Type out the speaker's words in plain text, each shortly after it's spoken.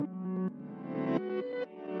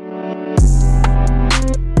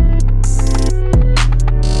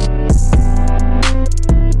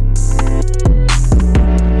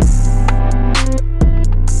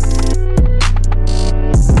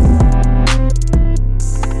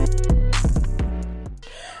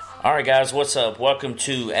All right, guys, what's up? Welcome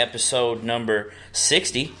to episode number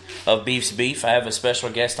 60 of Beef's Beef. I have a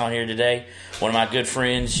special guest on here today, one of my good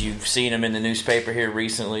friends. You've seen him in the newspaper here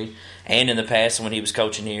recently and in the past when he was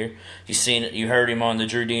coaching here. You heard him on the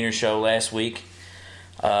Drew Diener show last week.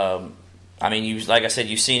 Like I said,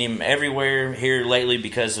 you've seen him everywhere here lately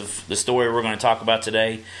because of the story we're going to talk about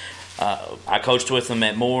today. I coached with him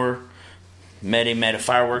at Moore. Met him at a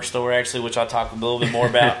fireworks store, actually, which I'll talk a little bit more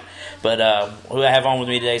about. But who I have on with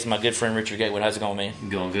me today is my good friend Richard Gatewood. How's it going, man?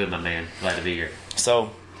 Going good, my man. Glad to be here.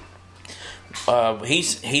 So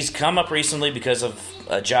he's come up recently because of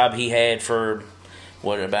a job he had for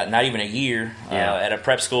about not even a year at a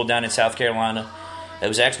prep school down in South Carolina. It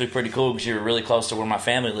was actually pretty cool because you were really close to where my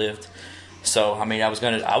family lived. So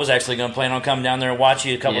I was actually gonna plan on coming down there and watch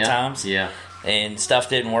you a couple times. Yeah. And stuff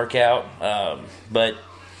didn't work out, but.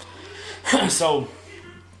 So,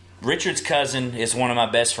 Richard's cousin is one of my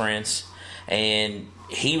best friends, and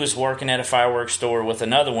he was working at a fireworks store with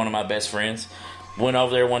another one of my best friends. Went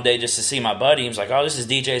over there one day just to see my buddy. He was like, "Oh, this is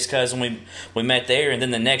DJ's cousin." We met there, and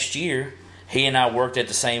then the next year, he and I worked at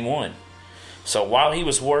the same one. So while he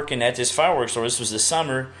was working at this fireworks store, this was the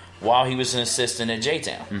summer, while he was an assistant at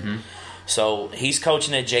J-Town. Mm-hmm. So he's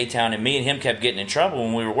coaching at J-Town, and me and him kept getting in trouble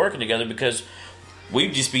when we were working together because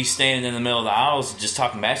we'd just be standing in the middle of the aisles just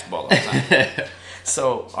talking basketball all the time.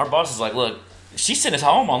 So our boss is like, "Look, she sent us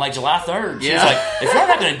home on like July 3rd. She was like, if you're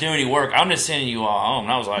not going to do any work, I'm just sending you all home."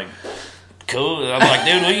 And I was like, "Cool." I'm like,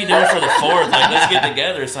 "Dude, what are you doing for the 4th? Like, let's get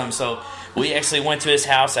together or something." So we actually went to his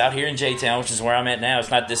house out here in J-Town, which is where I'm at now.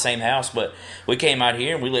 It's not the same house, but we came out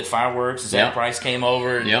here and we lit fireworks. Zach Price came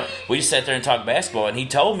over. And we just sat there and talked basketball. And he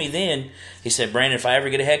told me then, he said, "Brandon, if I ever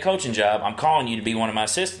get a head coaching job, I'm calling you to be one of my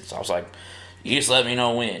assistants." I was like, "You just let me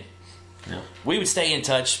know when." Yeah. We would stay in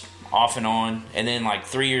touch off and on, and then like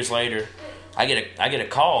 3 years later, I get a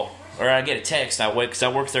call or I get a text. Because I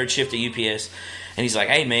work third shift at UPS, and he's like,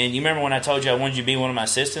 "Hey man, you remember when I told you I wanted you to be one of my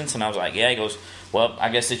assistants?" And I was like, "Yeah." He goes, "Well, I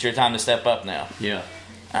guess it's your time to step up now." Yeah.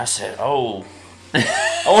 I said, "Oh."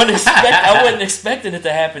 I wasn't expecting it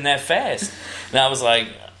to happen that fast. And I was like,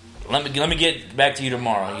 let me get back to you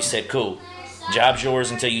tomorrow." He said, "Cool, job's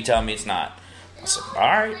yours until you tell me it's not." I said, "All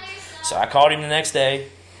right." So I called him the next day.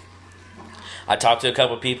 I talked to a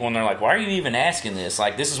couple of people, and they're like, "Why are you even asking this?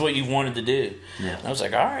 Like, this is what you wanted to do." Yeah. And I was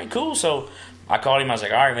like, "All right, cool." So I called him. I was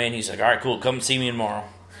like, "All right, man." He's like, "All right, cool. Come and see me tomorrow."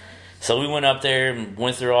 So we went up there and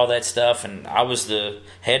went through all that stuff, and I was the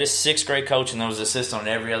head of 6th grade coach, and I was assistant on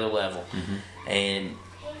every other level. Mm-hmm. And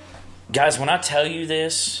guys, when I tell you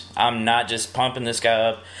this, I'm not just pumping this guy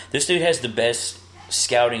up. This dude has the best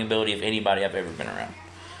scouting ability of anybody I've ever been around.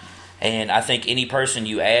 And I think any person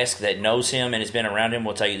you ask that knows him and has been around him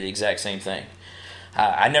will tell you the exact same thing.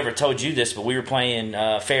 I never told you this, but we were playing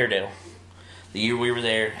Fairdale the year we were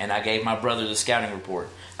there, and I gave my brother the scouting report.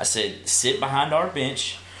 I said, "Sit behind our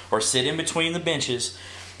bench or sit in between the benches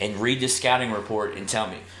and read the scouting report and tell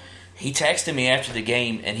me." He texted me after the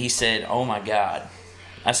game, and he said, "Oh, my God."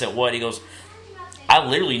 I said, "What?" He goes, "I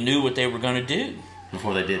literally knew what they were going to do."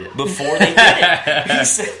 Before they did it.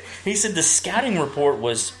 He said the scouting report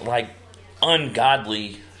was like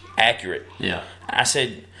ungodly accurate. Yeah. I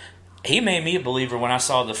said, he made me a believer when I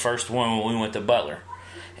saw the first one when we went to Butler.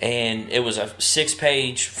 And it was a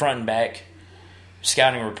 6-page front and back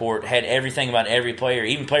scouting report, had everything about every player,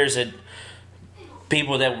 even players that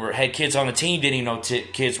people that had kids on the team didn't even know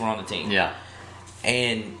kids were on the team. Yeah.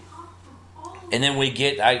 And then we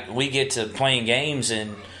get to playing games,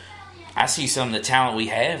 and I see some of the talent we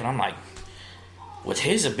have, and I'm like, with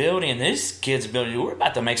his ability and this kid's ability, we're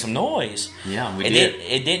about to make some noise. Yeah, we did.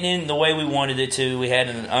 It didn't end the way we wanted it to. We had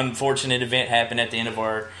an unfortunate event happen at the end of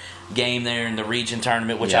our game there in the region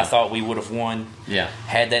tournament, which I thought we would have won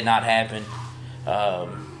had that not happened.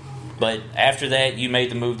 But after that, you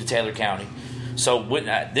made the move to Taylor County. So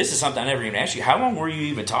this is something I never even asked you. How long were you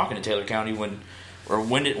even talking to Taylor County when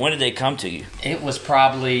did they come to you? It was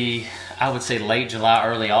probably, I would say, late July,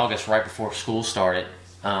 early August, right before school started.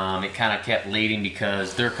 It kind of kept leading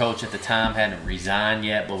because their coach at the time hadn't resigned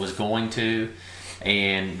yet, but was going to,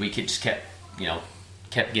 and we kept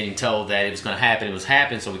getting told that it was going to happen. It was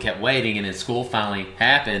happening, so we kept waiting, and then school finally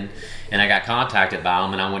happened, and I got contacted by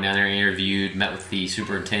them, and I went down there and interviewed, met with the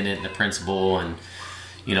superintendent and the principal, and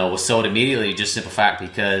was sold immediately. Just simple fact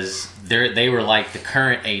because they were like the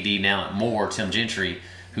current AD now at Moore, Tim Gentry,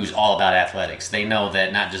 who's all about athletics. They know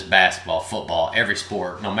that not just basketball, football, every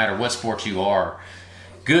sport, no matter what sport you are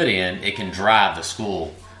good in, it can drive the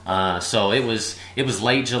school. So it was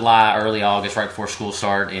late July, early August, right before school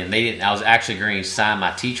started, and I was actually going to sign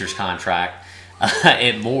my teacher's contract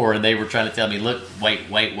at Moore, and they were trying to tell me, "Look,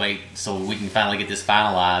 wait, so we can finally get this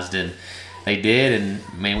finalized." And They did, and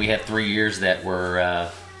man, we had 3 years that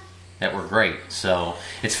were great. So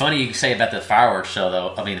it's funny you say about the fireworks show,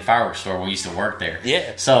 though. I mean, the fireworks store when we used to work there.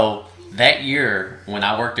 Yeah. So that year when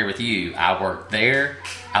I worked there with you, I worked there.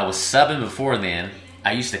 I was subbing before then.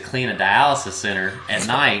 I used to clean a dialysis center at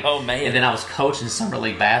night. Oh, man. And then I was coaching summer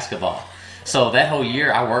league basketball. So that whole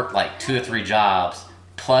year, I worked like 2 or 3 jobs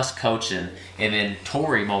plus coaching. And then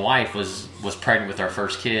Tori, my wife, was pregnant with our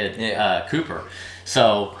first kid, Cooper.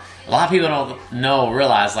 So a lot of people don't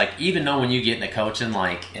realize, like, even though when you get into coaching,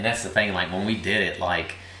 like, and that's the thing, like, when we did it,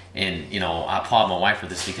 like, and, you know, I applaud my wife for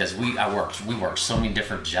this because we worked so many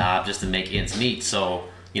different jobs just to make ends meet. So,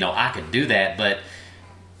 you know, I could do that, but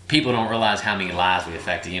people don't realize how many lives we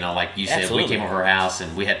affected. You know, like you said, Absolutely. we came over our house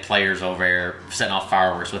and we had players over there setting off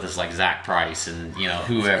fireworks with us, like Zach Price and, you know,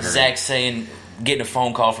 whoever. Zach getting a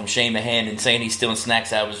phone call from Shane Mahan and saying he's stealing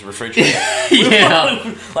snacks out of his refrigerator.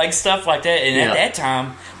 Yeah. Like stuff like that. And at that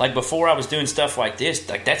time, like before I was doing stuff like this,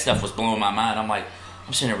 like that stuff was blowing my mind. I'm like,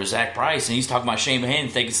 I'm sitting there with Zach Price and he's talking about Shane Mahan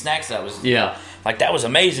and taking snacks. That was like that was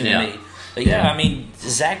amazing to me. But I mean,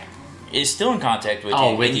 Zach is still in contact with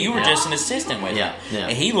you. And you were just an assistant with him. Yeah.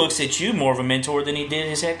 And he looks at you more of a mentor than he did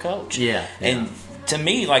his head coach. Yeah. And to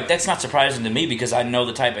me, like, that's not surprising to me because I know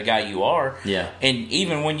the type of guy you are. Yeah. And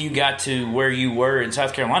even when you got to where you were in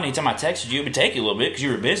South Carolina, anytime I texted you, it would take you a little bit because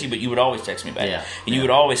you were busy, but you would always text me back. Yeah. And you would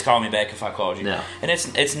always call me back if I called you. Yeah. And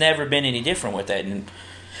it's never been any different with that. And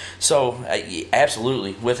so,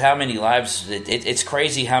 absolutely, with how many lives, it's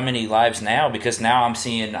crazy how many lives now because now I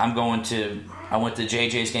went to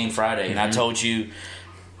JJ's game Friday, and I told you,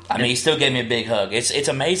 I mean, he still gave me a big hug. It's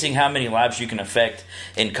amazing how many lives you can affect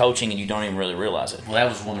in coaching, and you don't even really realize it. Well, that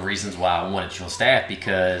was one of the reasons why I wanted you on staff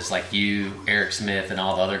because, like you, Eric Smith, and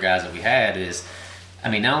all the other guys that we had is,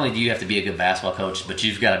 I mean, not only do you have to be a good basketball coach, but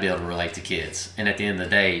you've got to be able to relate to kids. And at the end of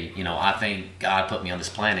the day, you know, I think God put me on this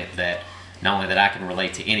planet that not only that I can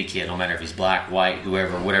relate to any kid, no matter if he's black, white,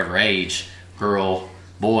 whoever, whatever age, girl,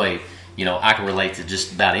 boy, you know, I can relate to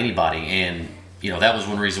just about anybody. And you know, that was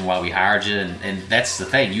one reason why we hired you, and that's the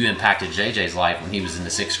thing. You impacted JJ's life when he was in the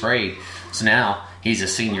 6th grade. So now he's a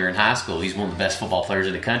senior in high school. He's one of the best football players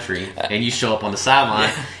in the country, and you show up on the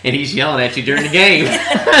sideline, and he's yelling at you during the game.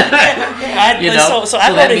 You know? So I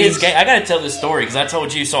go to his game. I got to tell this story because I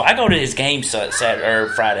told you. So I go to his game Saturday or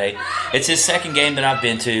Friday. It's his second game that I've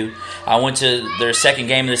been to. I went to their second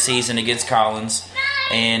game of the season against Collins,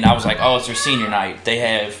 and I was like, oh, it's their senior night. They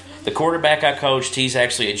have the quarterback I coached. He's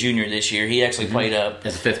actually a junior this year. He actually played up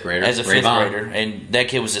as a 5th grader. And that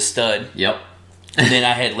kid was a stud. Yep. And then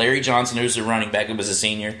I had Larry Johnson, who's a running back, who was a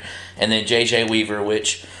senior, and then J.J. Weaver,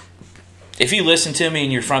 which, if you listen to me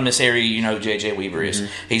and you're from this area, you know who J.J. Weaver is.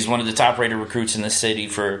 He's one of the top-rated recruits in the city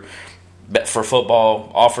for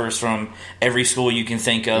football, offers from every school you can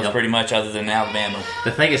think of, pretty much, other than Alabama.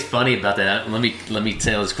 The thing is funny about that, let me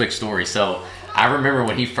tell this quick story. So I remember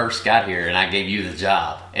when he first got here and I gave you the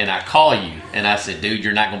job, and I call you and I said, dude,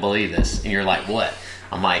 you're not going to believe this. And you're like, what?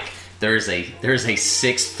 I'm like, there's a 6'3",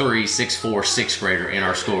 6'4", 6th grader in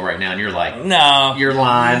our school right now, and you're like, no, you're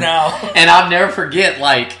lying. No. And I'll never forget,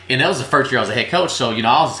 like, and that was the first year I was a head coach, so, you know,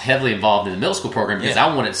 I was heavily involved in the middle school program because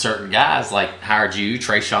I wanted certain guys, like, hired you,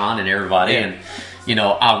 Trayshawn, and everybody, and, you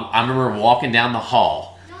know, I remember walking down the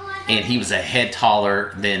hall, and he was a head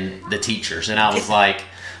taller than the teachers, and I was like,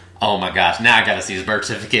 oh my gosh, now I got to see his birth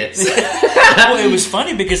certificates. Well, it was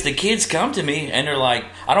funny because the kids come to me and they're like,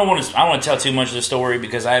 I don't want to tell too much of the story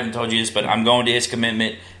because I haven't told you this, but I'm going to his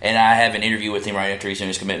commitment and I have an interview with him right after he's in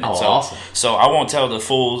his commitment. Oh, awesome. So I won't tell the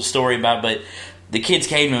full story about it, but the kids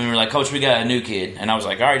came to me and were like, Coach, we got a new kid. And I was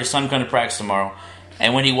like, all right, his son come to practice tomorrow.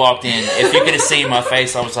 And when he walked in, if you could have seen my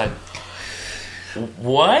face, I was like,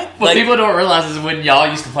 what? What people don't realize is when y'all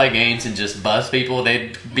used to play games and just buzz people,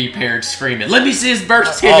 they'd be parents screaming, let me see his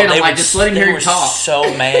birth certificate. I'm like, just let him hear you talk. So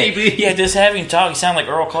mad. Yeah, just having him talk, he sounded like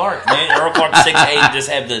Earl Clark, man. Earl Clark 6'8", just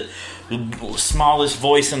have the smallest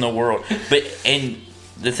voice in the world. And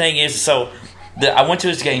the thing is, so I went to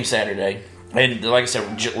his game Saturday, and like I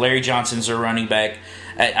said, Larry Johnson's a running back.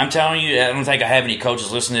 I'm telling you, I don't think I have any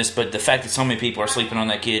coaches listening to this, but the fact that so many people are sleeping on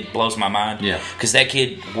that kid blows my mind. Yeah. Because that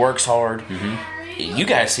kid works hard. Mm-hmm. You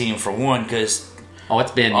got to see him for one, because... Oh,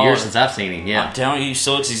 it's been years since I've seen him, yeah. I'm telling you, he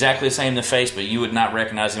still looks exactly the same in the face, but you would not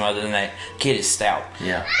recognize him other than that kid is stout.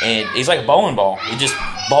 Yeah. And he's like a bowling ball. He just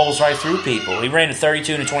bowls right through people. He ran a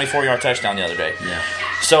 32 and a 24-yard touchdown the other day. Yeah.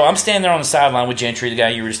 So I'm standing there on the sideline with Gentry, the guy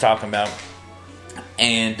you were just talking about,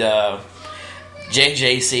 and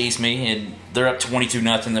JJ sees me, and they're up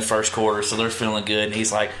 22-0 in the first quarter, so they're feeling good. And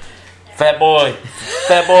he's like, fat boy.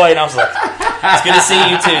 And I was like, it's good to see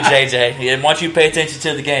you too, JJ. I want you to pay attention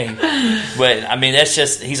to the game. But, I mean, that's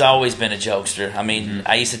just, he's always been a jokester. I mean,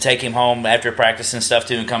 I used to take him home after practice and stuff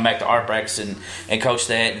too and come back to our practice and coach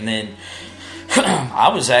that. And then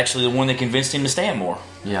I was actually the one that convinced him to stand more.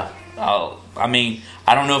 Yeah. I mean,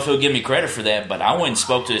 I don't know if he'll give me credit for that, but I went and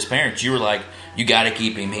spoke to his parents. You were like, you got to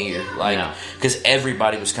keep him here. Like, because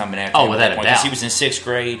everybody was coming after him. Oh, without a doubt. He was in 6th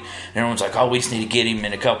grade, and everyone's like, oh, we just need to get him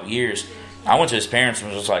in a couple years. I went to his parents and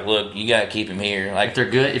was just like, look, you got to keep him here. Like,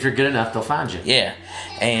 if you're good enough, they'll find you. Yeah.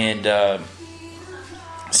 And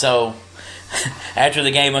so after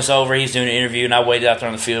the game was over, he's doing an interview, and I waited out there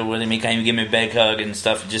on the field with him. He came and gave me a big hug and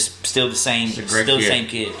stuff. Just still the same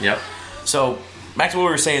kid. Yep. So back to what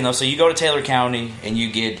we were saying, though. So you go to Taylor County, and you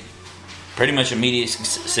get pretty much immediate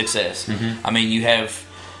success. I mean, you have,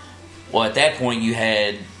 well, at that point, you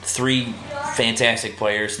had 3 fantastic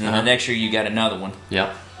players, and then the next year you got another one.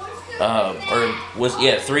 Yep.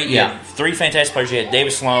 Three fantastic players. You had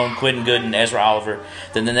David Sloan, Quentin Gooden, Ezra Oliver.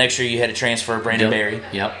 Then the next year you had a transfer, Brandon Berry.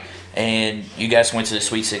 Yep. And you guys went to the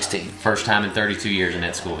Sweet 16. First time in 32 years in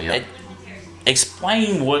that school. Yep.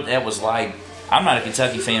 Explain what that was like. I'm not a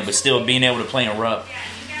Kentucky fan, but still being able to play in Rupp.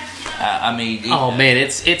 I mean, man,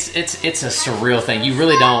 it's a surreal thing. You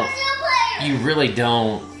really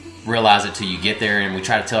don't realize it till you get there. And we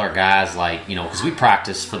try to tell our guys, like, you know, because we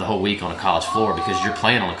practice for the whole week on a college floor because you're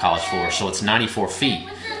playing on a college floor, so it's 94 feet.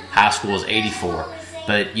 High school is 84.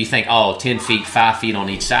 But you think, 10 feet, 5 feet on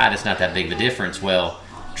each side, it's not that big of a difference. Well,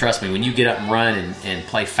 trust me, when you get up and run and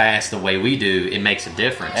play fast the way we do, it makes a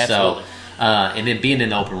difference. Absolutely. So, and then being in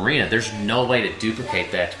the open arena, there's no way to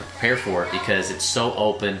duplicate that, to prepare for it, because it's so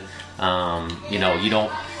open. You know,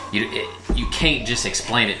 you can't just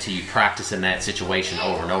explain it till you practice in that situation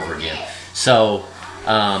over and over again. So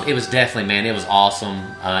it was definitely, man, it was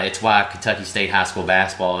awesome. It's why Kentucky State high school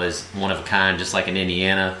basketball is one of a kind, just like in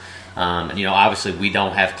Indiana. You know, obviously we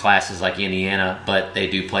don't have classes like Indiana, but they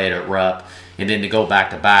do play it at Rupp. And then to go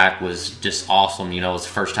back-to-back was just awesome. You know, it was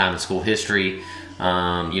the first time in school history.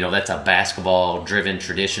 You know, that's a basketball-driven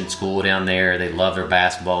tradition school down there. They love their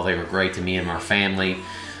basketball. They were great to me and my family.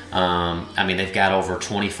 I mean, they've got over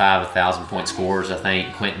 25 1,000-point scorers, I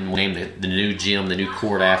think. Quentin named the new gym, the new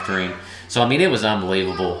court after him. So, I mean, it was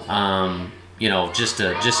unbelievable. You know, just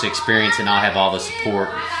to experience and not have all the support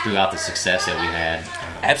throughout the success that we had.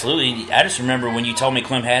 Absolutely. I just remember when you told me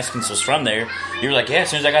Clem Haskins was from there, you were like, yeah, as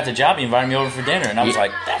soon as I got the job, he invited me over for dinner. And I was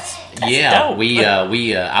like, that's dope.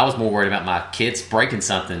 I was more worried about my kids breaking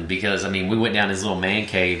something because, I mean, we went down this little man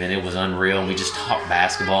cave and it was unreal. And we just talked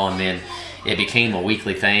basketball, and then it became a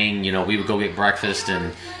weekly thing. You know, we would go get breakfast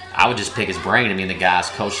and I would just pick his brain. I mean, the guy's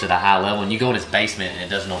coached at a high level, and you go in his basement and it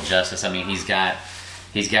does no justice. I mean, he's got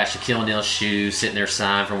Shaquille O'Neal's shoes sitting there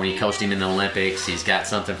signed from when he coached him in the Olympics. He's got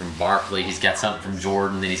something from Barkley. He's got something from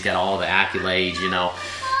Jordan. Then he's got all the accolades, you know.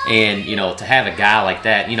 And, you know, to have a guy like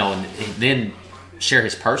that, you know, and then share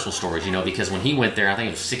his personal stories, you know, because when he went there, I think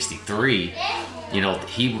it was 63, you know,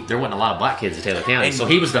 there wasn't a lot of black kids at Taylor County. So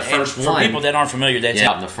he was the first one. For people that aren't familiar, that's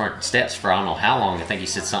out in the front steps for I don't know how long. I think he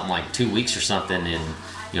said something like 2 weeks or something, and,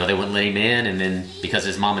 you know, they wouldn't let him in. And then because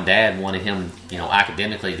his mom and dad wanted him, you know,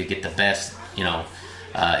 academically to get the best, you know,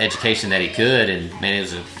 education that he could, and man,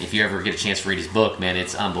 if you ever get a chance to read his book, man,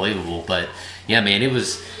 it's unbelievable. But yeah, man, it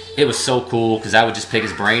was so cool because I would just pick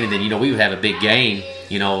his brain, and then, you know, we would have a big game,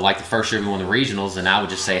 you know, like the first year we won the regionals, and I would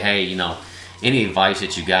just say, hey, you know, any advice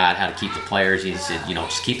that you got, how to keep the players, he said, you know,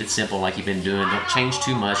 just keep it simple like you've been doing, don't change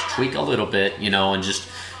too much, tweak a little bit, you know, and just,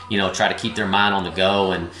 you know, try to keep their mind on the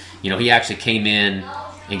go. And, you know, he actually came in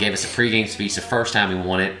and gave us a pregame speech the first time we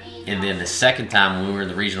won it, and then the second time when we were in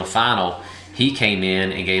the regional final, he came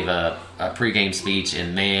in and gave a pregame speech,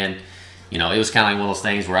 and man, you know, it was kind of like one of those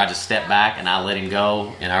things where I just stepped back and I let him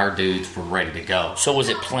go, and our dudes were ready to go. So was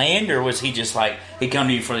it planned, or was he just like, he'd come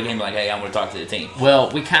to you for the game like, hey, I'm going to talk to the team?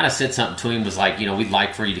 Well, we kind of said something to him, was like, you know, we'd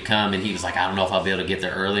like for you to come, and he was like, I don't know if I'll be able to get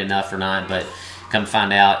there early enough or not, but come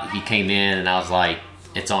find out, he came in, and I was like,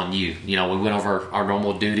 it's on you. You know, we went over our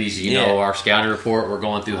normal duties, you know, our scouting report, we're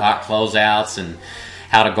going through hot closeouts and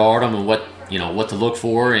how to guard them and what to look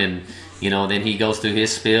for, and you know, then he goes through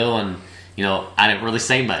his spiel, and, you know, I didn't really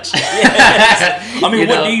say much. I mean,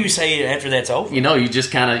 what do you say after that's over? You know, you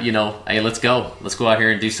just kind of, you know, hey, let's go out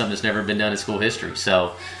here and do something that's never been done in school history.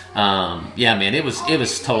 So, yeah, man, it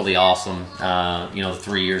was totally awesome. You know, the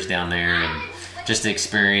 3 years down there, and just the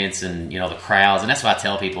experience, and, you know, the crowds. And that's why I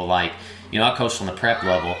tell people, like, you know, I coached on the prep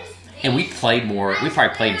level, and we probably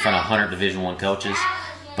played in front of 100 Division I coaches,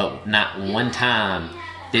 but not one time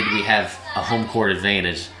did we have a home court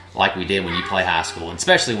advantage like we did when you play high school, and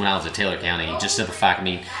especially when I was at Taylor County. Just simple fact, I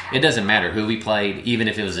mean, it doesn't matter who we played, even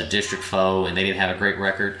if it was a district foe and they didn't have a great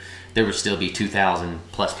record, there would still be 2,000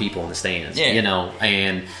 plus people in the stands. Yeah. You know,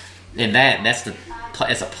 and that's the,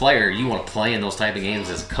 as a player, you want to play in those type of games.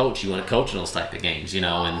 As a coach, you want to coach in those type of games. You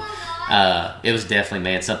know, and it was definitely,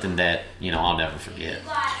 man, something that, you know, I'll never forget.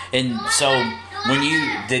 And so, when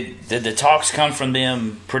you did the talks come from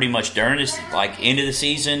them pretty much during this, like, end of the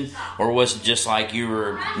season, or was it just like you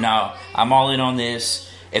were, no, I'm all in on this?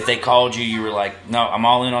 If they called you, you were like, no, I'm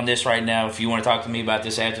all in on this right now. If you want to talk to me about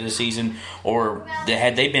this after the season, or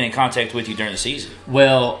had they been in contact with you during the season?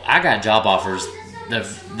 Well, I got job offers.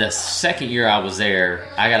 The second year I was there,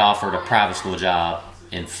 I got offered a private school job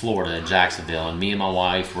in Florida, Jacksonville, and me and my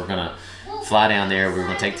wife were gonna fly down there. We were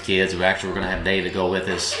gonna take the kids. We actually were gonna have David go with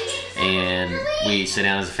us, and we sit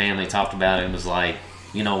down as a family, talked about it, and was like,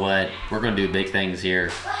 you know what, we're gonna do big things here.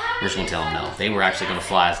 We're just gonna tell them no. They were actually gonna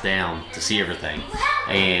fly us down to see everything,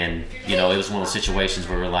 and you know, it was one of those situations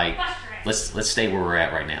where we're like, let's stay where we're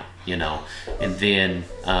at right now, you know. And then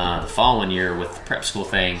the following year with the prep school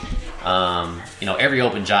thing, you know, every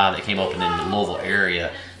open job that came open in the Louisville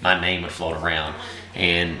area, my name would float around.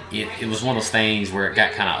 And it was one of those things where it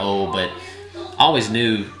got kind of old, but I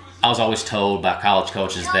was always told by college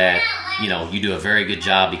coaches that, you know, you do a very good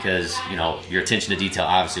job because, you know, your attention to detail,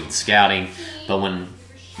 obviously, with scouting. But when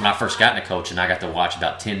I first got into coaching, I got to watch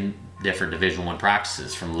about 10 different Division I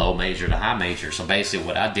practices from low major to high major. So basically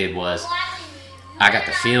what I did was I got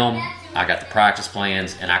the film, I got the practice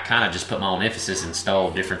plans, and I kind of just put my own emphasis and stole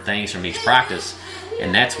different things from each practice.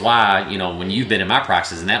 And that's why, you know, when you've been in my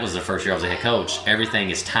practices, and that was the first year I was a head coach, everything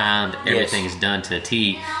is timed, everything is done to a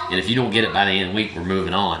T, and if you don't get it by the end of the week, we're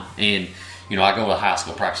moving on. And, you know, I go to high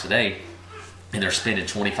school practice today, and they're spending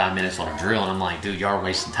 25 minutes on a drill, and I'm like, dude, y'all are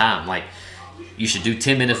wasting time. Like, you should do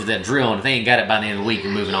 10 minutes with that drill, and if they ain't got it by the end of the week,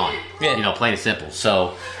 you're moving on. Yeah. You know, plain and simple.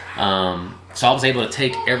 So I was able to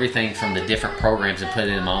take everything from the different programs and put it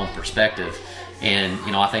in my own perspective. And,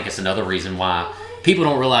 you know, I think it's another reason why people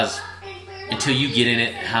don't realize until you get in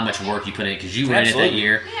it how much work you put in it, because you were in it that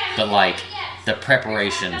year. But, like, the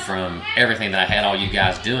preparation from everything that I had all you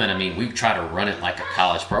guys doing, I mean, we try to run it like a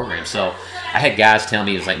college program. So I had guys tell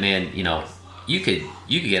me, it was like, man, you know, you could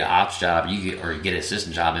get an ops job, or get an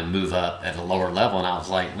assistant job and move up at a lower level. And I was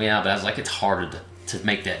like, yeah, but I was like, it's harder to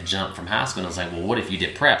make that jump from high school. And I was like, well, what if you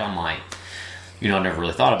did prep? I'm like, you know, I never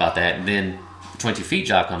really thought about that. And then the 22 feet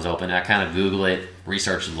job comes open, and I kind of Google it,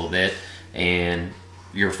 research it a little bit, and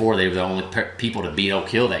year before they were the only people to beat Oak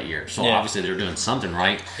Hill that year. So obviously they're doing something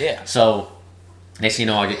right. Yeah. So next thing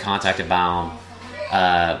you know, I get contacted by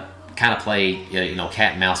them, kind of play, you know,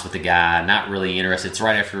 cat and mouse with the guy, not really interested. It's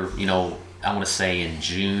right after, you know, I want to say in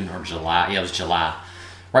June or July. Yeah, it was July.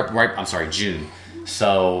 June.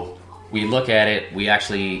 So we look at it. We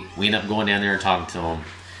end up going down there and talking to them.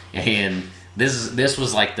 And this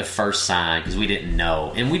was like the first sign, because we didn't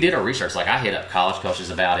know. And we did our research. Like, I hit up college coaches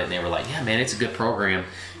about it, and they were like, yeah, man, it's a good program.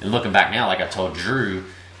 And looking back now, like I told Drew,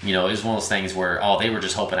 you know, it was one of those things where, they were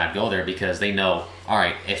just hoping I'd go there because they know, all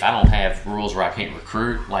right, if I don't have rules where I can't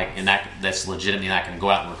recruit, like, and that's legitimate, and I can go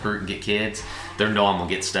out and recruit and get kids, they know I'm going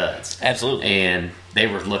to get studs. Absolutely. And they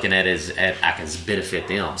were looking at it as I can benefit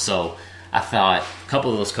them. So I thought a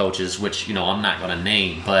couple of those coaches, which, you know, I'm not going to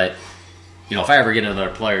name, but, you know, if I ever get another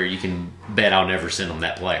player, you can bet I'll never send them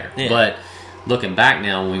that player. Yeah. But looking back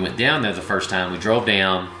now, when we went down there the first time, we drove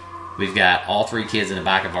down. We've got all 3 kids in the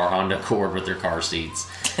back of our Honda Accord with their car seats.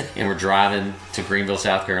 And we're driving to Greenville,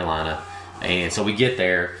 South Carolina. And so we get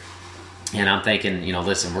there, and I'm thinking, you know,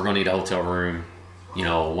 listen, we're going to need a hotel room, you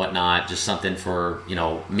know, whatnot, just something for, you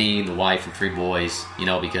know, me, the wife, and 3 boys, you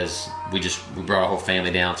know, because we brought our whole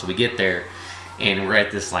family down. So we get there, and we're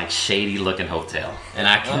at this, like, shady-looking hotel. And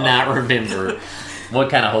I cannot remember what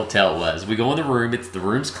kind of hotel it was. We go in the room. The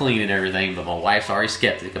room's clean and everything, but my wife's already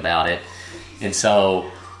skeptic about it. And so,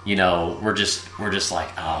 you know, we're just like,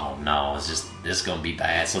 oh, no, this is going to be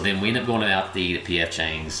bad. So then we end up going out to eat at P.F.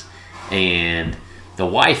 Chang's. And the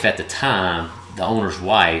wife at the time, the owner's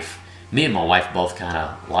wife, me and my wife both kind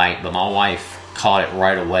of liked, but my wife caught it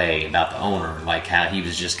right away about the owner, like how he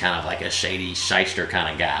was just kind of like a shady shyster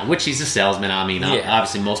kind of guy, which he's a salesman. I mean,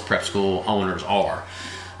 obviously most prep school owners are.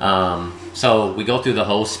 So we go through the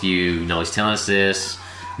whole spew. You know, he's telling us this.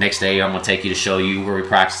 Next day, I'm going to take you to show you where we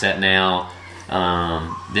practice at now.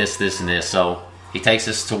 This, and this. So he takes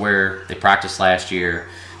us to where they practiced last year.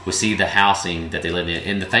 We see the housing that they lived in.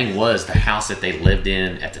 And the thing was, the house that they lived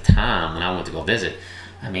in at the time when I went to go visit,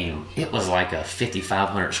 I mean, it was like a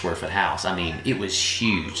 5,500 square foot house. I mean, it was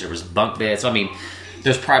huge. There was bunk beds. I mean,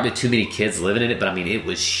 there's probably too many kids living in it, but I mean, it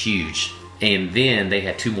was huge. And then they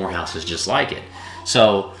had 2 more houses just like it.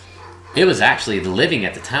 So it was actually the living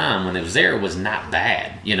at the time when it was there was not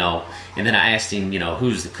bad, you know. And then I asked him, you know,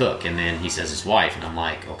 who's the cook? And then he says his wife. And I'm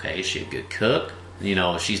like, okay, is she a good cook? You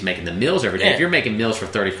know, she's making the meals every day. Yeah. If you're making meals for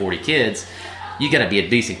 30, 40 kids, you got to be a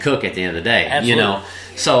decent cook at the end of the day, Absolutely. you know.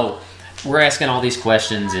 So we're asking all these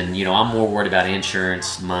questions, and, you know, I'm more worried about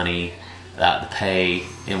insurance, money, the pay,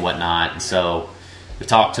 and whatnot. And so we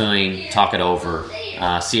talk to him, talk it over,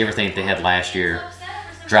 see everything that they had last year,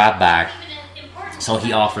 drive back. So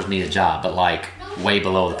he offers me the job, but like way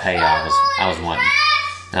below the pay I was wanting.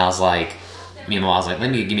 And I was like, you know, let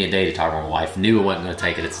me give me a day to talk to my wife. Knew I wasn't going to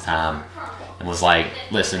take it at the time, and was like,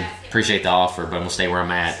 listen, appreciate the offer, but I'm gonna stay where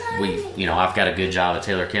I'm at. I've got a good job at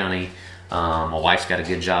Taylor County. My wife's got a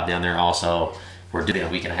good job down there also. We're doing a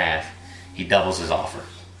week and a half. He doubles his offer,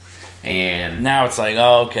 and now it's like,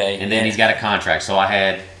 oh, okay. And then he's got a contract. So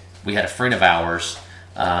we had a friend of ours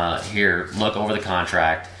here look over the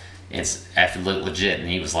contract. It's after it looked legit, and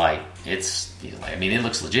he was like, it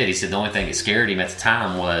looks legit. He said the only thing that scared him at the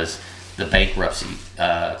time was the bankruptcy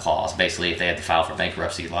clause. Basically, if they had to file for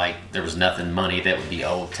bankruptcy, like there was nothing money that would be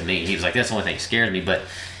owed to me. He was like, that's the only thing that scares me. But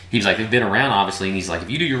he was like, they've been around, obviously, and he's like, if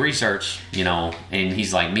you do your research, you know, and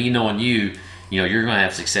he's like, me knowing you, you know, you're going to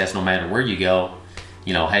have success no matter where you go.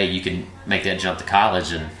 You know, hey, you can make that jump to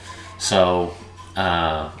college. And so,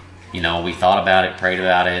 you know, we thought about it, prayed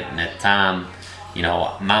about it, and at the time, you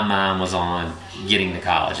know, my mind was on getting to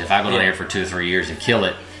college. If I go down there for 2 or 3 years and kill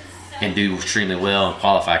it and do extremely well and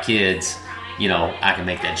qualify kids, you know, I can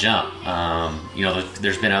make that jump. You know,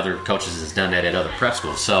 there's been other coaches that's done that at other prep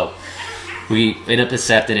schools. So we ended up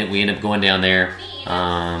accepting it. We ended up going down there.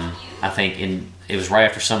 I think it was right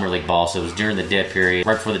after Summer League ball, so it was during the dead period.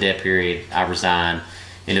 Right before the dead period, I resigned,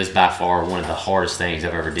 and it was by far one of the hardest things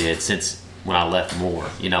I've ever did since when I left Moore.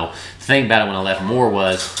 You know, the thing about it when I left Moore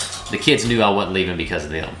was the kids knew I wasn't leaving because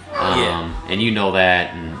of them. And you know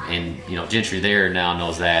that, and you know, Gentry there now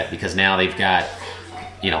knows that, because now they've got,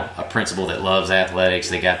 you know, a principal that loves athletics.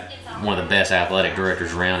 They got one of the best athletic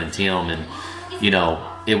directors around in Tim, and you know,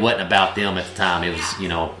 it wasn't about them at the time. It was, you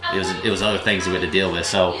know, it was other things we had to deal with.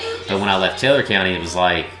 So, but when I left Taylor County, it was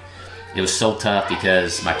like, it was so tough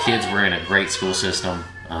because my kids were in a great school system.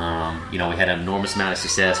 You know, we had an enormous amount of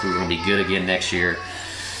success. We were going to be good again next year.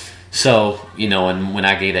 So, you know, and when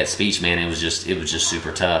I gave that speech, man, it was just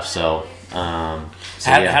super tough. So,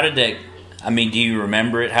 How did that? I mean, do you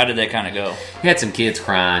remember it? How did that kind of go? We had some kids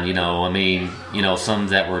crying. You know, I mean, you know, some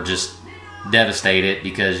that were just devastated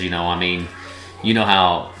because, you know, I mean, you know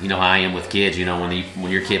how I am with kids. You know,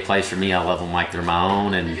 when your kid plays for me, I love them like they're my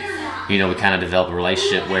own, and you know, we kind of develop a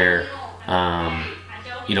relationship where,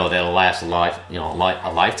 you know, that'll last a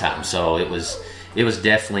lifetime. So it was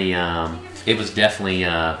definitely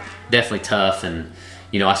definitely tough, and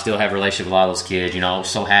you know, I still have a relationship with a lot of those kids. You know, I was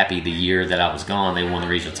so happy the year that I was gone, they won the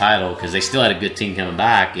regional title, because they still had a good team coming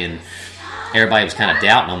back, and everybody was kind of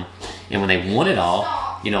doubting them. And when they won it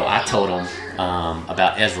all, you know, I told them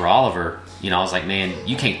about Ezra Oliver. You know, I was like, man,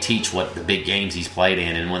 you can't teach what the big games he's played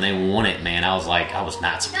in. And when they won it, man, I was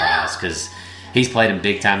not surprised, because he's played in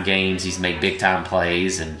big time games, he's made big time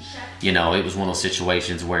plays, and you know, it was one of those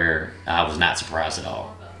situations where I was not surprised at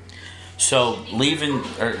all. So leaving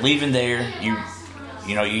there,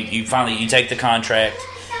 you finally take the contract.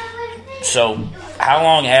 So how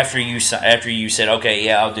long after you said, okay,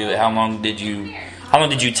 yeah, I'll do it? How long did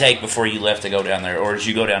you take before you left to go down there, or did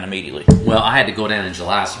you go down immediately? Well, I had to go down in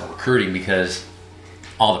July, start recruiting, because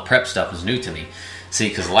all the prep stuff was new to me. See,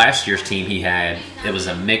 because last year's team it was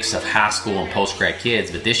a mix of high school and post-grad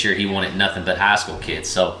kids, but this year he wanted nothing but high school kids.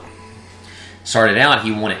 So started out,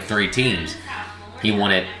 he wanted 3 teams. He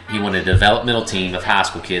wanted a developmental team of high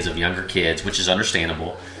school kids, of younger kids, which is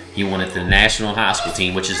understandable. He wanted the national high school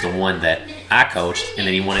team, which is the one that I coached, and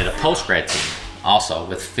then he wanted a post-grad team also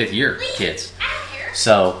with 5th-year kids.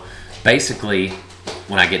 So basically,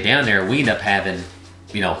 when I get down there, we end up having,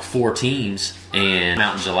 you know, 4 teams, and I'm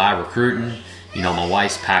out in July recruiting. You know, my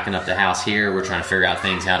wife's packing up the house here. We're trying to figure out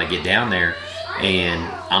things how to get down there, and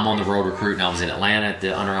I'm on the road recruiting. I was in Atlanta at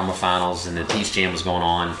the Under Armour Finals, and the Peace Jam was going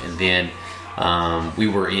on, and then we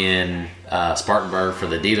were in Spartanburg for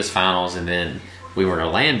the Adidas Finals, and then we were in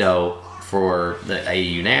Orlando for the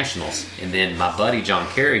AAU Nationals. And then my buddy John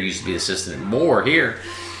Carey used to be the assistant at Moore here.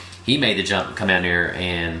 He made the jump and come down there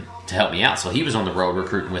and to help me out. So he was on the road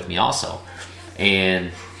recruiting with me also.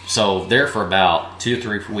 And so there for about 2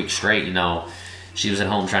 or 3 weeks straight, you know, she was at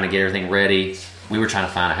home trying to get everything ready. We were trying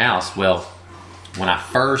to find a house. Well, when I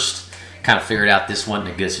first kind of figured out this wasn't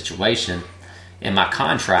a good situation, in my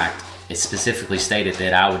contract, it specifically stated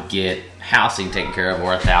that I would get housing taken care of,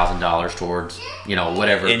 or $1,000 towards, you know,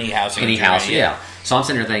 whatever. Any housing. Yeah. So I'm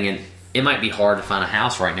sitting there thinking, it might be hard to find a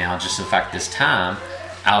house right now. Just in fact, this time,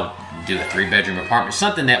 I'll do a 3-bedroom apartment,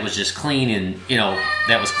 something that was just clean and,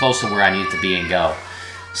 that was close to where I needed to be and go.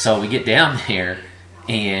 So we get down there,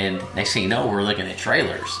 and next thing you know, we're looking at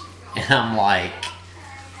trailers. And I'm like,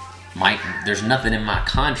 Mike, there's nothing in my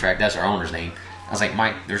contract. That's our owner's name. I was like,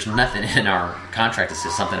 Mike, there's nothing in our contract that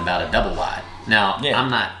says something about a double wide. Now, I'm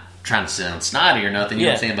not trying to sound snotty or nothing, you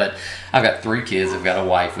know what I'm saying? But I've got 3 kids. I've got a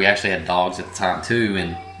wife. We actually had dogs at the time, too.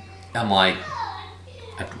 And I'm like,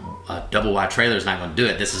 a double wide trailer is not going to do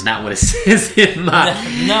it. This is not what it says in my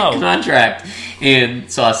contract. And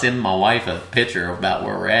so I send my wife a picture about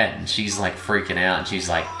where we're at, and she's like freaking out. And she's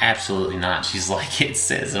like, absolutely not. She's like, it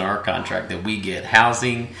says in our contract that we get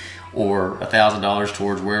housing or $1,000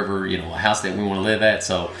 towards wherever, a house that we want to live at.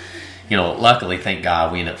 So, luckily, thank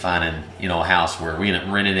God, we ended up finding, a house where we ended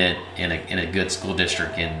up renting it in a good school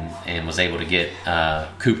district and was able to get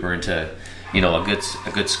Cooper into,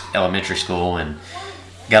 a good elementary school and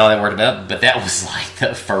got all that worked out. But that was like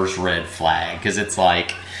the first red flag, because it's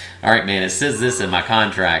like, all right, man, it says this in my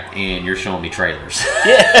contract, and you're showing me trailers.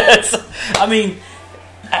 I mean,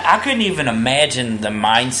 I couldn't even imagine the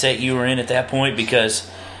mindset you were in at that point, because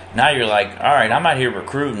now you're like, all right, I'm out here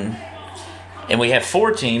recruiting, and we have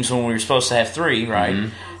 4 teams when we were supposed to have 3, right?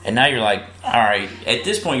 Mm-hmm. And now you're like, all right, at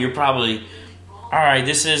this point you're probably, all right,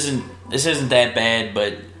 this isn't that bad,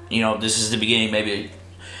 but this is the beginning, maybe.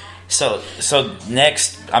 So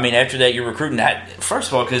next, I mean, after that, you're recruiting. First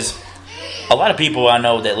of all, because a lot of people I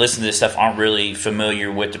know that listen to this stuff aren't really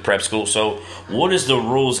familiar with the prep school. So what is the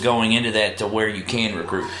rules going into that to where you can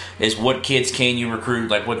recruit? Is what kids can you recruit?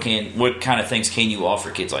 Like what kind of things can you offer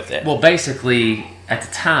kids like that? Well, basically, at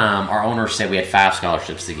the time, our owner said we had 5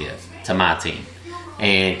 scholarships to give to my team.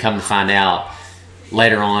 And come to find out,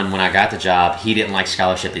 later on when I got the job, he didn't like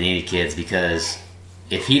scholarship in any kids, because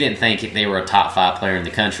if he didn't think they were a top 5 player in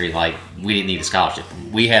the country, like, we didn't need a scholarship.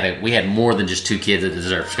 We had more than just 2 kids that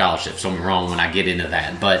deserved scholarships. Don't get me wrong when I get into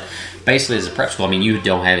that. But basically, as a prep school, I mean, you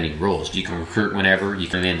don't have any rules. You can recruit whenever. You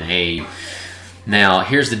can in the AAU. Now,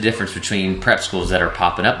 here's the difference between prep schools that are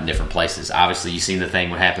popping up in different places. Obviously, you've seen the thing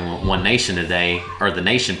what happened with One Nation today, or the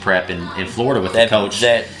Nation Prep in Florida with the coach.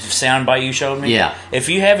 That soundbite you showed me? Yeah. If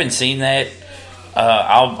you haven't seen that,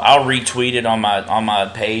 I'll retweet it on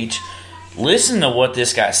my page. Listen to what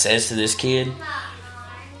this guy says to this kid.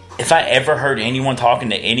 If I ever heard anyone talking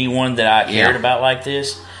to anyone that I cared about like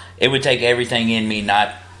this, it would take everything in me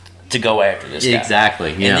not to go after this guy.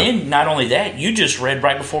 Exactly. Yeah. And then, not only that, you just read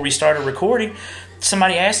right before we started recording,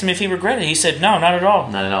 somebody asked him if he regretted it. He said, no, not at all.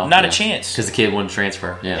 Not at all. Not a chance. Because the kid wouldn't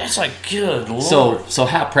transfer. Yeah. It's like, good Lord. So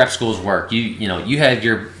how prep schools work, you have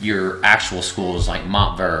your actual schools like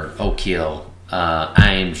Montverde, Oak Hill,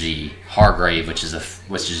 IMG, Hargrave, which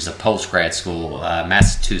is a post grad school,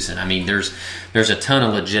 Massachusetts. I mean, there's a ton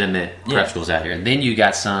of legitimate prep schools out here, and then you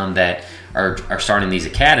got some that are starting these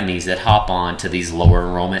academies that hop on to these lower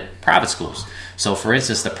enrollment private schools. So, for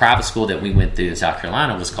instance, the private school that we went through in South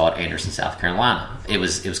Carolina was called Anderson, South Carolina. It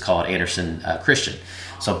was called Anderson Christian.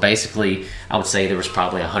 So basically, I would say there was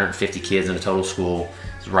probably 150 kids in the total school. It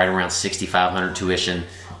was right around $6,500 tuition.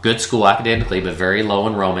 Good school academically, but very low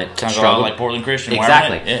enrollment. Kind of like Portland Christian.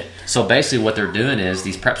 Exactly. Yeah. So basically what they're doing is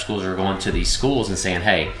these prep schools are going to these schools and saying,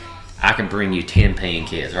 hey, I can bring you 10 paying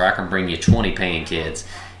kids, or I can bring you 20 paying kids.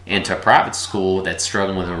 Into a private school that's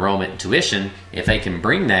struggling with enrollment and tuition, if they can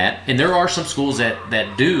bring that, and there are some schools that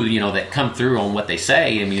do, that come through on what they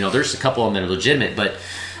say, and, there's a couple of them that are legitimate, but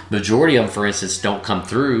majority of them, for instance, don't come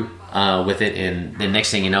through with it, and the next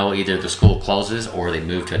thing you know, either the school closes, or they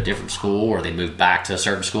move to a different school, or they move back to a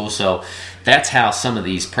certain school. So that's how some of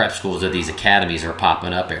these prep schools or these academies are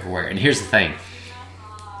popping up everywhere. And here's the thing,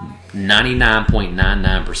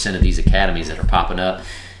 99.99% of these academies that are popping up,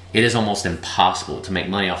 it is almost impossible to make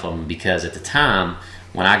money off of them, because at the time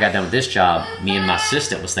when I got done with this job, me and my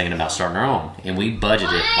assistant was thinking about starting our own, and we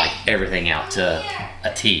budgeted like everything out to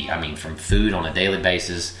a T. I mean, from food on a daily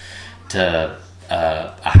basis to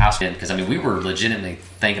a house, because we were legitimately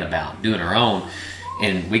thinking about doing our own,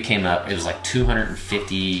 and we came up, it was like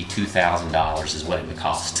 $252,000 is what it would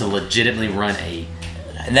cost to legitimately run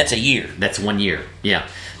and that's a year. That's 1 year, yeah.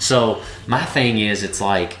 So my thing is, it's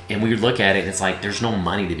like, and we look at it, and it's like, there's no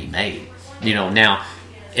money to be made. Now,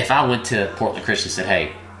 if I went to Portland Christian and said,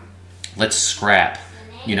 hey, let's scrap,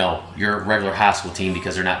 your regular high school team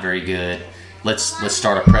because they're not very good. Let's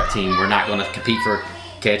start a prep team. We're not going to compete for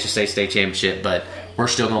KHSA state championship, but we're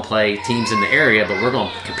still going to play teams in the area, but we're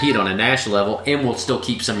going to compete on a national level, and we'll still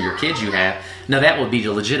keep some of your kids you have. Now, that would be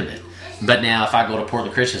legitimate. But now if I go to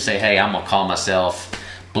Portland Christian and say, hey, I'm going to call myself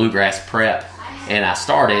Bluegrass Prep, And I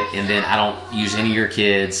started, and then I don't use any of your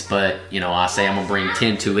kids, but, I say I'm going to bring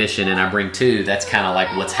 10 tuition, and I bring 2. That's kind of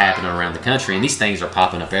like what's happening around the country. And these things are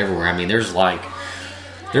popping up everywhere. I mean, there's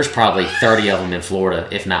probably 30 of them in Florida,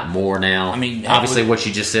 if not more now. I mean, obviously what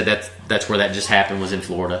you just said, that's where that just happened, was in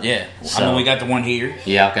Florida. Yeah. So, we got the one here.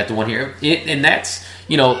 Yeah, I've got the one here. And that's,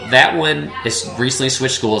 that one is recently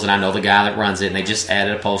switched schools, and I know the guy that runs it, and they just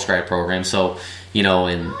added a post-grad program. So,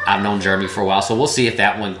 and I've known Jeremy for a while, so we'll see if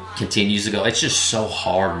that one continues to go. It's just so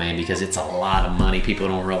hard, man, because it's a lot of money. People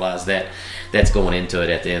don't realize that that's going into it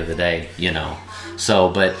at the end of the day, So,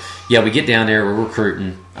 but, yeah, we get down there, we're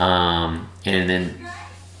recruiting, and then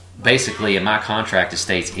basically in my contract it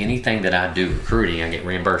states anything that I do recruiting I get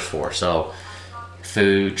reimbursed for. So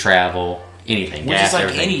food, travel, anything. Which gas, is like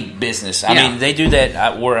everything. any business. I mean, they do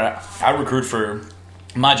that where I recruit for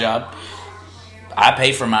my job. I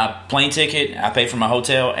pay for my plane ticket, I pay for my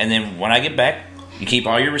hotel, and then when I get back, you keep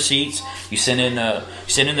all your receipts, you send in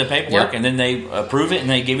the paperwork, and then they approve it and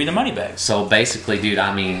they give you the money back. So basically, dude,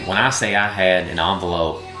 I mean, when I say I had an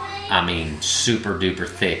envelope, I mean super duper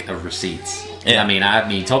thick of receipts. Yeah.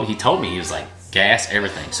 He told me, he was like, gas,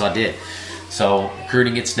 everything. So I did. So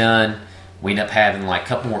recruiting gets done. We end up having like a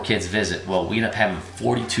couple more kids visit. Well, we end up having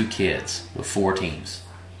 42 kids with 4 teams.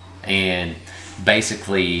 And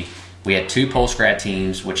basically, we had 2 post-grad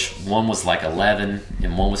teams, which one was like 11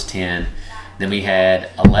 and one was 10. Then we had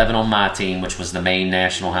 11 on my team, which was the main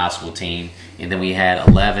national high school team. And then we had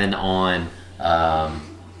 11 on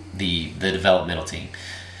the developmental team.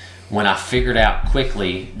 When I figured out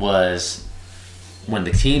quickly was when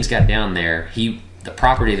the teams got down there, the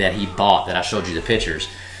property that he bought that I showed you the pictures,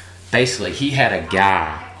 basically he had a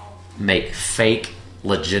guy make fake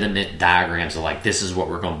legitimate diagrams of like, this is what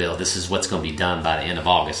we're going to build, this is what's going to be done by the end of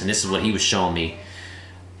August, and this is what he was showing me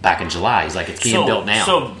back in July. He's like, it's being built now.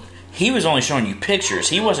 So he was only showing you pictures.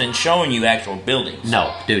 He wasn't showing you actual buildings.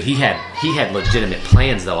 No, dude, he had legitimate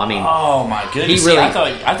plans though. I mean, oh my goodness! Really, I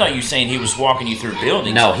thought you were saying he was walking you through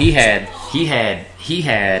buildings. No, he had.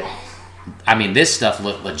 I mean, this stuff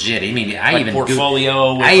looked legit. I mean, I even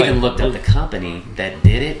looked up the company that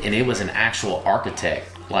did it, and it was an actual architect.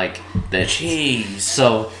 Like that. Jeez.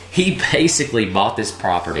 So he basically bought this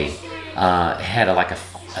property. It had a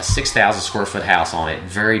 6,000 square foot house on it.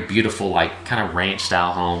 Very beautiful, like kind of ranch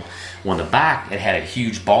style home. On the back, it had a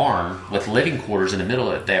huge barn with living quarters in the middle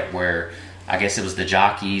of that, where I guess it was the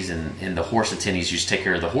jockeys and the horse attendees used to take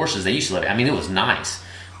care of the horses. They used to live. I mean, it was nice.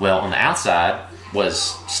 Well, on the outside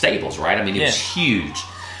was stables, right? I mean, it was huge.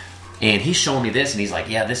 And he's showing me this, and he's like,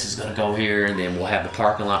 yeah, this is going to go here, and then we'll have the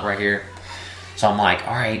parking lot right here. So I'm like,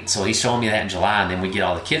 all right. So he's showing me that in July, and then we get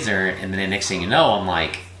all the kids there, and then the next thing you know, I'm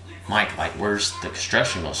like, Mike, like, where's the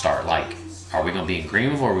construction going to start? Like, are we going to be in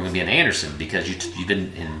Greenville, or are we going to be in Anderson? Because you've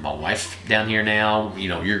been, and my wife's down here now,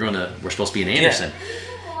 we're supposed to be in Anderson.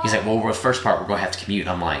 Yeah. He's like, well, the first part, we're going to have to commute.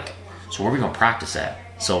 I'm like, so where are we going to practice at?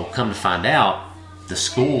 So come to find out, the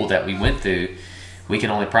school that we went through, we can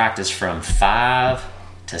only practice from 5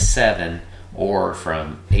 to 7 or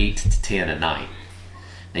from 8 to 10 at night.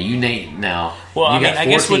 Well, I mean, I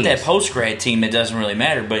guess with that post-grad team, it doesn't really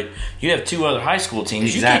matter, but you have 2 other high school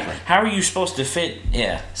teams. Exactly. How are you supposed to fit?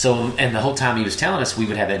 Yeah. So, and the whole time he was telling us we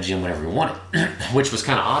would have that gym whenever we wanted, which was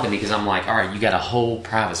kind of odd to me because I'm like, all right, you got a whole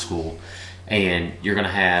private school, and you're going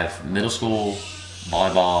to have middle school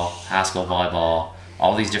volleyball, high school volleyball,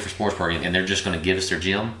 all these different sports programs, and they're just going to give us their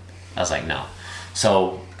gym? I was like, no.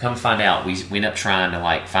 So, come find out, we end up trying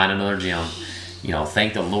to find another gym.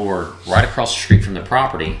 Thank the Lord, right across the street from the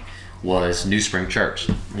property was New Spring Church.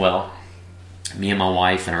 Well, me and my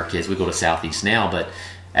wife and our kids, we go to Southeast now, but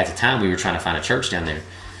at the time we were trying to find a church down there.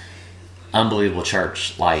 Unbelievable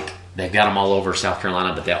church. They've got them all over South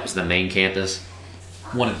Carolina, but that was the main campus.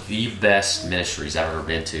 One of the best ministries I've ever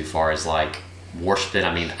been to as far as worship.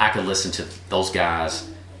 I mean, I could listen to those guys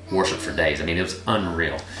worship for days. I mean, it was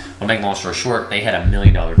unreal. Well, make a long story short, they had $1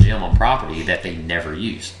 million gym on property that they never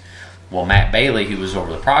used. Well, Matt Bailey, who was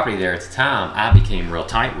over the property there at the time, I became real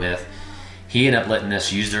tight with. He ended up letting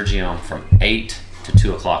us use their gym from 8 to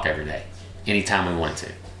 2 o'clock every day, anytime we wanted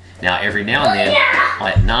to. Now, every now and then,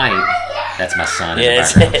 at night, that's my son in the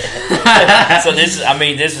background. So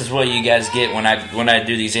this is what you guys get when I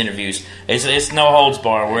do these interviews. It's no holds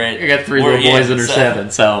bar. You got 3 little boys under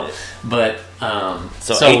 7. So 8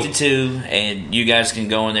 to 2, and you guys can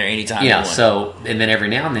go in there anytime. Yeah. You want. So and then every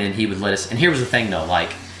now and then he would let us. And here was the thing though,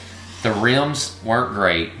 the rims weren't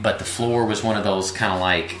great, but the floor was one of those kind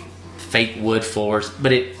of fake wood floors.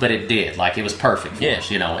 But it did. It was perfect for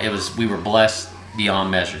us. We were blessed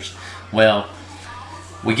beyond measures. Well,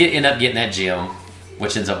 we end up getting that gym,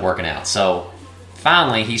 which ends up working out. So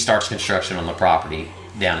finally, he starts construction on the property.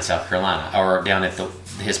 down in South Carolina, or down at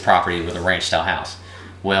his property with a ranch style house.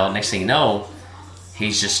 Well, next thing you know,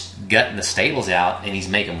 he's just gutting the stables out and he's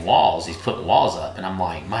making walls. He's putting walls up, and I'm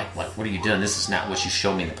like, Mike, what are you doing? This is not what you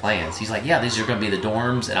showed me in the plans. He's like, yeah, these are going to be the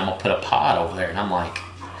dorms, and I'm going to put a pod over there. And I'm like,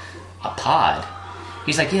 a pod?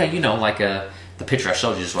 He's like, yeah, like the picture I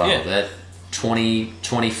showed you as well. Yeah. That 20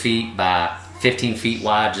 feet by 15 feet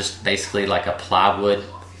wide, just basically like a plywood,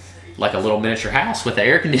 like a little miniature house with the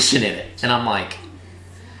air conditioning in it. And I'm like,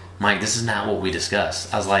 Mike, this is not what we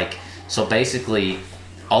discussed. I was like, so basically,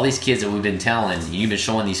 all these kids that we've been telling, you've been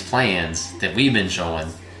showing these plans that we've been showing,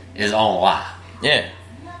 is all a lie. Yeah.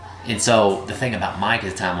 And so the thing about Mike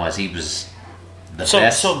at the time was he was the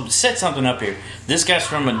best. So set something up here. This guy's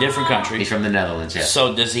from a different country. He's from the Netherlands, yes.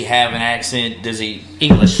 So does he have an accent? Does he...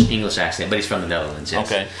 English accent, but he's from the Netherlands, yes.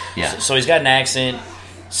 Okay. Yeah. So he's got an accent.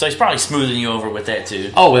 So he's probably smoothing you over with that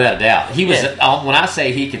too. Oh, without a doubt. He was. Yeah. When I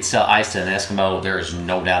say he could sell ice to an Eskimo, there is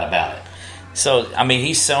no doubt about it. So, I mean,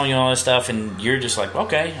 he's selling you all this stuff, and you're just like,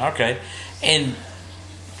 okay. And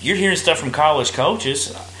you're hearing stuff from college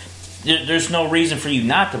coaches. There's no reason for you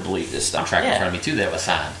not to believe this stuff. I'm tracking in front of me, too, that was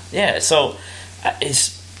signed. Yeah, so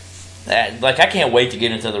it's like I can't wait to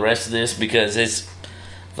get into the rest of this because it's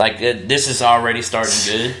like this is already starting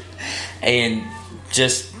good. And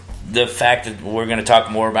just the fact that we're going to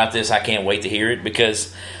talk more about this, I can't wait to hear it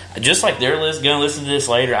because just like they're going to listen to this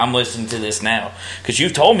later, I'm listening to this now because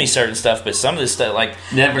you've told me certain stuff, but some of this stuff, like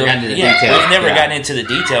never gotten into the details. We've never gotten into the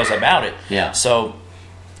details about it. Yeah. So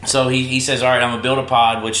he says, all right, I'm gonna build a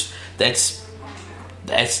pod, which that's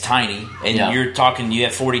tiny, and you're talking. You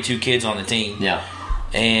have 42 kids on the team. Yeah.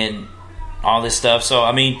 And all this stuff. So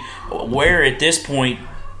I mean, where at this point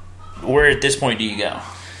do you go?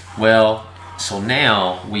 Well, so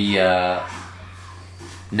now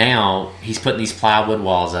now he's putting these plywood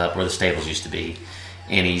walls up where the stables used to be,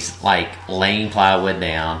 and he's like laying plywood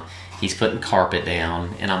down. He's putting carpet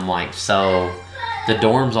down, and I'm like, so the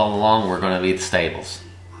dorms all along were going to be the stables.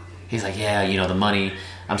 He's like, yeah, the money.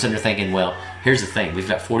 I'm sitting there thinking, well, here's the thing. We've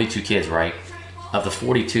got 42 kids, right? Of the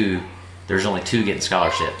 42, there's only 2 getting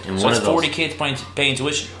scholarship. And so one it's of those, 40 kids paying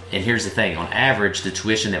tuition. And here's the thing. On average, the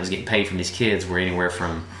tuition that was getting paid from these kids were anywhere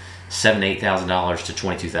from $7,000 to $8,000 to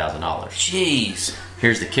 $22,000. Jeez.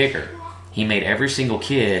 Here's the kicker. He made every single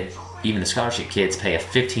kid, even the scholarship kids, pay a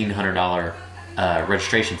 $1,500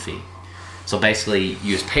 registration fee. So basically,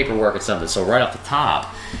 use paperwork and something. So right off the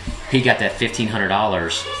top, he got that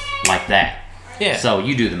 $1,500 like that. Yeah. So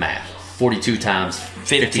you do the math. 42 times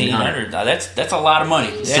 $1,500. That's a lot of money.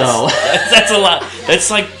 That's a lot. That's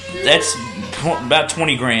about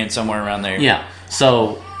 $20,000 somewhere around there. Yeah.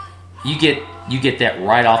 So you get that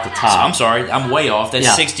right off the top. So I'm sorry, I'm way off. That's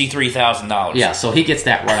 $63,000. Yeah. So he gets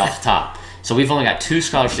that right off the top. So we've only got 2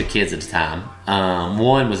 scholarship kids at the time.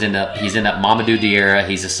 One he's ended up Mamadou Diarra.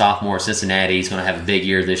 He's a sophomore at Cincinnati. He's going to have a big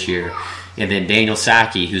year this year. And then Daniel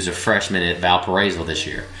Saki, who's a freshman at Valparaiso this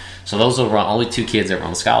year. So those are only 2 kids that were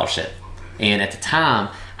on scholarship. And at the time,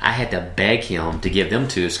 I had to beg him to give them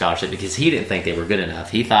 2 a scholarship because he didn't think they were good enough.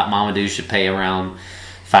 He thought Mamadou should pay around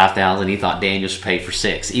 $5,000. He thought Daniel should pay for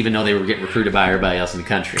 $6,000, even though they were getting recruited by everybody else in the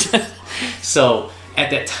country. So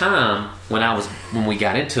at that time, when we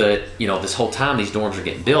got into it, this whole time these dorms are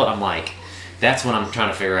getting built, I'm like, that's when I'm trying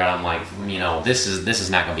to figure out. I'm like, this is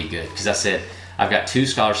not going to be good because I said I've got 2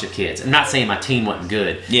 scholarship kids. I'm not saying my team wasn't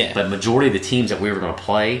good, but majority of the teams that we were going to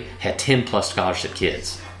play had 10 plus scholarship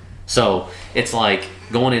kids. So it's like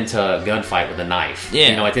going into a gunfight with a knife.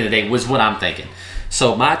 Yeah. At the end of the day was what I'm thinking.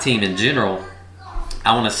 So my team in general,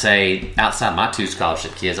 I want to say outside my 2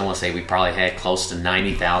 scholarship kids, I want to say we probably had close to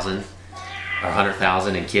 90,000 or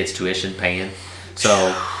 100,000 in kids' tuition paying.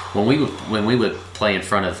 So when we would play in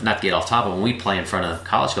front of, not to get off topic, when we play in front of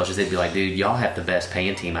college coaches, they'd be like, dude, y'all have the best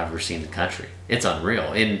paying team I've ever seen in the country. It's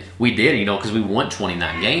unreal. And we did, because we won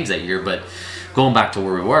 29 games that year. But going back to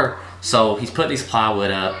where we were, so he's putting these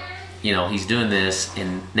plywood up, he's doing this,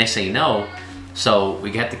 and next thing you know, so we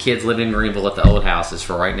got the kids living in Greenville at the old houses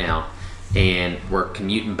for right now, and we're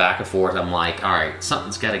commuting back and forth. I'm like, all right,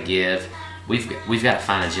 something's got to give. We've got to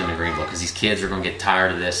find a gym in Greenville because these kids are going to get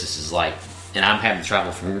tired of this. This is like, and I'm having to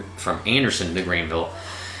travel from Anderson to Greenville.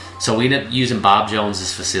 So we ended up using Bob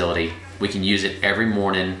Jones's facility. We can use it every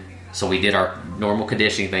morning. So we did our normal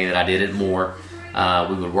conditioning thing that I did at Moore.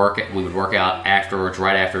 We would work out afterwards,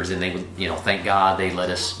 right afterwards, and they would, thank God they let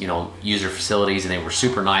us, use their facilities, and they were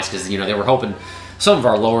super nice because, they were hoping some of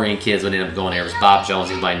our lower end kids would end up going there. It was Bob Jones,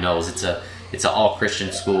 everybody knows. It's an all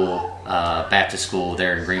Christian school, Baptist school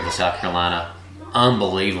there in Greenville, South Carolina.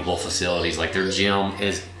 Unbelievable facilities. Like their gym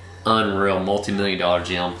is unreal, multi-million-dollar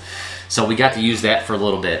gym. So we got to use that for a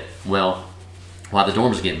little bit. Well, while the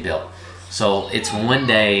dorms were getting built, So it's one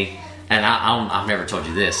day, and I've never told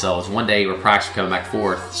you this. So it's one day we're practicing coming back and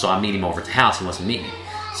forth. So I meet him over at the house. He wants to meet me.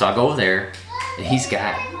 So I go over there, and he's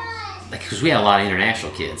got, like, because we had a lot of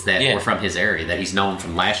international kids that were from his area that he's known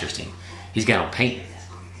from last year's team. He's got them painting.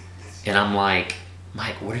 And I'm like,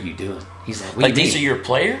 Mike, what are you doing? He's like, these are your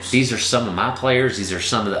players? These are some of my players. These are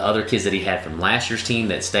some of the other kids that he had from last year's team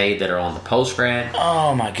that stayed, that are on the post grad.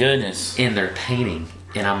 Oh, my goodness. And they're painting.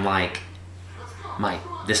 And I'm like, Mike,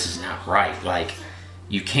 this is not right. Like,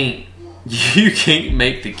 you can't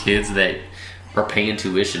make the kids that are paying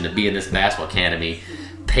tuition to be in this basketball academy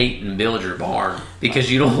paint and build your barn because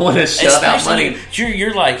you don't want to shove out money.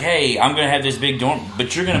 You're like, hey, I'm going to have this big dorm,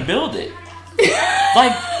 but you're going to build it.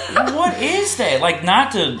 Like, what is that? Like,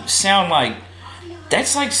 not to sound like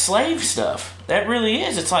that's like slave stuff. That really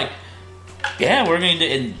is. It's like, yeah, we're going to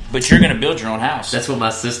do it, but you're going to build your own house. That's what my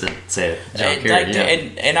assistant said, John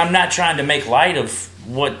Kerry. And I'm not trying to make light of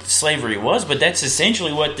what slavery was, but that's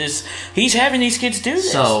essentially what he's having these kids do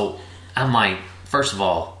this. So, I'm like, first of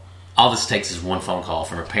all this takes is one phone call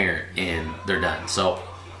from a parent, and they're done. So,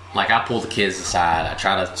 like, I pull the kids aside. I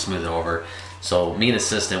try to smooth it over. So, me and the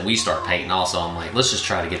assistant, we start painting also. I'm like, let's just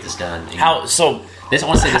try to get this done. I want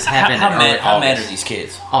to say this happened how mad are these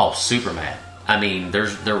kids? Oh, super mad. I mean,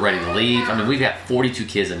 they're ready to leave. I mean, we've got 42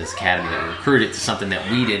 kids in this academy that were recruited to something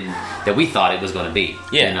that we thought it was going to be.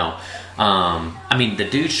 Yeah. You know, I mean, the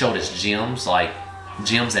dude showed us gyms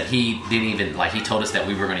that he didn't even, like, he told us that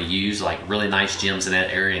we were going to use, like, really nice gyms in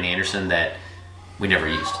that area in Anderson that we never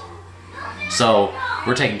used. So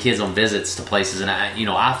we're taking kids on visits to places, and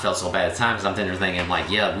I felt so bad at the time because I'm thinking, like,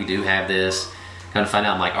 yeah, we do have this. Kind of find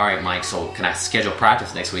out, I'm like, all right, Mike, so can I schedule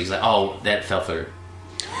practice next week? He's like, oh, that fell through.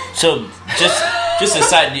 So just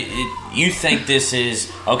aside, you think this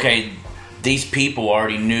is okay? These people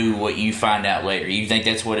already knew what you find out later. You think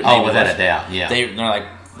that's what it? Oh, without a doubt, yeah. They're like,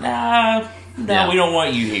 nah, no, we don't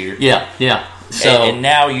want you here. Yeah. So and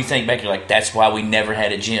now you think back, you're like, that's why we never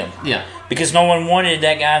had a gym. Yeah, because no one wanted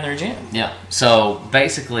that guy in their gym. Yeah. So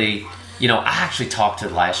basically, I actually talked to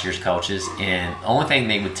last year's coaches, and the only thing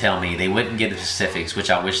they would tell me, they wouldn't give the specifics, which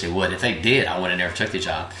I wish they would. If they did, I would have never took the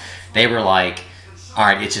job. They were like, all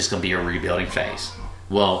right, it's just going to be a rebuilding phase.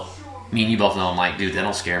 Well, me and you both know, I'm like, dude, that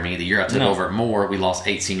don't scare me. The year I took over at Moore, we lost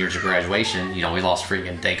 8 seniors at graduation. We lost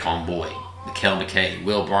freaking Dacon Boyd, Kel McKay,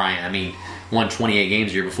 Will Bryant. I mean, won 28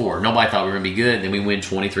 games the year before. Nobody thought we were going to be good. Then we win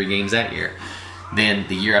 23 games that year. Then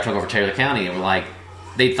the year I took over Taylor County, they were like,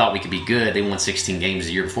 they thought we could be good. They won 16 games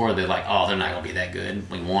the year before. They're like, oh, they're not going to be that good.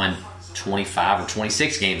 We won 25 or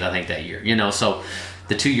 26 games, I think, that year. So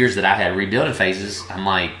the 2 years that I had rebuilding phases, I'm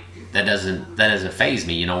like, that doesn't faze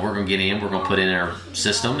me. We're going to get in, we're going to put in our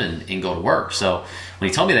system and go to work. So when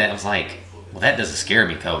he told me that, I was like, well, that doesn't scare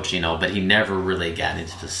me, Coach. But he never really got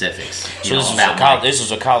into specifics. So this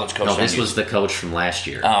was a college coach? No, this was the coach from last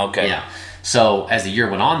year. Oh, okay. Yeah. So as the year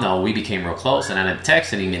went on, though, we became real close, and I ended up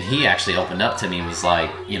texting him, and he actually opened up to me and was like,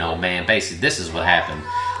 man, basically this is what happened.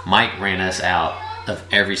 Mike ran us out of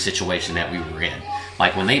every situation that we were in.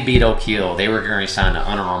 Like when they beat Oak Hill, they were going to sign an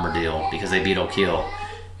Under Armour deal because they beat Oak Hill,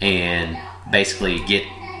 and basically get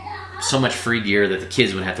so much free gear that the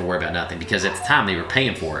kids wouldn't have to worry about nothing because at the time they were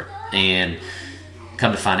paying for it. And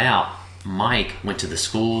come to find out, Mike went to the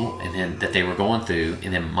school and then that they were going through,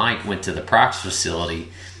 and then Mike went to the practice facility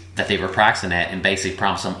that they were practicing at and basically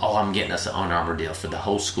promised them, I'm getting us an Under Armour deal for the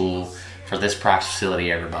whole school, for this practice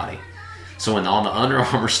facility, everybody. So when all the Under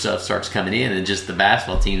Armour stuff starts coming in and just the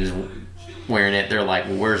basketball team is wearing it, they're like,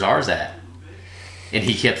 well, where's ours at? And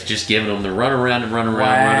he kept just giving them the runaround.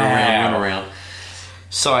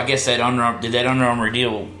 So I guess that Under Armour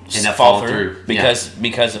deal fall through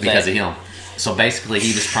because of him. So basically,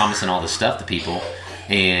 he was promising all this stuff to people,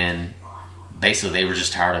 and basically they were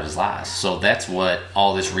just tired of his lies. So that's what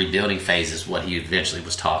all this rebuilding phase is. What he eventually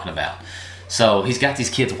was talking about. So he's got these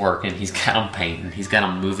kids working. He's got them painting. He's got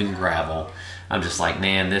them moving gravel. I'm just like,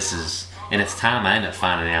 man, this is. And at the time, I ended up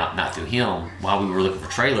finding out, not through him, while we were looking for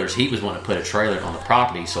trailers, he was wanting to put a trailer on the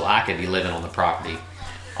property so I could be living on the property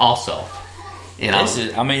also. This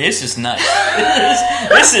is nuts.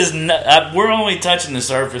 this is nuts. We're only touching the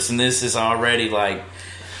surface, and this is already like,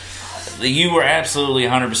 you were absolutely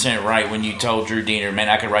 100% right when you told Drew Diener, man,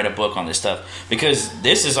 I could write a book on this stuff. Because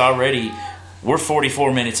this is already, we're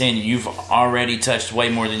 44 minutes in, and you've already touched way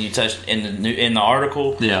more than you touched in the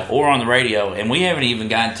article or on the radio, and we haven't even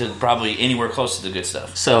gotten to probably anywhere close to the good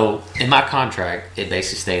stuff. So in my contract, it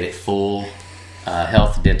basically stated full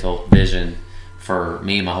health, dental, vision for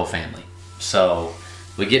me and my whole family. So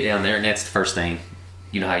we get down there, and that's the first thing.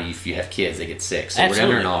 You know how if you have kids, they get sick. So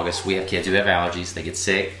Absolutely. We're down there in August. We have kids who have allergies. They get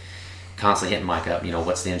sick. constantly hitting Mike up,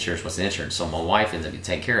 what's the insurance, what's the insurance? So my wife ends up getting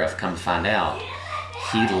taken care of. Come to find out,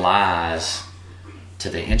 he lies to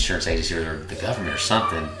the insurance agency or the government or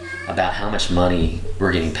something about how much money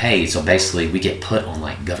we're getting paid. So basically, we get put on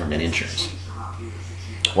like government insurance.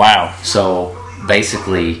 Wow. So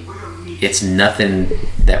basically, it's nothing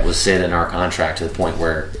that was said in our contract to the point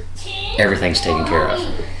where everything's taken care of.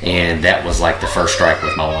 And that was like the first strike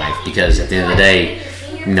with my wife, because at the end of the day,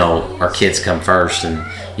 our kids come first, and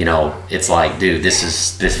it's like, dude, this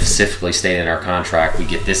specifically stated in our contract. We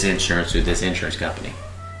get this insurance through this insurance company,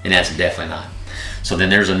 and that's definitely not. So then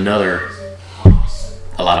there's a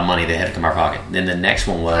lot of money that had to come out of our pocket. Then the next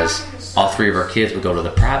one was all three of our kids would go to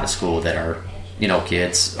the private school that our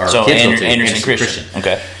kids or so kids go to, Anderson Christian.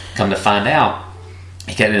 Okay. Come to find out,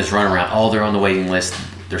 he kept this run around. Oh, they're on the waiting list.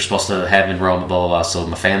 They're supposed to have enrollment, blah, blah, blah. So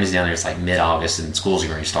my family's down there. It's like mid-August, and school's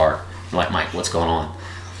going to start. I'm like, Mike, what's going on?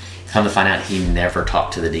 Come to find out, he never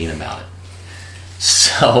talked to the dean about it.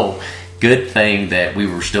 So good thing that we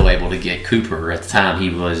were still able to get Cooper. At the time, he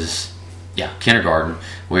was, kindergarten.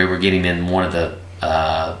 We were getting in one of the,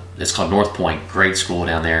 it's called North Point, grade school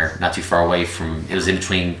down there, not too far away from, it was in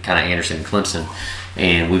between kind of Anderson and Clemson,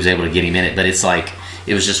 and we was able to get him in it. But it's like,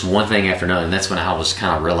 it was just one thing after another, and that's when I was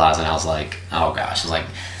kind of realizing, I was like, oh gosh, I was like,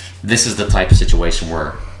 this is the type of situation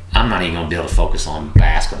where I'm not even going to be able to focus on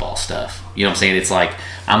basketball stuff. You know what I'm saying? It's like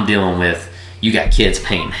I'm dealing with, you got kids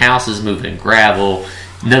painting houses, moving in gravel.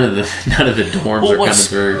 None of the dorms are coming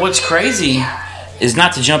through. What's crazy is,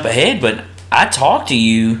 not to jump ahead, but I talked to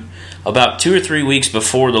you about 2 or 3 weeks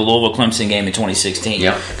before the Louisville Clemson game in 2016.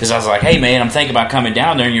 Yep. Because I was like, hey man, I'm thinking about coming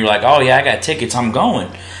down there, and you're like, oh yeah, I got tickets, I'm going.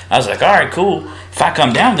 I was like, all right, cool. If I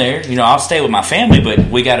come down there, I'll stay with my family, but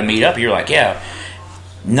we got to meet up. You're like, yeah.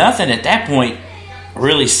 Nothing at that point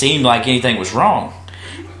really seemed like anything was wrong.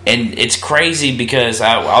 And it's crazy because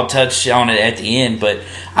I'll touch on it at the end, but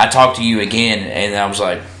I talked to you again, and I was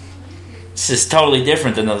like, this is totally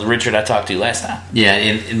different than the Richard I talked to last time. Yeah,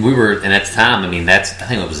 and we were, and at the time, I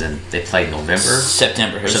think it was they played November?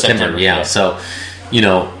 September, yeah. So,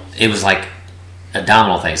 it was like a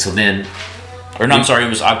domino thing. So then... it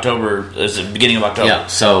was October, it was the beginning of October. Yeah,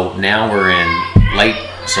 so now we're in late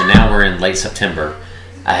September.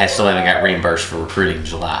 I still haven't got reimbursed for recruiting in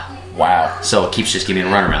July. Wow. So it keeps just giving me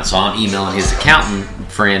a runaround. So I'm emailing his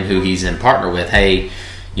accountant friend who he's in partner with, hey,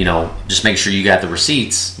 just make sure you got the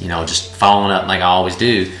receipts, just following up like I always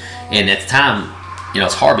do. And at the time,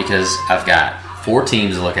 it's hard because I've got 4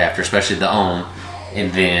 teams to look after, especially the own,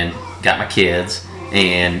 and then got my kids,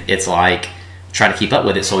 and it's like trying to keep up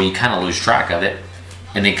with it, so you kind of lose track of it.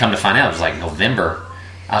 And then come to find out, it was like November.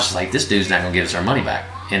 I was just like, this dude's not going to give us our money back.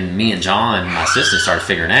 And me and John, my assistant, started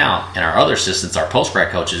figuring out, and our other assistants, our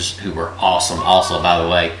post-grad coaches, who were awesome also, by the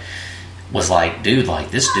way, was like, dude,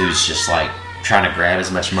 like, this dude's just like trying to grab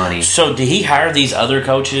as much money. So did he hire these other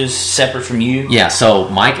coaches separate from you? Yeah, so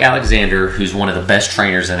Mike Alexander, who's one of the best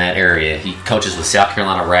trainers in that area, he coaches with South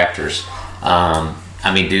Carolina Raptors.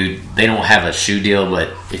 Dude, they don't have a shoe deal,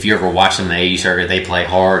 but if you ever watch them in the AU circuit, they play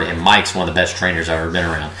hard, and Mike's one of the best trainers I've ever been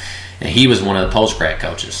around. And he was one of the post-grad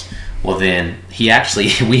coaches. Well, then, we actually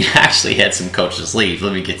had some coaches leave.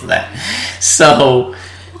 Let me get to that. So,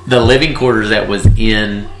 the living quarters that was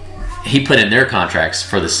in, he put in their contracts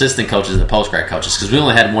for the assistant coaches and the post-grad coaches, because we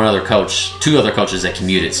only had 2 other coaches that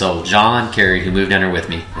commuted. So, John Carey, who moved down there with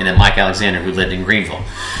me, and then Mike Alexander, who lived in Greenville.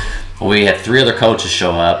 We had 3 other coaches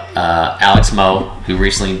show up. Alex Moe, who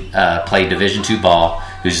recently played Division II ball,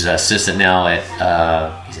 who's an assistant now at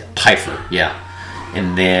Piper, yeah.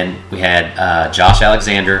 And then we had Josh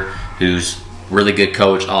Alexander, who's really good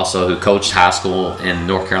coach also, who coached high school in the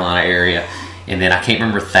North Carolina area. And then I can't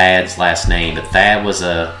remember Thad's last name, but Thad was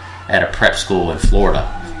at a prep school in Florida.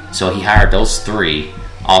 So he hired those 3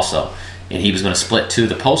 also. And he was going to split 2 of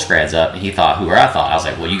the post-grads up, and he thought, I was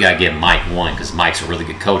like, well, you got to give Mike one, because Mike's a really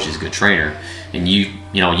good coach, he's a good trainer, and you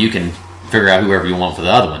can figure out whoever you want for the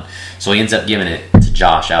other one. So he ends up giving it to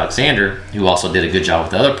Josh Alexander, who also did a good job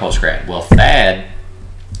with the other post-grad. Well, Thad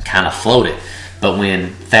kind of floated, but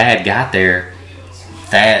when Thad got there,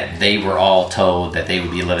 they were all told that they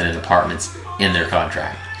would be living in apartments in their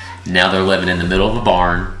contract. Now they're living in the middle of a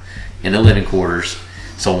barn, in the living quarters.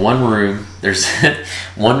 So there's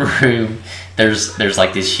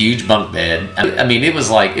like this huge bunk bed. It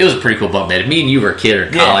was a pretty cool bunk bed. If me and you were a kid or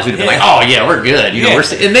in college, we'd be like, oh yeah, we're good.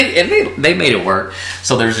 And they made it work.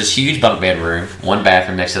 So there's this huge bunk bed room, 1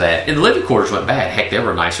 bathroom next to that. And the living quarters weren't bad. Heck, they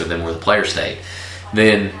were nicer than where the players stayed.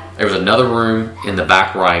 Then there was another room in the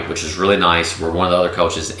back right, which was really nice, where one of the other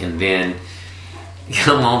coaches, and then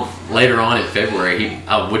later on in February,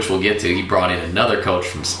 which we'll get to, he brought in another coach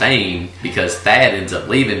from Spain, because Thad ends up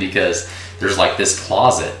leaving because there's like this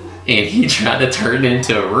closet, and he tried to turn it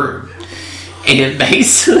into a room. And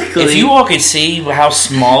basically, if you all could see how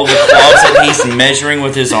small the closet he's measuring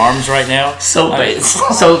with his arms right now. So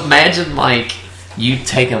imagine like you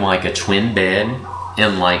taking like a twin bed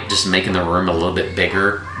and like just making the room a little bit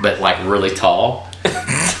bigger, but like really tall.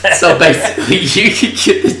 So basically, you could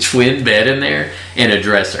get the twin bed in there and a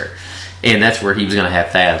dresser, and that's where he was going to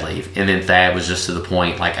have Thad leave. And then Thad was just to the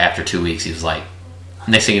point, like after 2 weeks, he was like,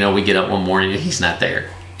 next thing you know, we get up one morning and he's not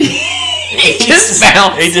there. He just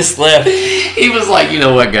bounced. He just left. He was like, you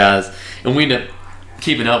know what, guys? And we ended up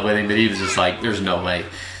keeping up with him, but he was just like, there's no way.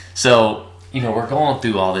 So, we're going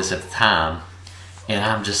through all this at the time, and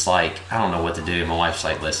I'm just like, I don't know what to do. And my wife's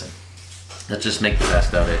like, listen, let's just make the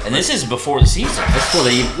best of it. And this is before the season.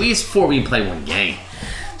 Before we even play one game.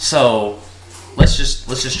 So let's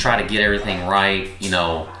just try to get everything right.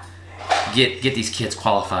 Get these kids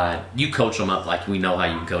qualified. You coach them up like we know how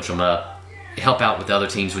you can coach them up. Help out with the other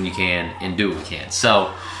teams when you can, and do what we can.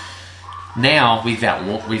 So now we've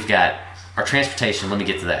got our transportation. Let me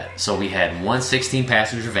get to that. So we had one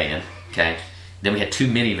 16-passenger van. Okay. Then we had 2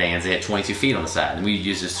 minivans. They had 22 feet on the side, and we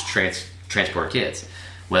used this to transport kids.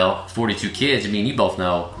 Well, 42 kids. You both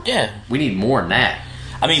know. Yeah. We need more than that.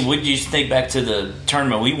 Would you think back to the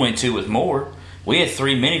tournament we went to with Moore? We had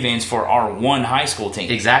 3 minivans for our one high school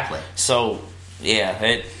team. Exactly. So,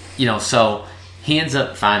 yeah. So he ends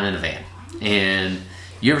up finding a van. And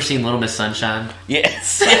you ever seen Little Miss Sunshine?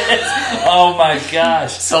 Yes. Oh, my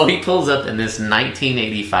gosh. So he pulls up in this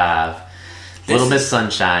 1985 Little Miss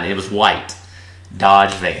Sunshine. It was white.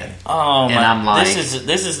 Dodge van. Oh, and I'm like, this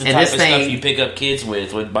is the type of stuff you pick up kids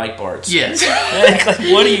with bike parts. Yes. Like,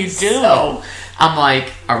 what are you doing? So I'm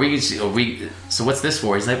like, are we? So what's this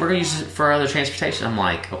for? He's like, we're gonna use it for our other transportation. I'm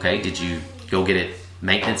like, okay, did you go get it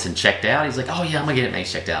maintenance and checked out? He's like, oh yeah, I'm gonna get it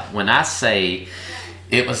maintenance checked out. When I say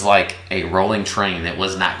it was like a rolling train that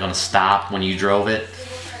was not gonna stop when you drove it.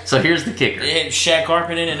 So here's the kicker. It had shag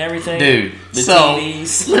carpet in and everything. Dude, the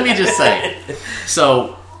TVs. Let me just say.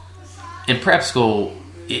 So in prep school,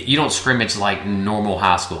 you don't scrimmage like normal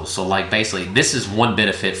high school. So like basically, this is one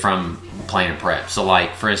benefit from playing in prep. So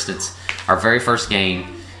like for instance, our very first game,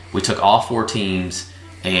 we took all 4 teams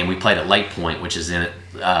and we played at Lake Point, which is in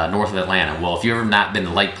north of Atlanta. Well, if you've ever not been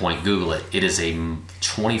to Lake Point, Google it. It is a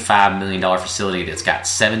 $25 million facility that's got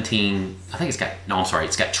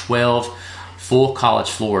 12 full college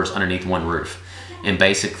floors underneath one roof. And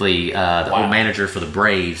basically, the old manager for the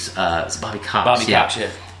Braves is Bobby Cox. Cox,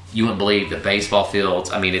 yeah. You wouldn't believe the baseball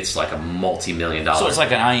fields. It's like a multi-million dollar. So it's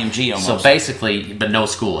like an IMG almost. So basically, but no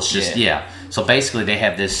school. It's just, So basically, they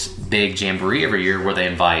have this big jamboree every year where they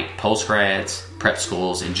invite post-grads, prep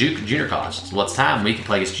schools, and junior colleges. Well, it's time we can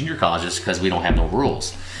play against junior colleges because we don't have no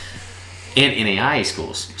rules. And NAIA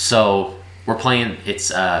schools. So we're playing,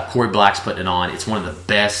 it's Corey Black's putting it on. It's one of the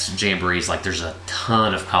best jamborees. Like, there's a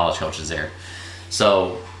ton of college coaches there.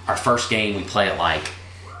 So our first game, we play at like,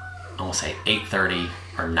 I want to say 8:30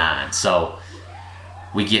 or 9. So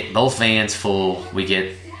we get both vans full. We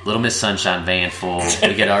get Little Miss Sunshine van full.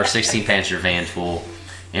 We get our 16-passenger van full.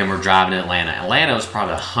 And we're driving to Atlanta. Atlanta was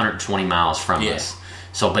probably 120 miles from us.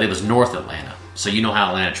 So, but it was North Atlanta. So you know how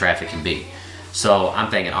Atlanta traffic can be. So I'm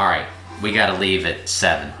thinking, all right, we got to leave at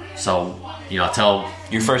 7. So, I tell...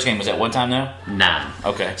 Your first game was at what time now? 9.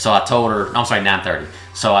 Okay. So I told her... I'm sorry, 9:30.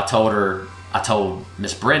 So I told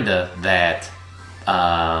Miss Brenda that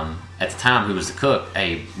at the time, who was the cook,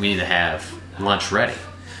 hey, we need to have lunch ready.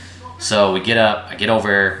 So we get up, I get over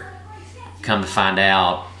there, come to find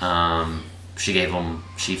out,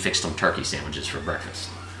 she fixed them turkey sandwiches for breakfast.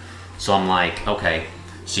 So I'm like, okay,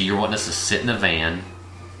 so you're wanting us to sit in a van,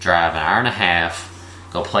 drive an hour and a half,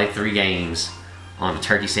 go play 3 games on a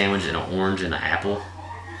turkey sandwich and an orange and an apple?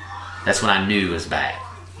 That's when I knew it was bad.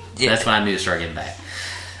 Yeah. That's when I knew it started getting bad.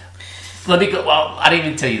 Let me go. Well, I didn't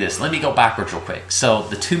even tell you this. Let me go backwards real quick. So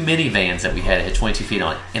the 2 minivans that we had 22 feet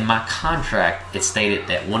on it. In my contract, it stated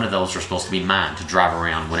that one of those were supposed to be mine to drive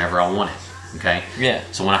around whenever I wanted. Okay. Yeah.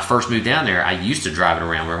 So when I first moved down there, I used to drive it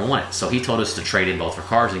around wherever I wanted. So he told us to trade in both our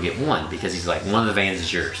cars and get one because he's like, one of the vans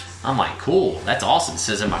is yours. I'm like, cool. That's awesome. It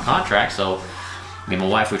says in my contract. So me and my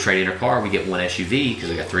wife, we trade in our car. We get one SUV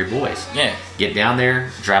because we got 3 boys. Yeah. Get down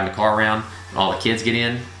there, drive the car around. All the kids get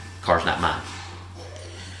in. Car's not mine.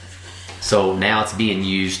 So now it's being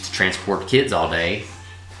used to transport kids all day,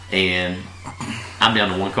 and I'm down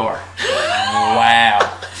to 1 car.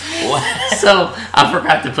 Wow. So I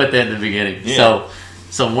forgot to put that in the beginning. Yeah.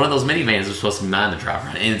 So one of those minivans was supposed to be mine to drive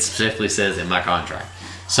around, and it specifically says in my contract.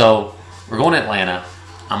 So we're going to Atlanta.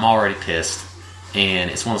 I'm already pissed,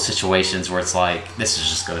 and it's one of those situations where it's like, this is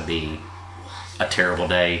just going to be a terrible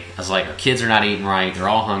day. I was like, our kids are not eating right. They're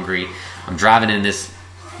all hungry. I'm driving in this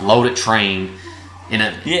loaded train.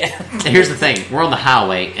 Here's the thing: we're on the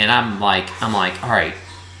highway, and I'm like, all right,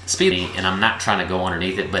 speed, and I'm not trying to go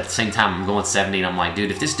underneath it, but at the same time, I'm going 70, and I'm like, dude,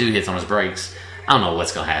 if this dude hits on his brakes, I don't know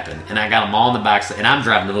what's going to happen. And I got them all in the back, and I'm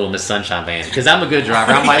driving the little Miss Sunshine van because I'm a good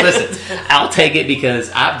driver. I'm like, listen, I'll take it because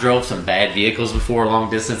I've drove some bad vehicles before, long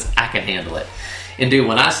distance. I can handle it. And dude,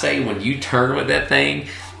 when I say when you turn with that thing,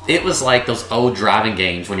 it was like those old driving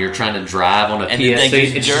games when you're trying to drive on a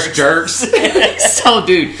PS2. It just jerks. So,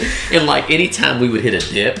 dude, and like anytime we would hit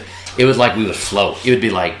a dip, it was like we would float. It would be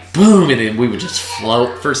like boom, and then we would just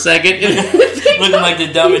float for a second. Looking like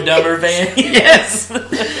the Dumb and Dumber van. Yes.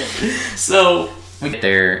 So we get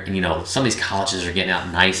there, and some of these colleges are getting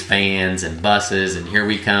out nice vans and buses, and here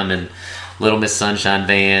we come in Little Miss Sunshine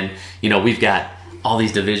van. We've got all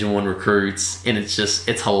these Division I recruits, and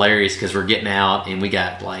it's hilarious because we're getting out, and we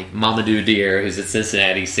got like Mamadou Diarra, who's at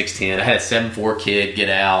Cincinnati, 6'10". I had a 7'4" kid get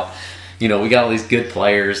out. We got all these good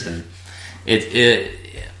players, and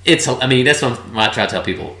it's. I mean, that's what I try to tell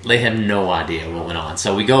people. They have no idea what went on.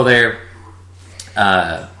 So we go there.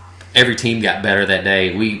 Every team got better that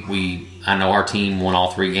day. I know our team won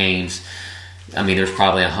all 3 games. I mean, there's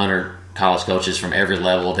probably 100 college coaches from every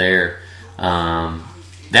level there.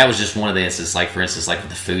 That was just one of the instances, like for instance, like with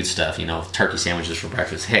the food stuff, turkey sandwiches for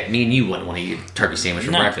breakfast. Heck, me and you wouldn't want to eat a turkey sandwich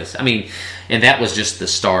for breakfast. I mean, and that was just the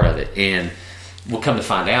start of it. And what come to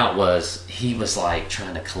find out was he was like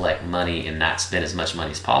trying to collect money and not spend as much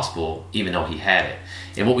money as possible, even though he had it.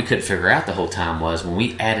 And what we couldn't figure out the whole time was when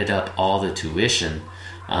we added up all the tuition,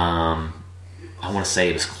 I want to say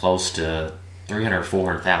it was close to $300,000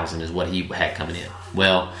 or $400,000 is what he had coming in.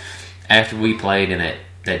 Well, after we played in that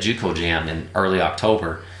JUCO jam in early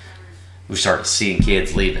October, we started seeing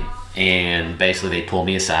kids leaving, and basically they pulled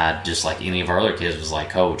me aside, just like any of our other kids. Was like,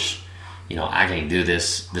 Coach, I can't do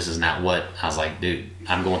this. This is not what. I was like, dude,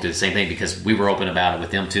 I'm going through the same thing, because we were open about it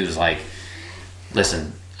with them too. It's like,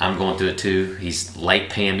 listen, I'm going through it too. He's late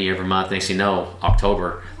paying me every month. Next thing you know,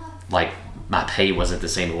 October, like my pay wasn't the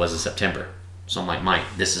same it was in September. So I'm like, Mike,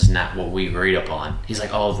 this is not what we agreed upon. He's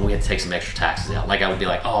like, oh, we have to take some extra taxes out. Like I would be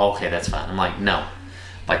like, oh, okay, that's fine. I'm like, no.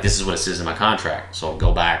 Like, this is what it says in my contract. So I'll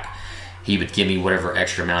go back. He would give me whatever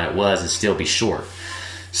extra amount it was and still be short.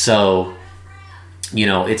 So,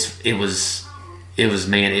 it was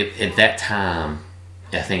man, at that time,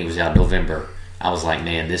 I think it was out in November, I was like,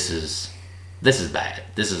 man, this is bad.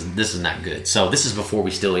 This is not good. So this is before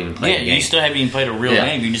we still even played the game. You still haven't even played a real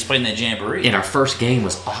game. You just played in that jamboree. And our first game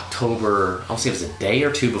was October, I'll say it was a day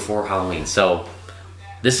or two before Halloween. So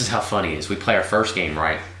this is how funny it is. We play our first game,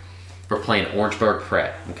 right? We're playing Orangeburg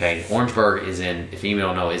Prep, okay? Orangeburg is if you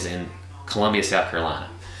don't know, is in Columbia, South Carolina.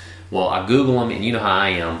 Well, I Google them, and you know how I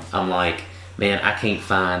am. I'm like, man, I can't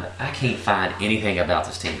find anything about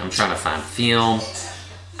this team. I'm trying to find film.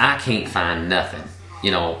 I can't find nothing.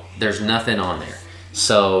 There's nothing on there.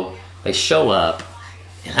 So they show up,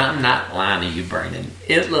 and I'm not lying to you, Brandon.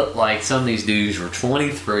 It looked like some of these dudes were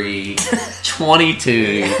 23,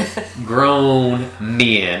 22, grown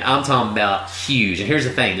men. I'm talking about huge. And here's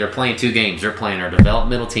the thing. They're playing 2 games. They're playing our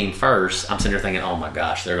developmental team first. I'm sitting there thinking, oh, my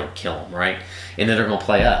gosh, they're going to kill them, right? And then they're going to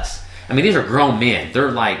play us. I mean, these are grown men.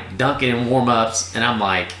 They're, like, dunking in warm-ups. And I'm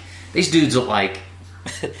like, these dudes look like...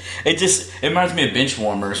 It reminds me of bench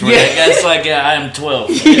warmers. Where that's like, I am 12.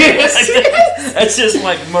 Yes. That's just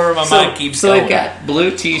like where my mind keeps going. So they've got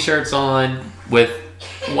blue T-shirts on with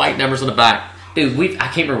white numbers on the back. Dude, I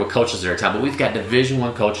can't remember what coaches there at the time, but we've got Division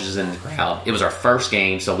I coaches in the crowd. It was our first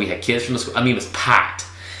game, so we had kids from the school. I mean, it was packed.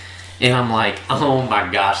 And I'm like, oh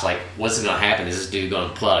my gosh, like, what's going to happen? Is this dude going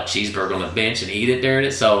to pull out a cheeseburger on the bench and eat it during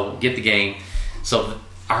it? So get the game. So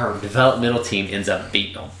our developmental team ends up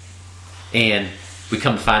beating them. And we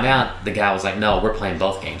come to find out, the guy was like, no, we're playing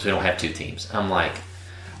both games. We don't have 2 teams. I'm like,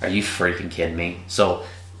 are you freaking kidding me? So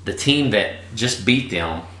the team that just beat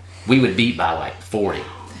them, we would beat by like 40.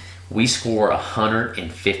 We score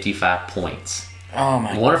 155 points. Oh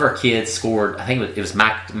my! One of our kids scored, I think it was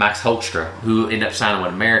Max Hoekstra, who ended up signing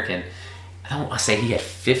with American. I don't want to say he had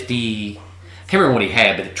 50... I can't remember what he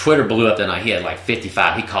had, but Twitter blew up that night. He had like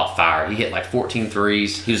 55. He caught fire. He hit like 14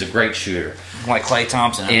 threes. He was a great shooter. Like Klay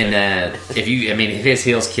Thompson. And if his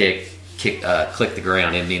heels clicked the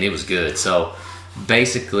ground, I mean, it was good. So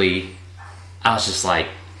basically, I was just like,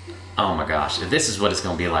 oh my gosh, if this is what it's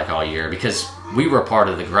going to be like all year, because we were a part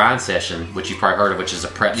of the Grind Session, which you probably heard of, which is a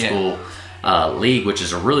prep school league, which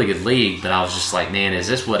is a really good league. But I was just like, man, is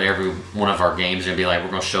this what every one of our games is going to be like? We're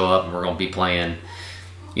going to show up and we're going to be playing,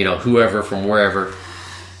 whoever from wherever.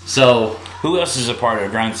 So who else is a part of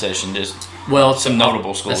a Grind Session? Well, some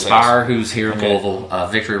notable schools. Aspire, who's here in Louisville,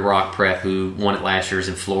 Victory Rock Prep, who won it last year, is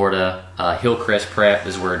in Florida. Hillcrest Prep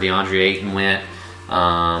is where DeAndre Ayton went.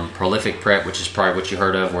 Prolific Prep, which is probably what you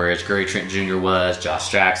heard of, whereas Gary Trent Jr. was, Josh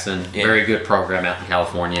Jackson, very good program out in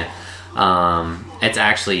California. It's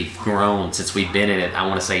actually grown since we've been in it. I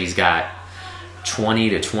want to say he's got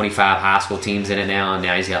 20 to 25 high school teams in it now, and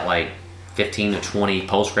now he's got like 15 to 20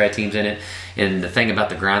 post-grad teams in it. And the thing about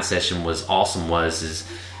the grind session was awesome is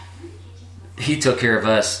he took care of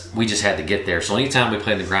us. We just had to get there. So anytime we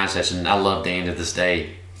played the grind session, I love Dan to this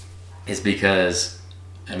day, is because,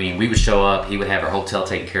 I mean, we would show up, he would have our hotel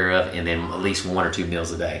taken care of, and then at least 1 or 2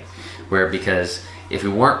 meals a day. Because if we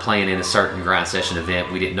weren't playing in a certain grind session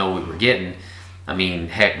event, we didn't know what we were getting. I mean,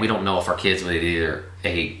 heck, we don't know if our kids would either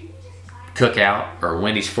a cookout or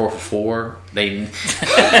Wendy's 4 for 4. They so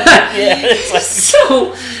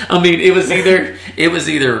I mean, it was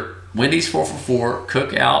either Wendy's 4 for 4,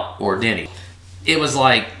 cookout, or Denny. It was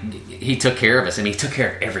like he took care of us, and he took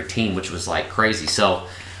care of every team, which was like crazy. So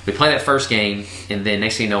we played that first game, and then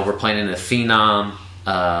next thing you know, we're playing in the Phenom.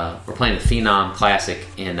 We're playing the Phenom Classic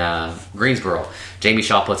in Greensboro. Jamie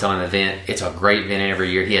Shaw puts on an event. It's a great event every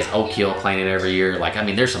year. He has Oak Hill playing it every year. Like, I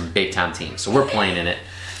mean, there's some big time teams. So we're playing in it,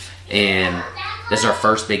 and this is our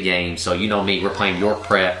first big game. So you know me, we're playing York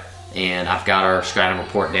Prep, and I've got our scouting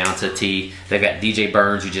report down to a T. They've got DJ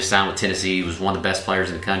Burns, who just signed with Tennessee. He was one of the best players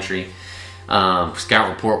in the country. Scout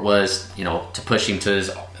report was, to push him to his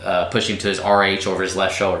RH over his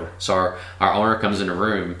left shoulder. So our owner comes in the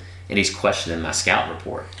room, and he's questioning my scout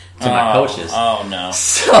report to my coaches. Oh, no.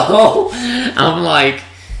 So I'm like,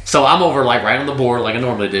 I'm over like right on the board like I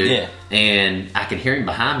normally do. Yeah. And I can hear him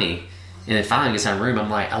behind me. And then finally he gets in the room. I'm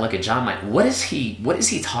like, I look at John, I'm like, what is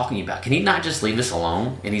he talking about? Can he not just leave us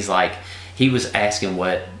alone? And he's like, he was asking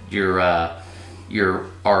what your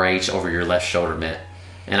RH over your left shoulder meant.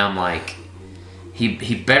 And I'm like,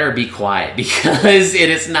 he better be quiet, because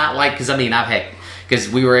it is not like, because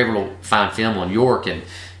we were able to find film on York, and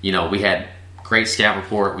we had great scout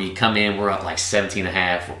report. We come in, we're up like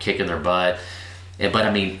 17.5, we're kicking their butt. But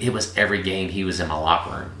I mean, it was every game he was in my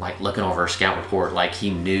locker room, like looking over our scout report, like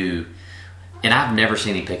he knew. And I've never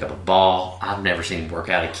seen him pick up a ball. I've never seen him work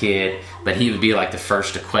out a kid. But he would be like the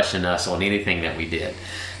first to question us on anything that we did.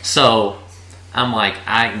 So I'm like,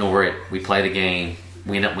 I ignore it. We play the game.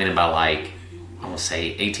 We end up winning by like, I want to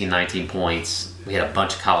say 18, 19 points. We had a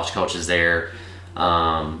bunch of college coaches there.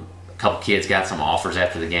 A couple kids got some offers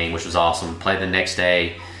after the game, which was awesome. Played the next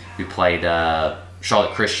day. We played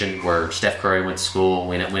Charlotte Christian, where Steph Curry went to school.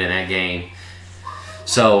 We ended up winning that game.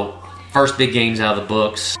 So first big games out of the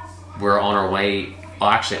books. We're on our way. Well,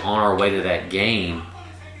 actually, on our way to that game,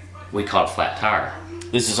 we caught a flat tire.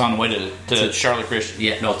 This is on the way to Charlotte Christian.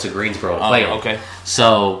 Yeah, no, to Greensboro. Okay.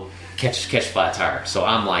 So catch flat tire. So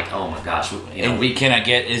I'm like, oh my gosh.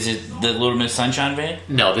 Is it the Little Miss Sunshine van?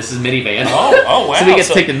 No, this is minivan. Oh wow. So we get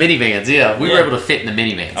to pick the minivans. Yeah, we were able to fit in the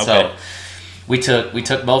minivan. Okay. So we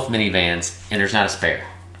took both minivans, and there's not a spare.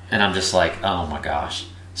 And I'm just like, oh my gosh.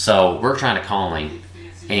 So we're trying to call him,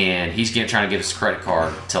 and he's trying to give us a credit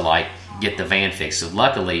card to like get the van fixed. So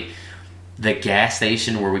luckily, the gas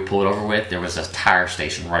station where we pulled over with, there was a tire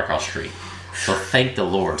station right across the street. So thank the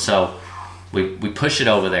Lord. So we push it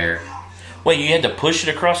over there. Wait, you had to push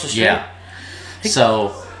it across the street? Yeah.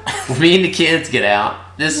 So me and the kids get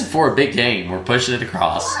out. This is for a big game. We're pushing it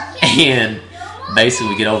across, and basically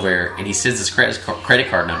we get over there, and he sends his credit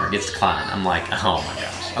card number. It gets declined. I'm like, oh my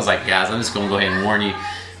gosh. I was like, guys, I'm just going to go ahead and warn you.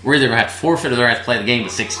 We're either going to have to forfeit or they're going to have to play the game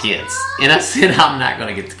with 6 kids. And I said, I'm not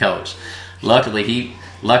going to get the coach. Luckily,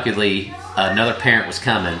 another parent was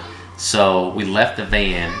coming, so we left the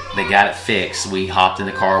van. They got it fixed. We hopped in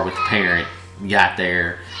the car with the parent, got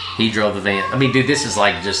there. He drove the van. I mean, dude, this is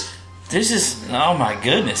like just... oh my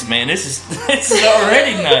goodness, man. This is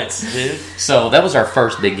already nuts, dude. So that was our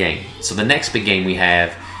first big game. So the next big game we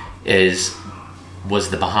have was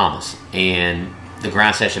the Bahamas. And the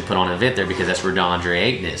grind session put on an event there because that's where DeAndre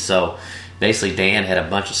Ayton is. So basically Dan had a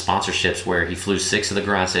bunch of sponsorships where he flew 6 of the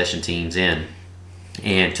grind session teams in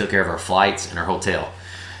and took care of our flights and our hotel.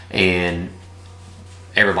 And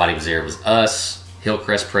everybody was there. It was us,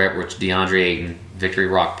 Hillcrest Prep, which DeAndre Ayton, Victory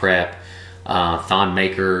Rock Prep, Thon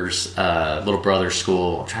Makers, Little Brothers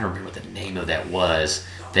School. I'm trying to remember what the name of that was.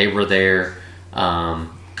 They were there.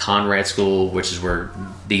 Conrad School, which is where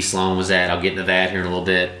D. Sloan was at. I'll get into that here in a little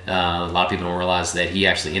bit. A lot of people don't realize that he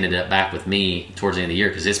actually ended up back with me towards the end of the year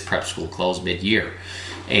because his prep school closed mid-year.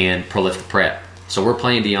 And Prolific Prep. So we're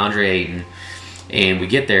playing DeAndre Ayton, and we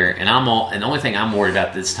get there, and the only thing I'm worried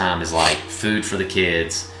about this time is like food for the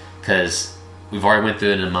kids, because we've already went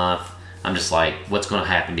through it in a month. I'm just like, what's going to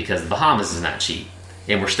happen? Because the Bahamas is not cheap.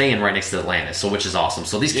 and we're staying right next to Atlantis, so which is awesome.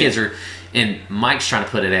 So these kids are, and Mike's trying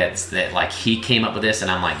to put it at that like he came up with this,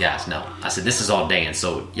 and I'm like, guys, no. I said this is all Dan,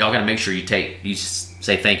 so y'all got to make sure you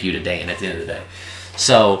say thank you to Dan at the end of the day.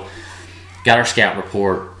 So got our scout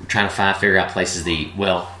report, trying to figure out places to eat.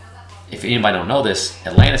 Well, if anybody don't know this,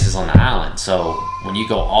 Atlantis is on the island, so when you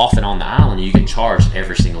go off and on the island, you get charged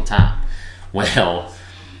every single time. Well,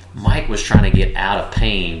 Mike was trying to get out of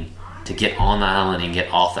pain to get on the island and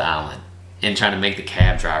get off the island, and trying to make the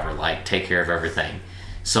cab driver like take care of everything.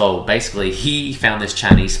 So basically, he found this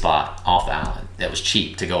Chinese spot off the island that was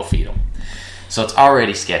cheap to go feed them. So it's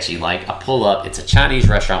already sketchy. Like I pull up, it's a Chinese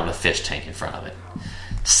restaurant with a fish tank in front of it.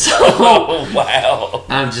 So wow,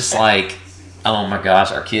 I'm just like, oh my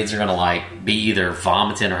gosh, our kids are gonna like be either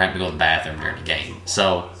vomiting or have to go to the bathroom during the game.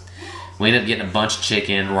 So we ended up getting a bunch of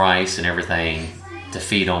chicken, rice, and everything to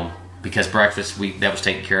feed them because breakfast that was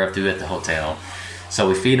taken care of through at the hotel. So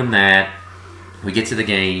we feed them that. We get to the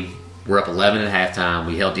game. We're up 11 at halftime.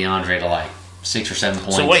 We held DeAndre to like 6 or 7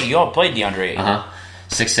 points. So wait, you all played DeAndre?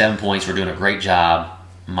 6, 7 points. We're doing a great job.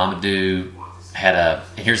 Mamadou had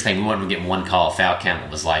and here's the thing, we wanted him to get one call. Foul count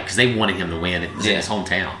was like, because they wanted him to win. It was in his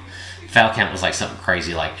hometown. Foul count was like something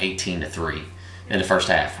crazy, like 18-3 in the first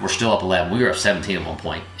half. We're still up 11. We were up 17 at one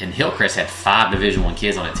point. And Hillcrest had 5 Division I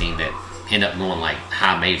kids on the team that ended up going like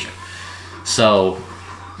high major. So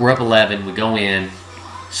we're up 11. We go in.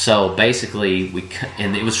 So basically,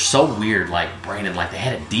 and it was so weird, like Brandon, like they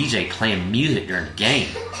had a DJ playing music during the game.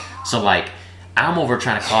 So like I'm over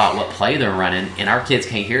trying to call out what play they're running, and our kids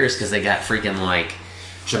can't hear us because they got freaking like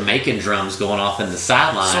Jamaican drums going off in the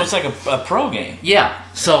sideline. So it's like a pro game. Yeah.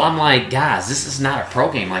 So I'm like, guys, this is not a pro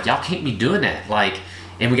game. Like y'all can't be doing that. Like,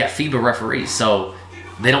 and we got FIBA referees, so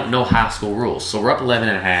they don't know high school rules. So we're up 11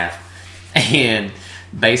 and a half, and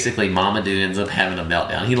basically Mamadou ends up having a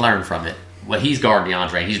meltdown. He learned from it. Well, he's guarding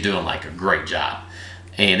DeAndre. He's doing like a great job.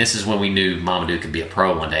 And this is when we knew Mamadou could be a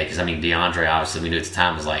pro one day. Because, I mean, DeAndre, obviously, we knew at the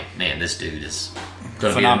time was like, man, this dude is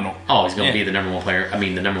going to be phenomenal. He's going to be the number one player. I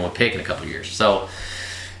mean, the number one pick in a couple of years. So,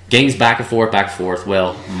 games back and forth, back and forth.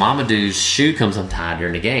 Well, Mamadou's shoe comes untied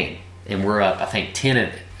during the game. And we're up, I think,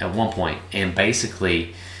 10 at one point. And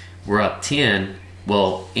basically, we're up 10.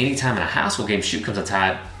 Well, anytime in a high school game, shoe comes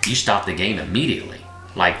untied, you stop the game immediately.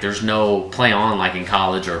 Like, there's no play on like in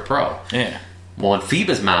college or pro. Yeah. Well, in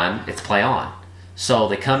FIBA's mind, it's play on. So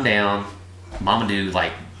they come down. Mamadou,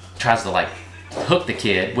 like, tries to, like, hook the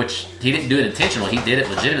kid, which he didn't do it intentional. He did it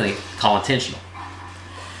legitimately, call intentional.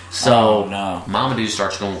 So Mamadou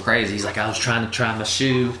starts going crazy. He's like, I was trying to try my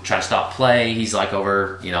shoe, try to stop play. He's, like,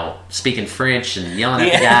 over, speaking French and yelling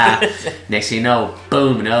at the guy. Next thing you know,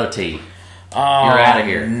 boom, an OT. Oh, you're out of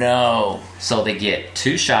here. No. So they get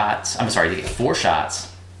 4 shots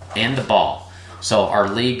and the ball. So our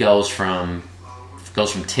lead goes from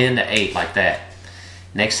 10 to 8 like that.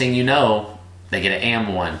 Next thing you know, they get an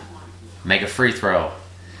M1, make a free throw.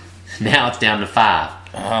 Now it's down to 5.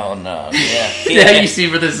 Oh no! Yeah. Now you see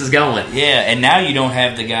where this is going. Yeah, and now you don't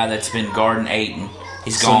have the guy that's been guarding Ayton.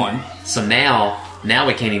 He's gone. So now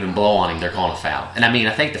we can't even blow on him. They're calling a foul. And I mean,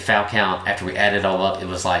 I think the foul count after we added it all up, it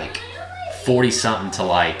was like 40-something to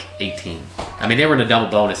like 18. I mean, they were in a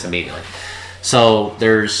double bonus immediately. So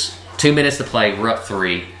there's 2 minutes to play. We're up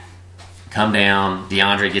 3. Come down.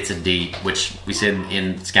 DeAndre gets a deep, which we said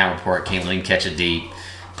in scout report, can't let him catch a deep.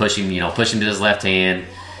 Push him to his left hand.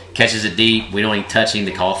 Catches it deep. We don't even touch him.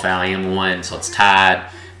 They call foul M1, so it's tied.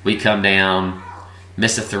 We come down,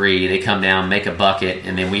 miss a 3. They come down, make a bucket,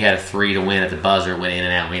 and then we had a 3 to win at the buzzer. Went in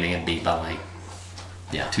and out. We didn't get beat by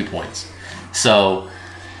 2 points. So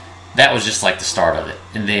that was just like the start of it.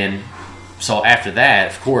 And then, so after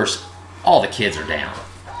that, of course, all the kids are down.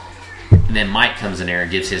 And then Mike comes in there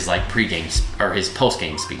and gives his pregame or his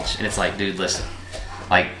postgame speech. And it's like, dude, listen.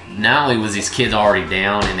 Not only was these kids already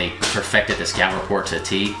down and they perfected the scout report to a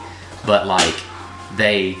T, but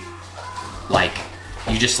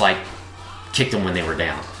you just kicked them when they were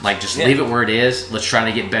down. Leave it where it is. Let's try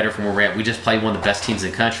to get better from where we're at. We just played one of the best teams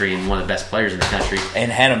in the country and one of the best players in the country.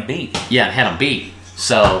 And had them beat. Yeah, had them beat.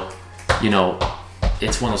 So,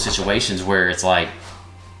 it's one of those situations where it's like,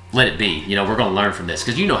 let it be. We're going to learn from this.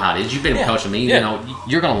 Because you know how it is. You've been coaching me. Yeah.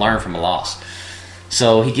 You're going to learn from a loss.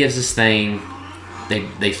 So he gives this thing.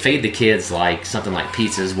 They feed the kids something like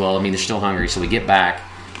pizzas. Well, I mean, they're still hungry. So we get back.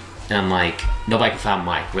 And I'm like, nobody can find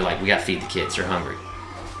Mike. We're like, we got to feed the kids. They're hungry.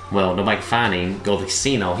 Well, nobody can find him. Go to the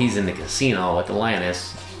casino. He's in the casino at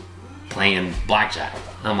Atlantis playing blackjack.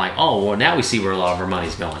 I'm like, oh, well, now we see where a lot of our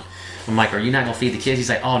money's going. I'm like, are you not going to feed the kids? He's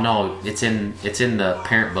like, oh, no, it's in the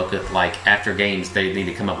parent book that, after games, they need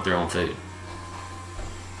to come up with their own food.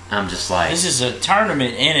 I'm just like... This is a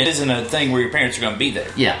tournament, and it isn't a thing where your parents are going to be there.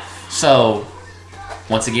 Yeah. So,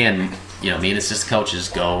 once again, me and assistant coaches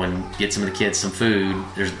go and get some of the kids some food.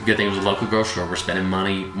 There's good thing it was a local grocery store. We're spending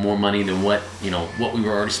more money than what we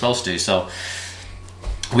were already supposed to. So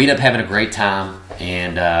we ended up having a great time,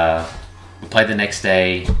 and we played the next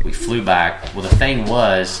day. We flew back. Well, the thing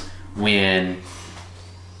was, when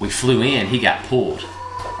we flew in, he got pulled.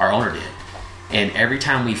 Our owner did. And every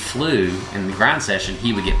time we flew in the grind session,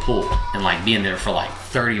 he would get pulled and be in there for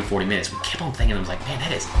 30 or 40 minutes. We kept on thinking, I was like, man,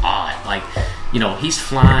 that is odd. He's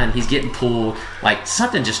flying, he's getting pulled.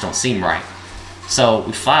 Something just don't seem right. So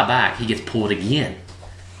we fly back, he gets pulled again.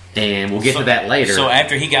 And we'll get to that later. So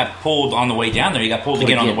after he got pulled on the way down there, he got pulled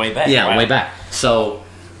again on the way back. Yeah, right? Way back. So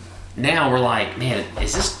now we're like, man,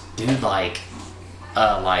 is this dude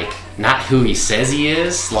not who he says he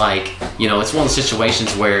is? It's one of those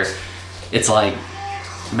situations where it's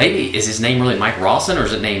maybe is his name really Mike Rawson, or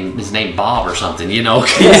is his name Bob or something?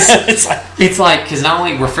 It's because not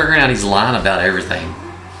only we're figuring out he's lying about everything,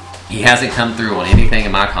 he hasn't come through on anything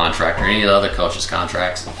in my contract or any of the other coaches'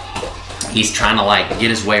 contracts. He's trying to get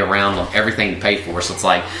his way around on everything to pay for. So it's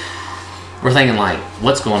we're thinking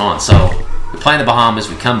what's going on? So we play in the Bahamas.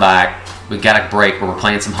 We come back. We got a break where we're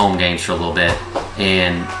playing some home games for a little bit,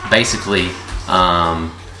 and basically.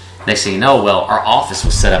 Next thing you know, our office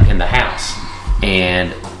was set up in the house,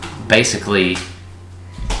 and basically,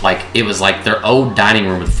 it was their old dining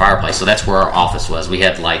room with a fireplace. So that's where our office was. We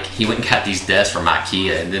had he went and got these desks from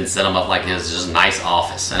IKEA and then set them up it was just a nice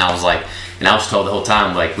office. And I was told the whole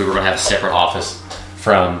time we were going to have a separate office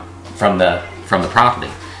from the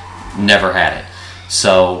property. Never had it.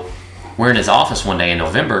 So we're in his office one day in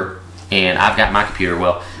November, and I've got my computer.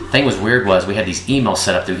 Well, the thing was weird was we had these emails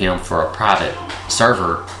set up through him for a private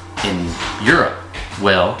server in Europe.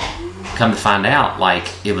 Well, come to find out,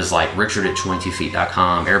 it was Richard at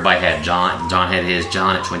 22feet.com. Everybody had John had his,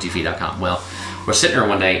 John at 22feet.com. Well, we're sitting there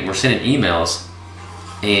one day and we're sending emails,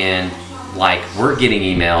 and we're getting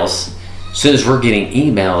emails. As soon as we're getting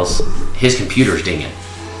emails, his computer's dinging.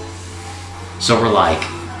 So we're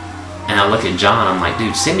and I look at John, I'm like,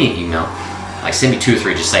 dude, send me an email. Send me 2 or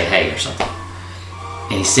 3, just say hey or something.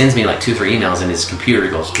 And he sends me 2 or 3 emails, and his computer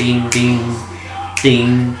goes ding, ding,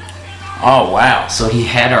 ding. Oh, wow. So he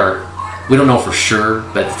had we don't know for sure,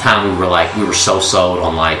 but at the time we were so sold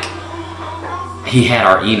on he had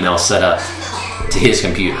our email set up to his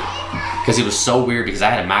computer. Because it was so weird, because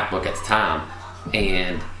I had a MacBook at the time,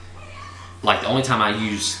 and the only time I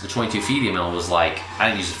used the 22 feet email was I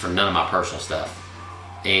didn't use it for none of my personal stuff.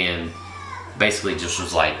 And basically just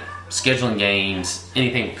was scheduling games,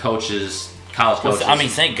 anything with coaches, college coaches. I mean,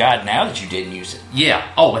 thank God now that you didn't use it. Yeah.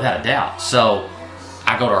 Oh, without a doubt. So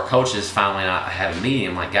I go to our coaches finally, and I have a meeting.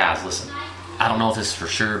 I'm like, guys, listen, I don't know if this is for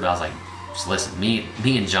sure, but I was just listen, me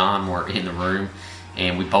and John were in the room,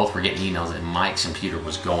 and we both were getting emails, and Mike's computer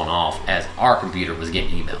was going off as our computer was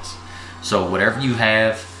getting emails. So whatever you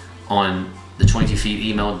have on the 22 feet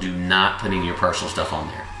email, do not put any of your personal stuff on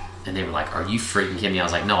there. And they were like, are you freaking kidding me? I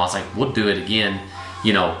was like, no. I was like, we'll do it again,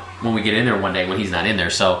 when we get in there one day when he's not in there.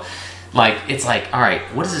 So, it's all right,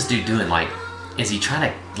 what is this dude doing? Is he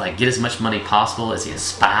trying to, get as much money possible? Is he a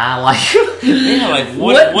spy?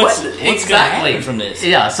 What's exactly going to happen from this?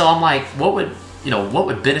 Yeah, so I'm like, what would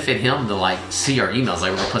benefit him to, see our emails?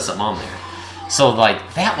 We're going to put something on there. So,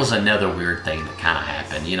 that was another weird thing that kind of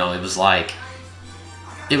happened. It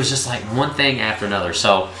was just, one thing after another.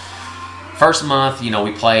 So, first month,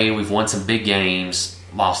 we played, we've won some big games,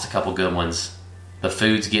 lost a couple good ones. The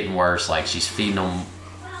food's getting worse. She's feeding them,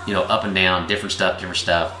 up and down, different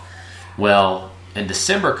stuff. Well, and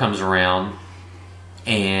December comes around,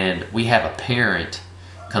 and we have a parent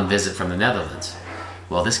come visit from the Netherlands.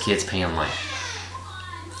 Well, this kid's paying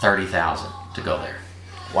 $30,000 to go there.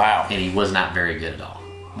 Wow. And he was not very good at all.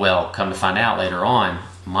 Well, come to find out later on,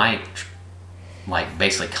 Mike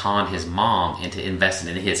basically conned his mom into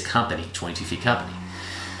investing in his company, 22 Feet Company.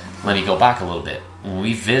 Let me go back a little bit. When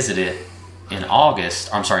we visited in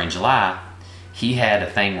July, he had a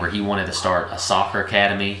thing where he wanted to start a soccer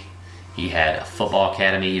academy. He had a football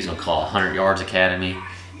academy. He was going to call 100 Yards Academy.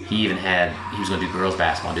 He was going to do girls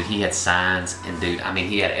basketball. Dude, he had signs, and dude,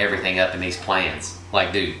 he had everything up in these plans.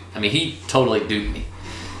 He totally duped me.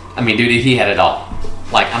 Dude, he had it all.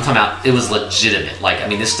 I'm talking about, it was legitimate.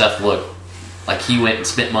 This stuff looked like he went and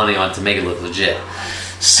spent money on it to make it look legit.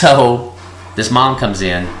 So, this mom comes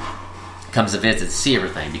to visit to see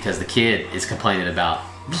everything, because the kid is complaining about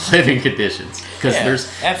living conditions. Because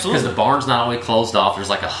the barn's not always closed off. There's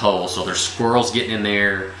a hole, so there's squirrels getting in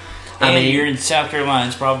there. You're in South Carolina.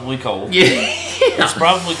 It's probably cold. Yeah, it's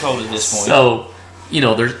probably cold at this point. So,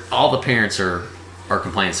 there's all the parents are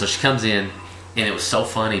complaining. So she comes in, and it was so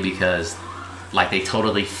funny because like they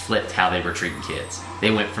totally flipped how they were treating kids.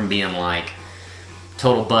 They went from being like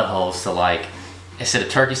total buttholes to like, instead of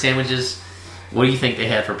turkey sandwiches, what do you think they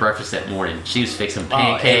had for breakfast that morning? She was fixing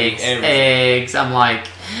pancakes, eggs. I'm like,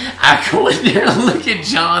 I go in there and look at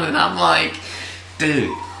John and I'm like,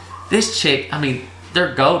 dude, this chick, I mean,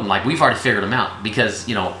 they're golden. Like, we've already figured them out because,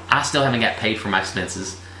 you know, I still haven't got paid for my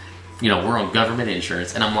expenses. You know, we're on government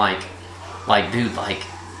insurance. And I'm like, dude, like,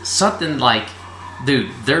 something like,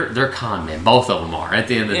 dude, they're con men. Both of them are at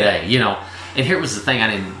the end of the day, you know. And here was the thing I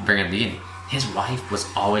didn't bring up at the beginning. His wife was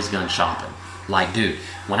always gun shopping. Like, dude,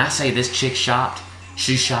 when I say this chick shopped,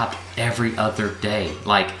 she shopped every other day.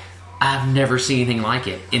 Like, I've never seen anything like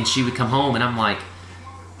it. And she would come home and I'm like,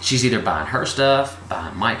 she's either buying her stuff,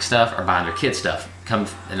 buying Mike's stuff, or buying their kids' stuff.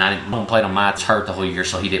 And I didn't play on Mike's hurt the whole year,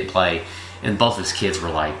 so he didn't play. And both his kids were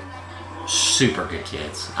like super good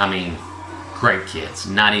kids. I mean, great kids.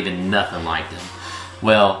 Not even nothing like them.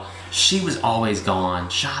 Well, she was always gone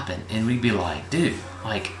shopping, and we'd be like, dude,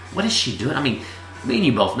 like, what is she doing? I mean, me and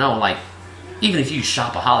you both know, like, even if you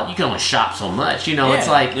shop a holiday, you can only shop so much. You know, it's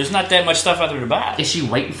like, there's not that much stuff out there to buy. Is she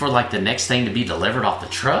waiting for like the next thing to be delivered off the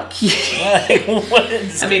truck? Like,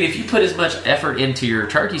 I mean, if you put as much effort into your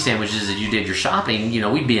turkey sandwiches as you did your shopping, you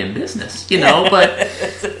know, we'd be in business. You know, but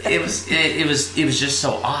it was just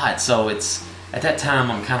so odd. So it's at that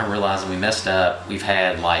time I'm kind of realizing we messed up. We've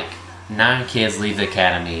had like 9 kids leave the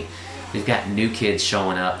academy. We've got new kids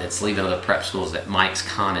showing up that's leaving other prep schools that Mike's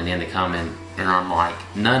conning in to come in. And I'm like,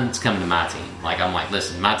 none's coming to my team. Like, I'm like,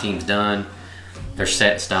 listen, my team's done. They're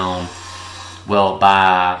set in stone. Well,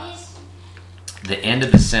 by the end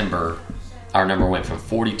of December, our number went from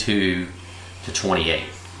 42 to 28.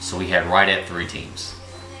 So we had right at 3 teams.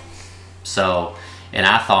 So, and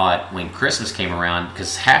I thought when Christmas came around,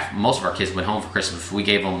 because most of our kids went home for Christmas, we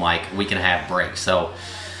gave them like a week and a half break. So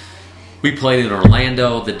we played in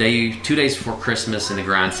Orlando 2 days before Christmas in the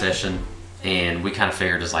grind session. And we kind of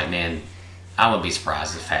figured, it's like, man, I wouldn't be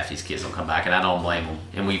surprised if half these kids don't come back, and I don't blame them.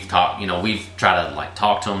 And we've talked, you know, we've tried to like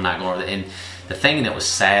talk to them, not go over. And the thing that was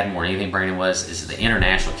sad more than anything, Brandon, is the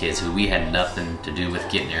international kids who we had nothing to do with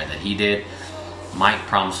getting there that he did. Mike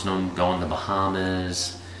promised them going to the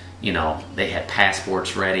Bahamas. You know, they had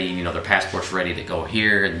passports ready. You know, their passports ready to go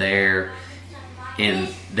here and there,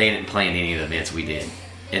 and they didn't play in any of the events we did.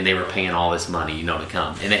 And they were paying all this money, you know, to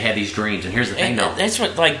come. And they had these dreams. And here's the thing, though. That's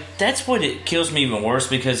what it kills me even worse,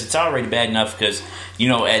 because it's already bad enough. Because, you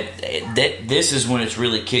know, this is when it's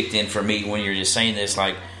really kicked in for me, when you're just saying this.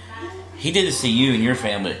 Like, he did this to you and your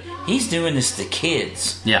family. He's doing this to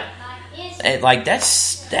kids. Yeah. And, like, that's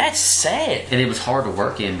sad. And it was hard to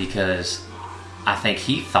work in because I think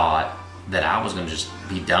he thought that I was going to just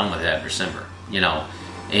be done with it after December, you know.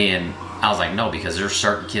 And I was like, no, because there's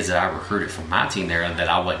certain kids that I recruited from my team there that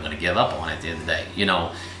I wasn't going to give up on at the end of the day, you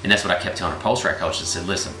know. And that's what I kept telling our post-track coaches. I said,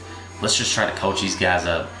 listen, let's just try to coach these guys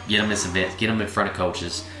up, get them this event, get them in front of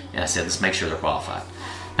coaches. And I said, let's make sure they're qualified.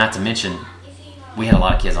 Not to mention, we had a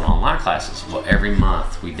lot of kids on online classes. Well, every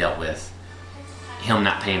month we dealt with him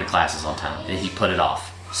not paying the classes on time, and he put it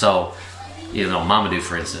off. So, you know, Mamadou,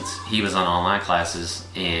 for instance, he was on online classes,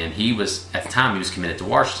 and he was, at the time, he was committed to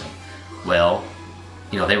Washington. Well,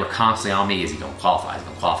 you know, they were constantly on me. Is he going to qualify? Is he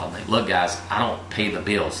going to qualify? I'm like, look, guys, I don't pay the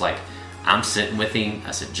bills. Like, I'm sitting with him.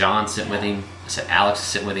 I said, John's sitting with him. I said, Alex is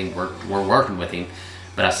sitting with him. We're working with him.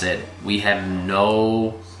 But I said, we have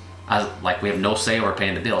no say over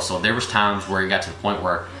paying the bill. So there was times where it got to the point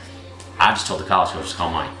where I just told the college coach to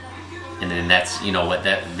call Mike. And then that's, you know what,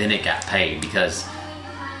 then it got paid, because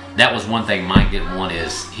that was one thing Mike didn't want,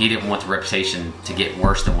 is he didn't want the reputation to get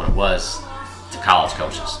worse than what it was to college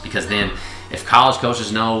coaches. Because then if college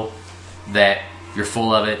coaches know that you're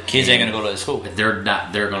full of it, kids ain't gonna go to the school. They're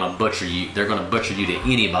gonna butcher you. They're gonna butcher you to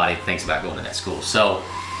anybody that thinks about going to that school. So,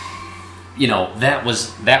 you know, that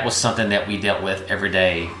was something that we dealt with every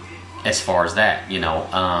day. As far as that, you know,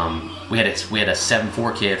 we had a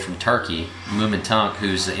 7'4" kid from Turkey, Mumin Tunk,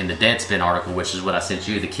 who's in the Deadspin article, which is what I sent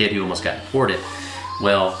you, the kid who almost got deported.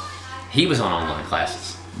 Well, he was on online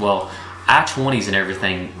classes. Well, I-20s and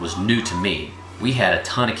everything was new to me. We had a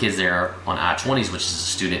ton of kids there on I-20s, which is a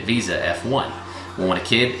student visa, F1. Well, when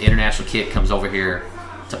international kid comes over here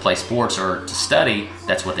to play sports or to study,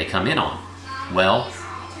 that's what they come in on. Well,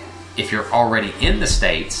 if you're already in the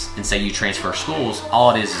States and say you transfer schools,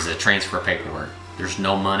 all it is a transfer paperwork. There's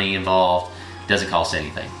no money involved. It doesn't cost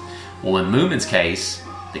anything. Well, in Moomin's case,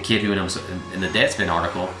 the kid who was in the Deadspin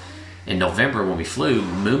article, in November when we flew,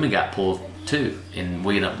 Moomin got pulled too. And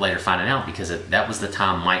we ended up later finding out because that was the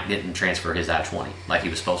time Mike didn't transfer his I-20 like he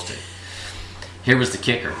was supposed to. Here was the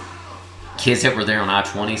kicker. Kids that were there on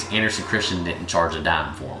I-20s, Anderson Christian didn't charge a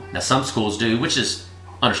dime for them. Now, some schools do, which is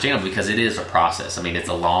understandable because it is a process. I mean, it's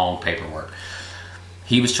a long paperwork.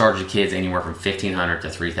 He was charging kids anywhere from $1,500 to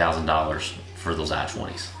 $3,000 for those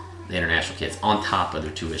I-20s, the international kids, on top of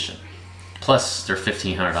their tuition, plus their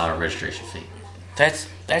 $1,500 registration fee. That's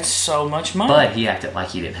so much money. But he acted like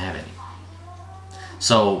he didn't have any.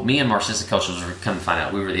 So me and my assistant coaches were coming to find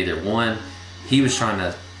out we were either one, he was trying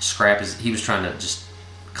to he was trying to just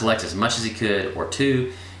collect as much as he could, or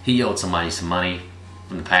two, he owed somebody some money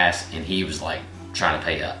from the past and he was like trying to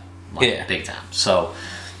pay up, like big time. So,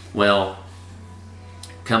 well,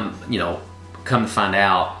 come to find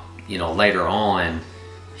out, later on,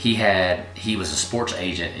 he was a sports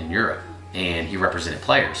agent in Europe and he represented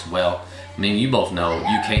players. Well, I mean, you both know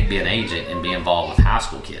you can't be an agent and be involved with high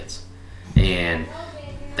school kids, and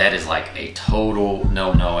that is like a total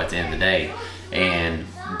no at the end of the day. And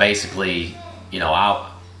basically,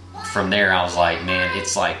 from there I was like, man, it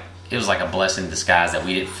was like a blessing in disguise that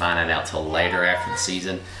we didn't find it out till later after the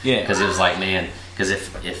season. Yeah. Because it was like, man, because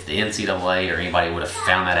if the NCAA or anybody would have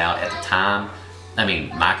found that out at the time, I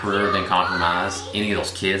mean, my career would have been compromised. Any of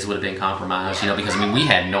those kids would have been compromised, because, I mean, we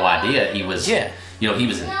had no idea he was, he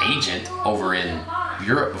was an agent over in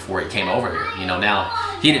Europe before he came over here. Now,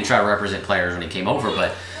 he didn't try to represent players when he came over,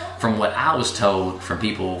 but from what I was told from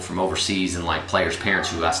people from overseas and, like, players'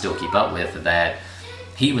 parents who I still keep up with, that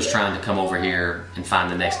he was trying to come over here and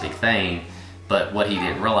find the next big thing, but what he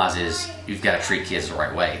didn't realize is you've got to treat kids the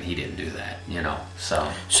right way, and he didn't do that,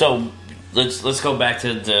 So let's go back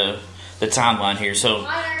to the timeline here. So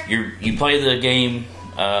you play the game,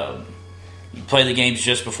 you play the games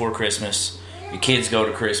just before Christmas. Your kids go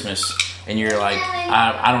to Christmas, and you're like,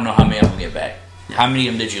 I don't know how many I'm gonna get back. How many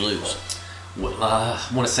of them did you lose? I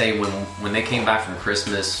want to say when they came back from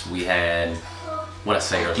Christmas, we had you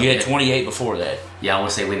had 28 before that. Yeah, I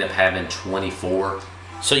want to say we ended up having 24.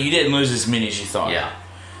 So you didn't lose as many as you thought. Yeah.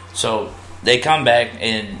 So they come back,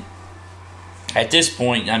 and at this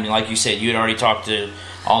point, I mean, like you said, you had already talked to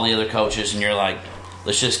all the other coaches, and you're like,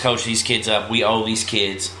 let's just coach these kids up. We owe these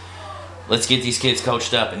kids. Let's get these kids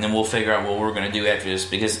coached up, and then we'll figure out what we're going to do after this.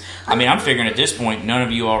 Because, I mean, I'm figuring at this point, none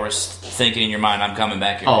of you are thinking in your mind, I'm coming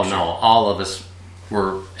back here. Oh, no. All of us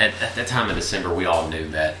were, at that time of December, we all knew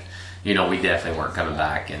that, we definitely weren't coming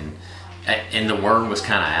back. And the word was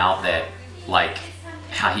kind of out that, like,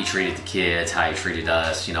 how he treated the kids, how he treated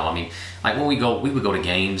us. I mean, like when we would go to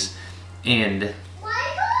games, and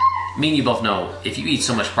me and you both know, if you eat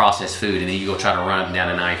so much processed food and then you go try to run up and down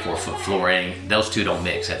a 94-foot floor, those two don't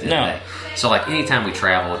mix at the end of the day. So, like, anytime we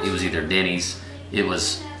traveled, it was either Denny's, it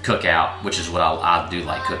was Cookout, which is what I do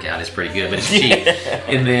like Cookout. It's pretty good, but it's cheap.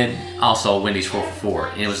 And then also Wendy's 4 for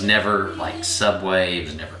 $4. And it was never, like, Subway. It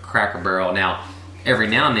was never Cracker Barrel. Now, every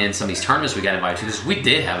now and then, some of these tournaments we got invited to, because we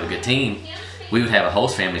did have a good team, we would have a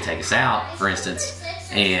host family take us out, for instance,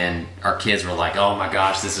 and our kids were like, oh my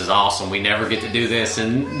gosh, this is awesome, we never get to do this.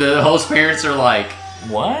 And the host parents are like,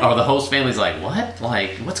 what? Or the host family's like, what?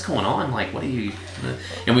 Like, what's going on? Like, what are you...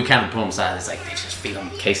 And we kind of pull them aside. It's like, they just feed them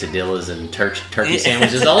quesadillas and turkey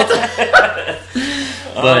sandwiches all the time.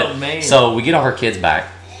 But, man. So we get all our kids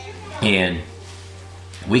back, and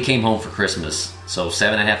we came home for Christmas, so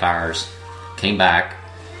 7.5 hours, came back.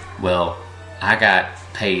 Well, I got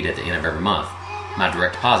paid at the end of every month. My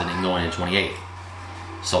direct deposit didn't go in 28th.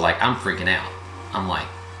 So, like, I'm freaking out. I'm like,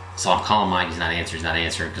 so I'm calling Mike, he's not answering,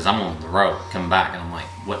 because I'm on the road coming back, and I'm like,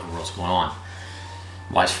 what in the world's going on?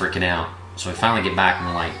 Wife's freaking out. So we finally get back, and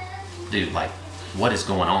we're like, dude, like, what is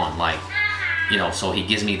going on? Like, so he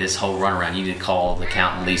gives me this whole runaround. You need to call the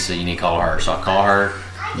accountant, Lisa, you need to call her. So I call her,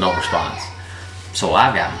 no response. So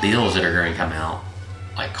I've got bills that are going to come out,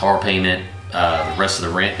 like car payment, the rest of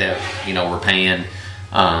the rent that, we're paying.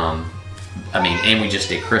 And we just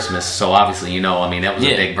did Christmas, so obviously, that was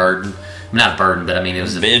a big burden. Not a burden, but it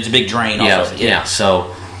was a big drain. Yeah.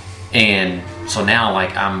 So now,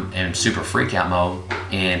 like, I'm in super freak out mode,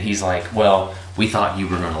 and he's like, well, we thought you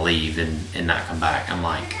were going to leave and not come back. I'm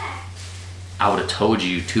like, I would have told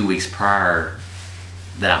you 2 weeks prior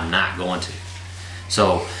that I'm not going to.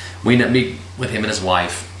 So we ended up meeting with him and his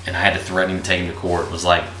wife, and I had to threaten him to take him to court. It was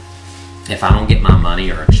like, if I don't get my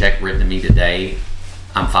money or a check written to me today,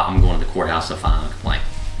 I'm going to the courthouse to file a complaint.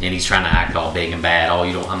 And he's trying to act all big and bad. Oh,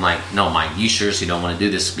 you don't. I'm like, no, Mike, you seriously don't want to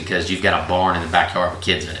do this because you've got a barn in the backyard with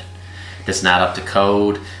kids in it that's not up to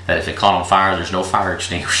code. That if it caught on fire, there's no fire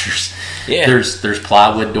extinguishers. Yeah. There's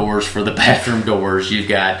plywood doors for the bathroom doors. You've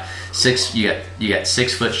got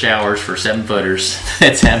 6-foot showers for 7-footers.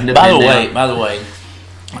 That's having to. By the way,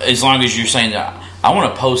 as long as you're saying that, I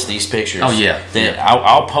want to post these pictures. Oh, yeah.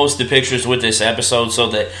 I'll post the pictures with this episode so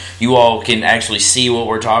that you all can actually see what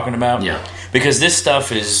we're talking about. Yeah. Because this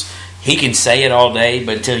stuff is, he can say it all day,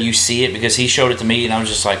 but until you see it, because he showed it to me, and I was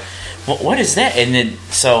just like, what is that? And then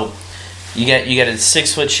so you got a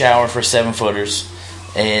 6-foot shower for 7-footers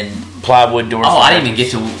and plywood doors. Oh, I didn't even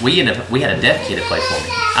get to. We had a deaf kid that played for me.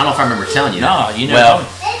 I don't know if I remember telling you. No, that. you know.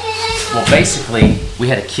 Well, basically, we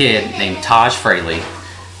had a kid named Taj Fraley.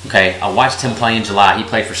 Okay, I watched him play in July. He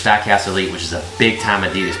played for Stackhouse Elite, which is a big-time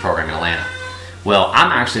Adidas program in Atlanta. Well,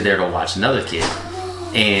 I'm actually there to watch another kid,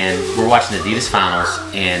 and we're watching the Adidas Finals,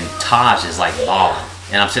 and Taj is like balling.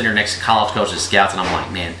 And I'm sitting there next to college coaches and scouts, and I'm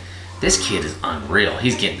like, man, this kid is unreal.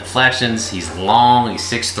 He's getting deflections. He's long. He's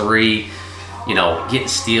 6'3", getting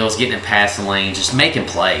steals, getting in passing lanes, just making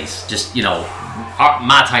plays. Just,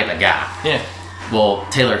 my type of guy. Yeah. Well,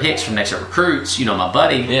 Taylor Hicks from Next Up Recruits, my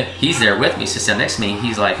buddy, yeah. He's there with me, sits down next to me.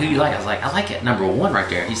 He's like, who do you like? I was like, I like it, number 1 right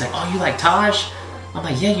there. He's like, oh, you like Taj? I'm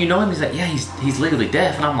like, yeah, you know him? He's like, yeah, he's legally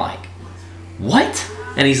deaf. And I'm like, what?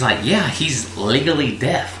 And he's like, yeah, he's legally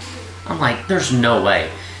deaf. I'm like, there's no way.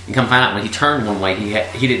 And come find out, when he turned one way,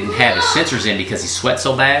 he didn't have his sensors in because he sweat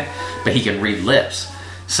so bad, but he can read lips.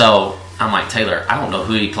 So I'm like, Taylor, I don't know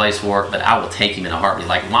who he plays for, but I will take him in a heartbeat.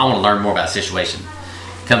 Like, I want to learn more about the situation.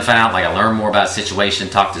 Come find out, I learned more about the situation,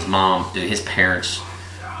 talked to his mom. Dude, his parents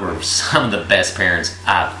were some of the best parents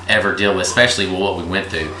I've ever dealt with, especially with what we went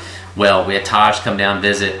through. Well, we had Taj come down and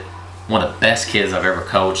visit. One of the best kids I've ever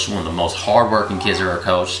coached, one of the most hardworking kids I've ever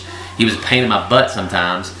coached. He was a pain in my butt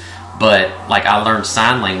sometimes, but I learned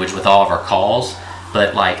sign language with all of our calls.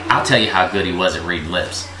 But I'll tell you how good he was at reading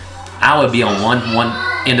lips. I would be on one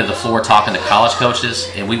end of the floor talking to college coaches,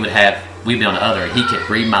 and we'd be on the other, and he could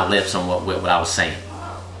read my lips on what I was saying.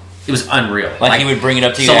 It was unreal. He would bring it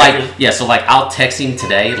up to you. So I'll text him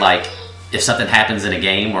today, if something happens in a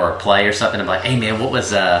game or a play or something, I'm like, hey man, what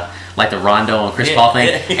was the Rondo and Chris Paul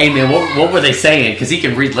thing? Hey man, what were they saying? Because he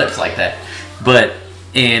can read lips like that.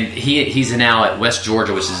 And he's now at West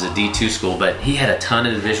Georgia, which is a D2 school, but he had a ton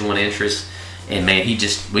of Division I interest. And man,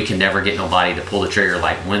 we can never get nobody to pull the trigger.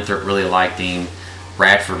 Winthrop really liked him,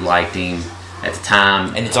 Radford liked him at the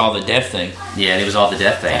time, and it's all the deaf thing. Yeah, and it was all the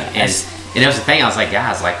deaf thing. And that was the thing. I was like,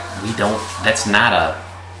 guys, we don't. That's not a.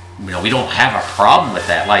 We don't have a problem with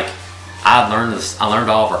that. I learned this. I learned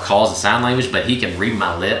all of our calls in sign language, but he can read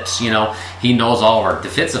my lips. He knows all of our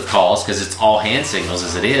defensive calls because it's all hand signals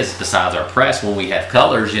as it is. Besides our press when we have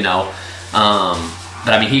colors,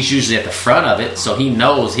 But he's usually at the front of it, so he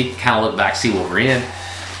knows. He can kind of look back, see what we're in.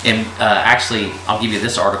 And actually, I'll give you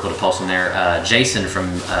this article to post on there. Jason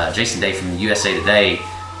Day from USA Today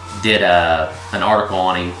did an article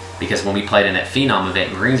on him because when we played in that Phenom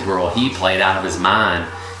event in Greensboro, he played out of his mind.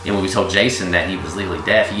 And when we told Jason that he was legally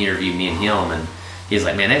deaf, he interviewed me and him, and he was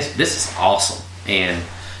like, "Man, this is awesome." And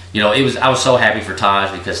I was so happy for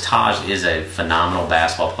Taj because Taj is a phenomenal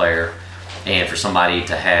basketball player, and for somebody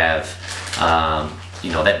to have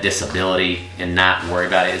that disability and not worry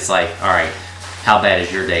about it, it's like, all right, how bad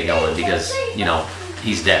is your day going? Because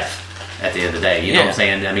he's deaf at the end of the day. You know what I'm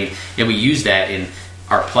saying? And we use that in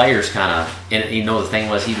our players kind of. And the thing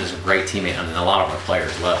was, he was a great teammate, and a lot of our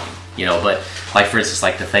players loved him. But for instance,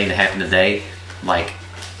 the thing that happened today,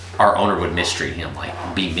 our owner would mistreat him,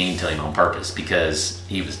 be mean to him on purpose because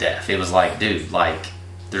he was deaf. It was dude,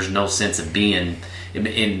 there's no sense of being.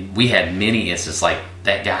 And we had many instances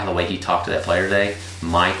that guy, the way he talked to that player today,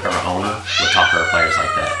 Mike, our owner, would talk to our players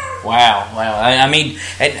like that. Wow.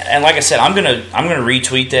 And like I said, I'm gonna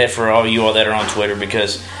retweet that for all you all that are on Twitter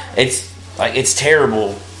because it's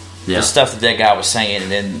terrible, the stuff that guy was saying,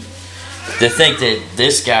 and then to think that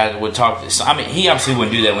this guy would talk. He obviously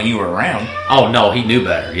wouldn't do that when you were around. Oh no, he knew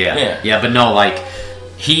better. Yeah. But no,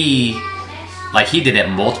 he did that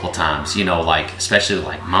multiple times. Especially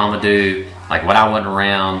Mamadou. When I wasn't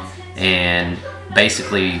around, and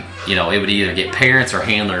basically, it would either get parents or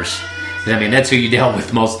handlers. That's who you dealt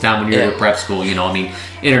with most of the time when you're at prep school.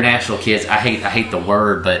 International kids. I hate the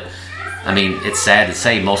word, but it's sad to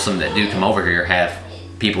say most of them that do come over here have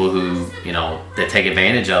people who that take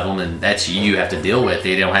advantage of them, and that's you have to deal with.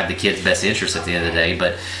 They don't have the kids' best interest at the end of the day.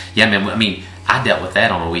 But I dealt with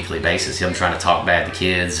that on a weekly basis. Him trying to talk bad to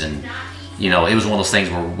kids, and it was one of those things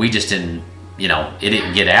where we just didn't. It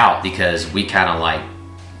didn't get out because we kind of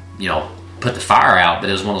put the fire out. But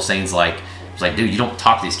it was one of those things it's dude, you don't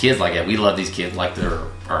talk to these kids like that. We love these kids like they're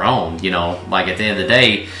our own. At the end of the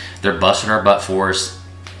day, they're busting our butt for us.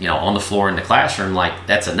 On the floor in the classroom,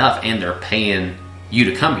 that's enough, and they're paying you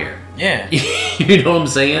to come here. Yeah, you know what I'm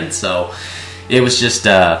saying. So it was just,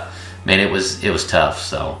 it was tough.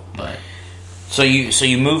 So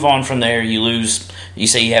you move on from there. You lose. You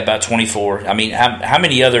say you have about 24. How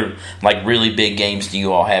many other really big games do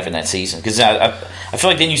you all have in that season? Because I feel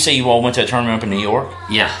like then you say you all went to a tournament up in New York.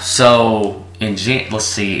 Yeah. So in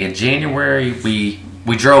January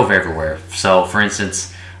we drove everywhere. So, for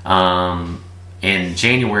instance, in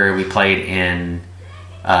January we played in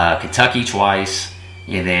Kentucky twice,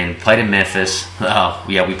 and then played in Memphis. Oh,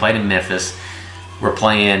 yeah, we played in Memphis. We're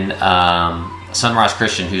playing Sunrise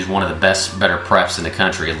Christian, who's one of the better preps in the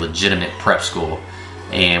country, a legitimate prep school.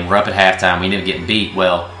 And we're up at halftime. We ended up getting beat.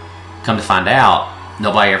 Well, come to find out,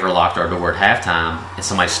 nobody ever locked our door at halftime, and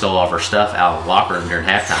somebody stole all of our stuff out of the locker room during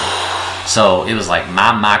halftime. So it was like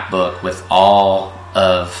my MacBook with all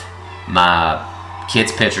of my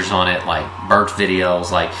kids' pictures on it, like birth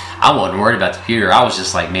videos. Like, I wasn't worried about the computer. I was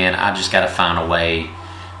just like, man, I just got to find a way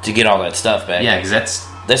to get all that stuff back. Yeah, because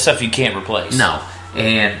that's stuff you can't replace. No.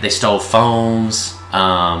 And they stole phones.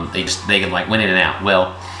 They like went in and out.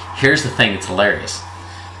 Well, here's the thing that's hilarious.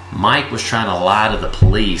 Mike was trying to lie to the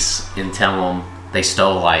police and tell them they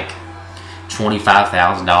stole like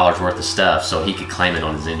 $25,000 worth of stuff so he could claim it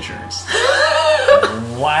on his insurance.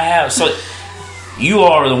 Wow. So you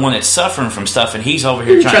are the one that's suffering from stuff, and he's over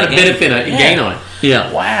here trying to benefit and gain on it.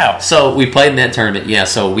 Yeah. Wow. So we played in that tournament. Yeah.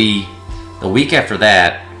 So the week after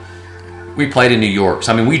that, we played in New York.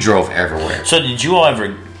 So, I mean, we drove everywhere. So did you all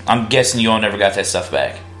ever, I'm guessing you all never got that stuff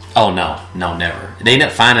back? Oh, no, never. They ended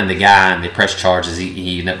up finding the guy, and they pressed charges.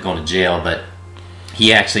 He ended up going to jail, but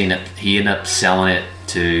he actually ended up selling it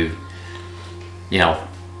to,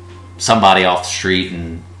 somebody off the street,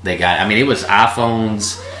 and they got, I mean, it was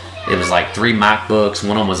iPhones. It was like 3 MacBooks.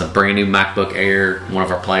 One of them was a brand new MacBook Air, one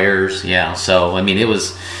of our players. Yeah, so, I mean, it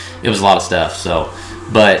was a lot of stuff, so...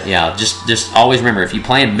 But yeah, just always remember, if you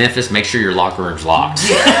play in Memphis, make sure your locker room's locked.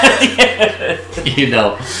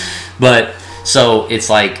 But so it's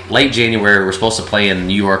like late January, we're supposed to play in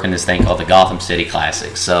New York in this thing called the Gotham City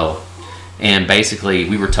Classic. So, and basically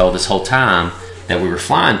we were told this whole time that we were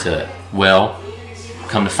flying to it. Well,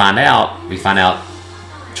 come to find out, we find out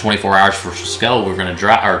 24 hours before Cisco, we're going to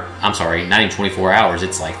drive, or I'm sorry, not even 24 hours,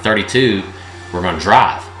 it's like 32, we're going to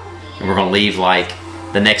drive. And we're going to leave like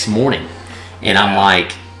the next morning. And I'm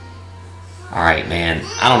like, all right, man,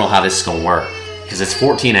 I don't know how this is going to work because it's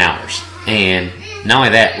 14 hours. And not only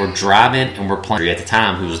that, we're driving and we're playing at the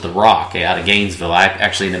time, who was The Rock out of Gainesville. I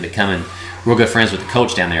actually ended up becoming real good friends with the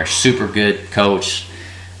coach down there. Super good coach,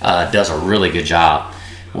 does a really good job.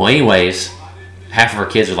 Well, anyways, half of our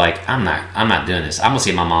kids are like, I'm not doing this. I'm going to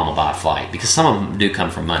see my mama buy a flight because some of them do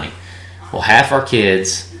come from money. Well, half our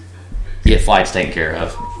kids get flights taken care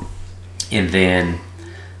of. And then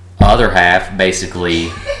other half basically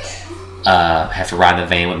have to ride in the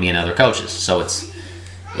van with me and other coaches. So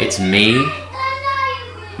it's me,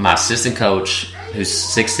 my assistant coach, who's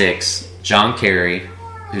 6'6", John Carey,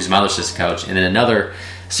 who's my other assistant coach, and then another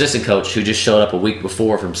assistant coach who just showed up a week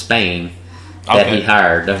before from Spain that he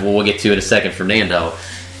hired. That we'll get to in a second, Fernando,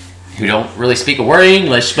 who don't really speak a word of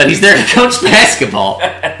English, but he's there to coach basketball.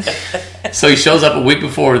 So he shows up a week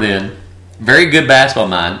before then. Very good basketball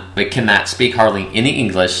mind, but cannot speak hardly any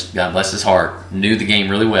English. God bless his heart. Knew the game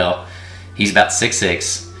really well. He's about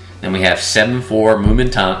 6'6". Then we have 7'4"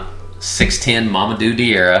 Moomin Tunk, 6'10" Mamadou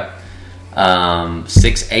Diarra,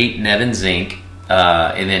 6'8" Nevin Zink,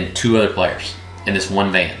 and then 2 other players in this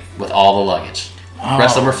one van with all the luggage. The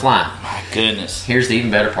rest of them are flying. My goodness. Here's the even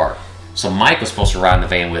better part. So Mike was supposed to ride in the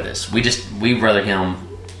van with us. We'd rather him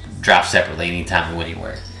drive separately anytime we went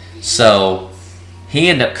anywhere. So he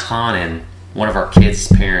ended up conning one of our kids'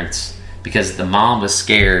 parents because the mom was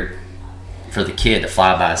scared for the kid to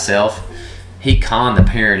fly by himself. He conned the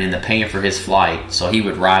parent into paying for his flight so he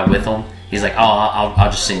would ride with him. He's like, I'll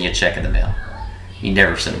just send you a check in the mail. He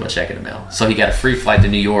never sent him a check in the mail. So he got a free flight to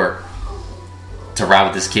New York to ride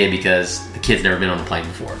with this kid because the kid's never been on the plane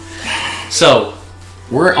before. So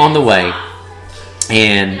we're on the way,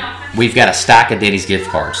 and we've got a stack of Denny's gift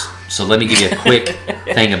cards. So let me give you a quick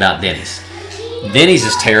thing about Denny's. Denny's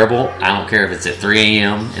is terrible. I don't care if it's at 3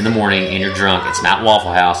 a.m. in the morning and you're drunk. It's not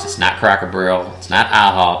Waffle House. It's not Cracker Barrel. It's not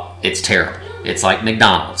IHOP. It's terrible. It's like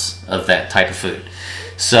McDonald's of that type of food.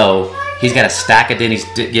 So he's got a stack of Denny's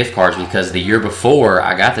gift cards because the year before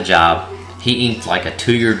I got the job, he inked like a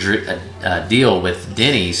 2-year deal with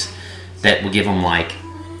Denny's that would give him like,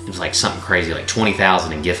 it was like something crazy, like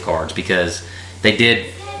 $20,000 in gift cards because they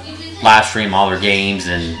did live stream all their games,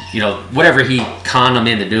 and whatever he conned them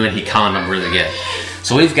into doing, he conned them really good.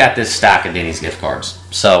 So we've got this stack of Denny's gift cards.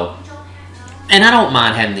 So, and I don't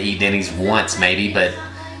mind having to eat Denny's once maybe, but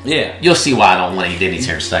yeah, you'll see why I don't want to eat Denny's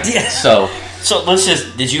here in a second. Yeah. So let's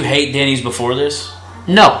just, did you hate Denny's before this?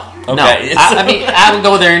 No. Okay. No. I mean, I would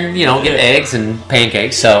go there and get eggs and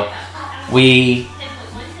pancakes. So we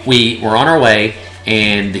were on our way,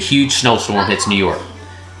 and the huge snowstorm hits New York,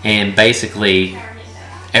 and basically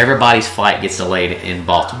everybody's flight gets delayed in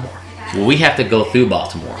Baltimore. Well, we have to go through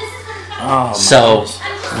Baltimore. Oh, So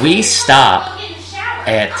we stop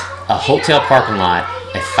at a hotel parking lot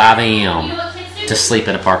at 5 a.m. to sleep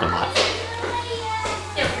in a parking lot.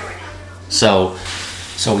 So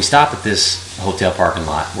we stop at this hotel parking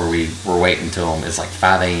lot where we were waiting until it's like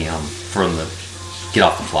 5 a.m. for them to get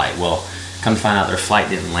off the flight. Well, come to find out their flight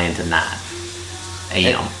didn't land till 9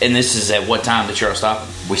 a.m. And this is at what time that you're stopping?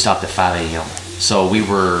 We stopped at 5 a.m. So we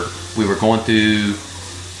were going through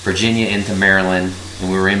Virginia into Maryland,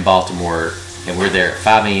 and we were in Baltimore, and we were there at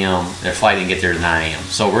 5 a.m. Their flight didn't get there till 9 a.m.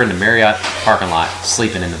 So we're in the Marriott parking lot,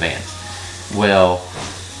 sleeping in the van. Well,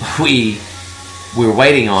 we were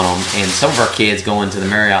waiting on them, and some of our kids go into the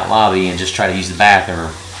Marriott lobby and just try to use the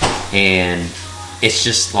bathroom, and it's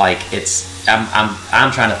just like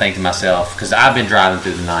I'm trying to think to myself, because I've been driving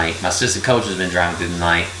through the night, my assistant coach has been driving through the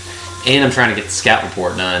night, and I'm trying to get the scout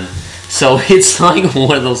report done. So it's like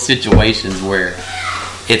one of those situations where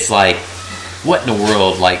it's like, what in the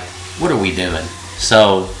world, like, what are we doing?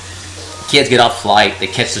 So kids get off flight, they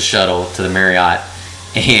catch the shuttle to the Marriott,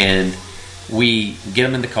 and we get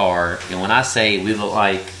them in the car, and when I say we look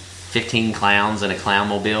like 15 clowns in a clown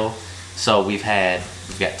mobile, so we've got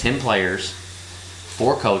 10 players,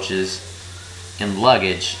 4 coaches, and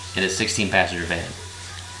luggage in a 16-passenger van.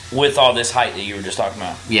 With all this height that you were just talking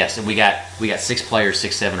about. Yes, and we got 6 players,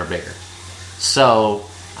 6, 7 or bigger. So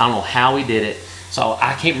I don't know how we did it. So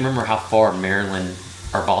I can't remember how far Maryland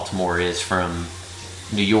or Baltimore is from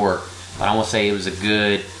New York, but I want to say it was a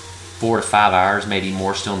good 4 to 5 hours, maybe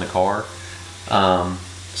more still in the car.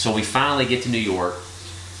 So we finally get to New York.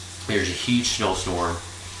 There's a huge snowstorm.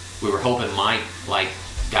 We were hoping Mike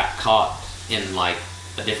got caught in a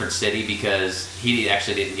different city, because he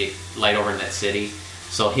actually didn't get laid over in that city.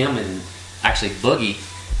 So him and actually Boogie,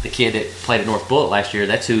 the kid that played at North Bullitt last year,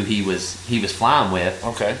 that's who he was flying with.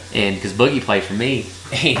 Okay. And because Boogie played for me,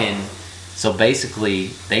 and so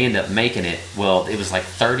basically they ended up making it. Well, it was like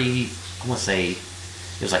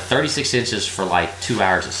 36 inches for 2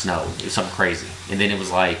 hours of snow. It was something crazy. And then it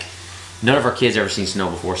was none of our kids ever seen snow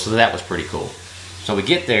before, so that was pretty cool. So we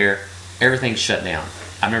get there, everything's shut down.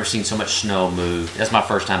 I've never seen so much snow moved. That's my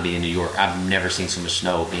first time being in New York. I've never seen so much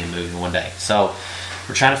snow being moved in one day. So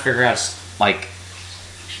we're trying to figure out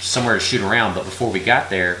somewhere to shoot around, but before we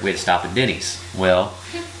got there, we had to stop at Denny's. Well,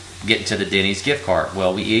 getting to the Denny's gift cart.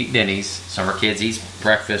 Well, we eat Denny's. Some of our kids eat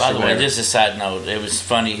breakfast. By the way, just a side note, it was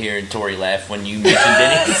funny hearing Tori laugh when you mentioned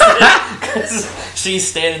Denny's. Because she's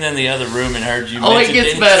standing in the other room and heard you mention Denny's. It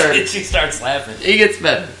gets better. And she starts laughing. It gets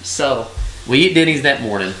better. So we eat Denny's that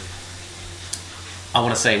morning. I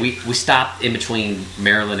want to say we stopped in between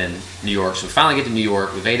Maryland and New York. So we finally get to New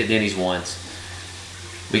York. We've ate at Denny's once.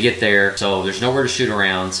 We get there, so there's nowhere to shoot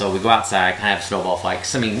around. So we go outside, kind of have a snowball fight.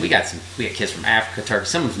 Cause, we got kids from Africa, Turkey.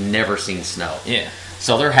 Some have never seen snow. Yeah.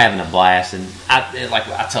 So they're having a blast, and I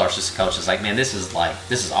tell our assistant coach, it's man, this is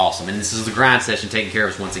awesome, and this is the grind session taking care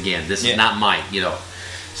of us once again. This is not Mike,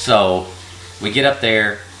 So we get up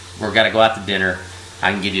there. We're got to go out to dinner.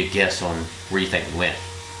 I can give you a guess on where you think we went.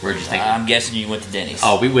 Where did you think? I'm guessing you went to Denny's.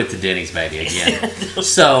 Oh, we went to Denny's, baby, again.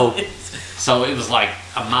 So it was a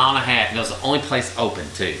mile and a half, and it was the only place open,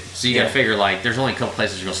 too. So you got to figure, there's only a couple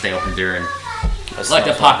places you're going to stay open during,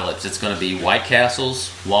 the apocalypse. It's going to be White Castles,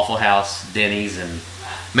 Waffle House, Denny's, and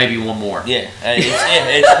maybe one more. Yeah.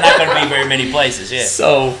 It's not going to be very many places, yeah.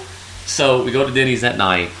 So we go to Denny's that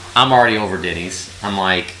night. I'm already over Denny's. I'm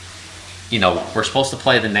we're supposed to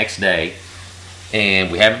play the next day, and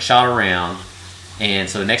we haven't shot around. And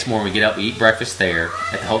so the next morning we get up, we eat breakfast there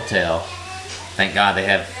at the hotel. Thank God they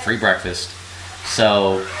have free breakfast.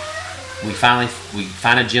 So we find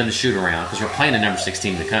a gym to shoot around, because we're playing the number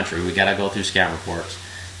 16 in the country. We got to go through scout reports.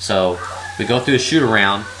 So we go through a shoot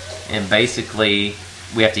around, and basically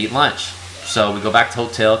we have to eat lunch. So we go back to the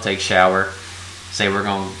hotel, take a shower, say we're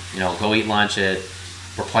going to go eat lunch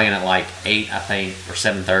we're playing at 8, I think, or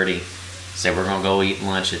 7:30. Say we're going to go eat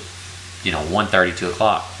lunch at 1:30, 2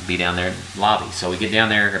 o'clock, be down there in the lobby. So we get down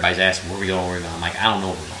there, everybody's asking, where we going? I'm I don't know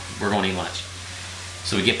where we're going. We're going to eat lunch.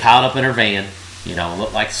 So we get piled up in our van,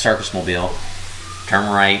 look like the circus mobile,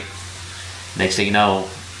 turn right. Next thing you know,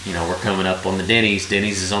 we're coming up on the Denny's.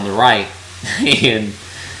 Denny's is on the right. And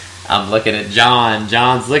I'm looking at John.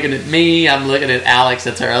 John's looking at me. I'm looking at Alex.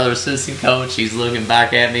 That's our other assistant coach. He's looking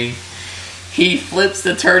back at me. He flips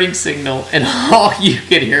the turning signal, and all you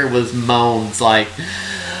could hear was moans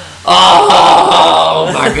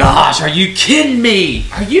oh my gosh, are you kidding me?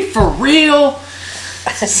 Are you for real?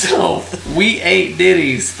 So we ate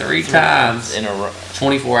Denny's 3 times in a row.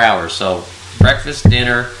 24 hours. So breakfast,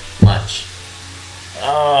 dinner, lunch.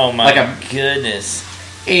 Oh my goodness.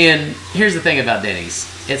 And here's the thing about Denny's.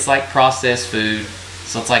 It's like processed food,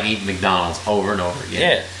 So it's like eating McDonald's over and over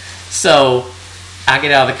again. Yeah. So I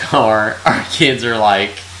get out of the car. Our kids are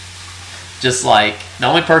like, just like, the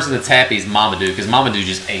only person that's happy is Mamadou, because Mamadou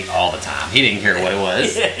just ate all the time. He didn't care what it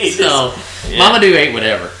was. Mamadou ate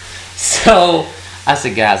whatever. So I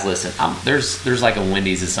said, guys, listen, there's like a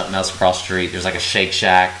Wendy's and something else across the street. There's like a Shake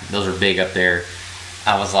Shack. Those are big up there.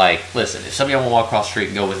 I was like, listen, if somebody want to walk across the street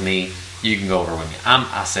and go with me, you can go over with me.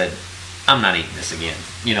 I said, I'm not eating this again.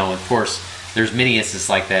 Of course, there's many instances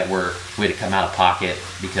like that where we had to come out of pocket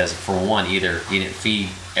because, for one, either he didn't feed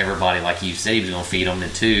everybody like you said he was going to feed them,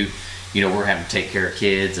 and two, we're having to take care of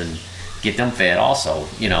kids and get them fed also,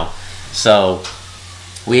 So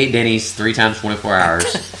we ate Denny's 3 times 24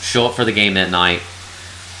 hours, show up for the game that night,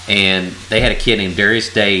 and they had a kid named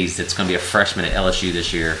Darius Days that's going to be a freshman at LSU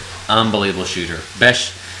this year. Unbelievable shooter.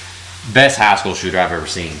 Best high school shooter I've ever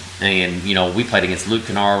seen. And, we played against Luke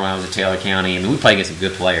Kennard when I was at Taylor County. We played against some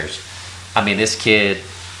good players. This kid,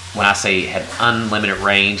 when I say had unlimited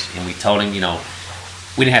range, and we told him,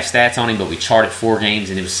 we didn't have stats on him, but we charted 4 games,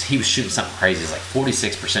 and he was shooting something crazy. It was like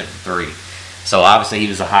 46% from 3. So obviously he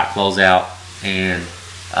was a hot closeout, and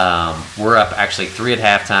we're up actually 3 at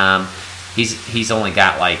halftime. He's only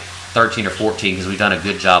got like 13 or 14 because we've done a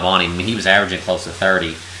good job on him. He was averaging close to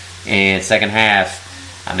 30. And second half,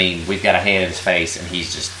 we've got a hand in his face, and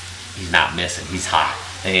he's not missing. He's hot,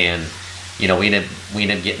 and we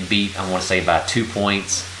ended up getting beat. I want to say by 2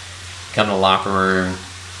 points. Come to the locker room,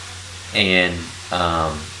 and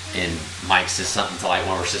Mike says something to like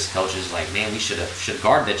one of our assistant coaches, like, "Man, we should have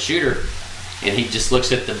guarded that shooter." And he just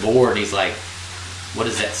looks at the board, and he's like, "What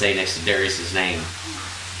does that say next to Darius's name?"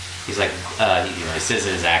 He's like, he says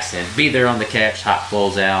in his accent, "Be there on the catch, hot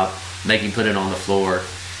closeout, make him put it on the floor."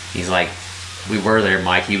 He's like, "We were there,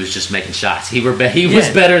 Mike. He was just making shots. He was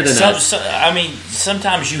better than us."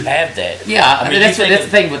 Sometimes you have that. Yeah, that's the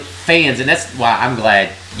thing with fans, and that's why I'm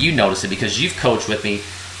glad you notice it, because you've coached with me,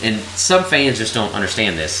 and some fans just don't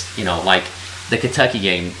understand this. Like the Kentucky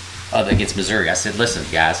game against Missouri. I said, listen,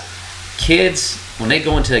 guys, kids, when they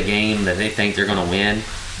go into a game that they think they're going to win,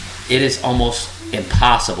 it is almost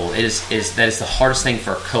impossible. That is the hardest thing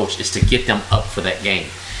for a coach, is to get them up for that game.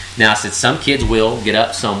 Now, I said some kids will get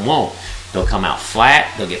up, some won't. They'll come out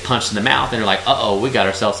flat, they'll get punched in the mouth, and they're like, uh-oh, we got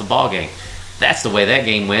ourselves a ball game. That's the way that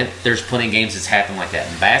game went. There's plenty of games that's happened like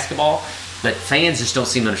that in basketball, but fans just don't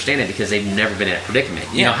seem to understand it because they've never been in a predicament.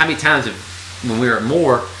 How many times when we were at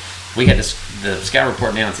Moore, we had the scout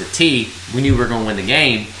report down to T, we knew we were going to win the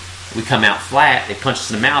game, we come out flat, they punch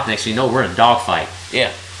us in the mouth, next thing you know, we're in a dogfight.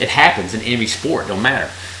 Yeah. It happens in every sport, don't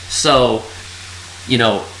matter. So,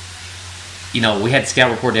 we had the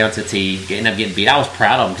scout report down to T, ended up getting beat. I was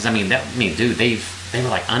proud of them because, dude, they were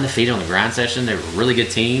like undefeated on the grind session. They were a really good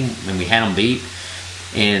team, and we had them beat.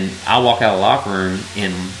 And I walk out of the locker room,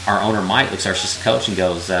 and our owner, Mike, looks at our assistant coach and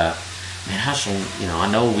goes, man, I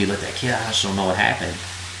know we let that kid out. I just don't know what happened.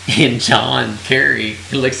 And John Kerry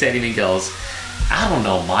looks at him and goes, I don't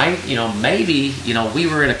know, Mike. Maybe, we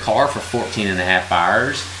were in a car for 14 and a half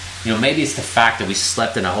hours. Maybe it's the fact that we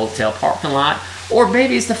slept in a hotel parking lot. Or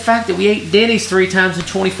maybe it's the fact that we ate Denny's 3 times in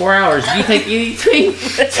 24 hours. Do you think anything?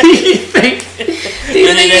 Do you think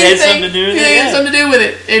it had something to do with it? It had something to do with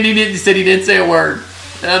it. And he said he didn't say a word.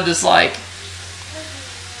 And I'm just like,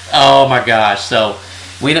 oh my gosh. So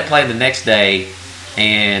we ended up playing the next day,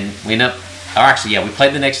 and we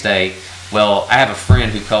played the next day. Well, I have a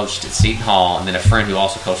friend who coached at Seton Hall, and then a friend who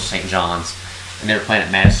also coached at St. John's, and they were playing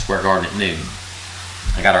at Madison Square Garden at noon.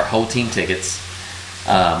 I got our whole team tickets.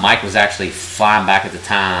 Mike was actually flying back at the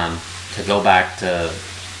time to go back to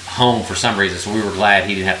home for some reason, so we were glad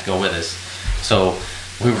he didn't have to go with us. So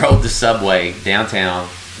we rode the subway downtown.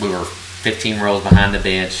 We were 15 rows behind the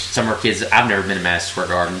bench. Some of our kids, I've never been to Madison Square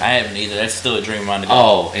Garden. I haven't either. That's still a dream of mine to go.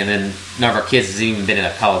 Oh, and then none of our kids has even been in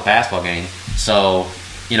a college basketball game. So,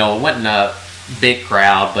 it wasn't a big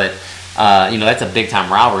crowd, but, that's a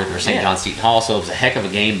big-time rivalry for St. John's Seton Hall, so it was a heck of a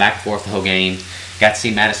game, back and forth the whole game. Got to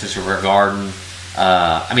see Madison Square Garden.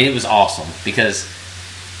 It was awesome because,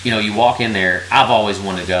 you walk in there. I've always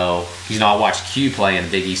wanted to go. I watched Q play in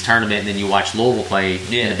the Big East tournament, and then you watch Louisville play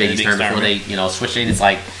in the Big East tournament before they, switched in. It's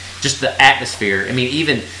like just the atmosphere.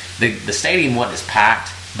 Even the stadium wasn't as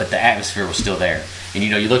packed, but the atmosphere was still there. And,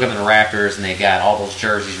 you look up in the rafters, and they got all those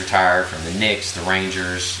jerseys retired from the Knicks, the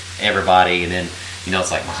Rangers, everybody. And then,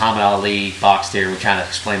 it's like Muhammad Ali boxed there. We kind of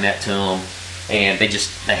explained that to them. And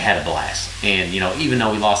they had a blast. And, even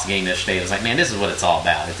though we lost the game yesterday, it was like, man, this is what it's all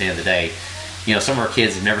about at the end of the day. Some of our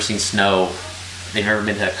kids have never seen snow. They've never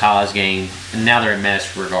been to a college game. And now they're in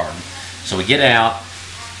Madison Square Garden. So we get out,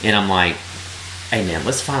 and I'm like, hey, man,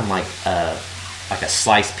 let's find, like, like a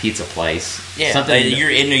sliced pizza place. Yeah,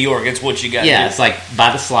 you're in New York. It's what you got. Yeah, it's like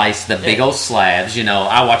by the slice, the big old slabs. You know,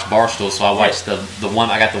 I watch Barstool, so I watch the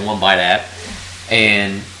one. I got the One Bite app,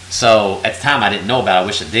 and so at the time I didn't know about it. I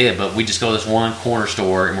wish I did, but we just go to this one corner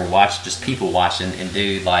store and we're watching, just people watching, and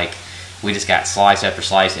dude, like we just got slice after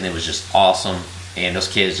slice, and it was just awesome. And those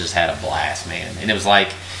kids just had a blast, man. And it was like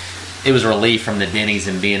it was a relief from the Denny's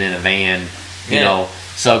and being in a van, you know.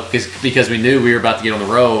 So because we knew we were about to get on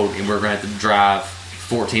the road and we were going to have to drive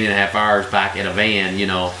 14 and a half hours back in a van, you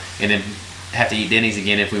know, and then have to eat Denny's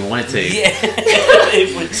again if we wanted to.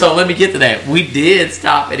 Yeah. So let me get to that. We did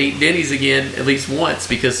stop and eat Denny's again at least once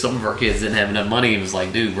because some of our kids didn't have enough money. It was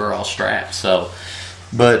like, dude, we're all strapped. So,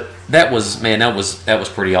 but that was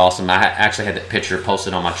pretty awesome. I actually had that picture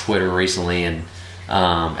posted on my Twitter recently and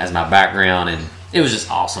as my background, and it was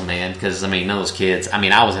just awesome, man. Because I mean, none of those kids. I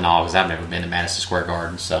mean, I was in awe because I've never been to Madison Square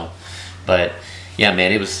Garden. So, but yeah,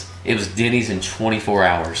 man, it was Denny's in 24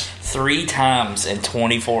 hours. 3 times in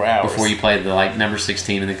 24 hours. Before you played the number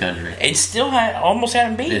 16 in the country. And still almost had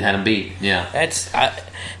him beat. It had him beat, yeah.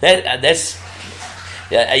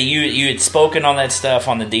 You had spoken on that stuff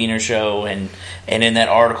on the Diener show, and in that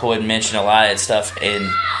article it mentioned a lot of that stuff, and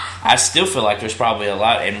I still feel like there's probably a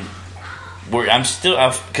lot, and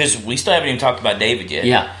because we still haven't even talked about David yet.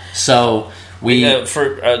 Yeah, so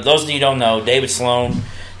for those of you who don't know, David Sloan,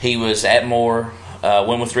 he was at Moore,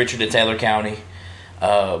 went with Richard to Taylor County,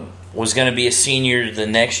 was going to be a senior the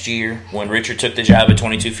next year when Richard took the job at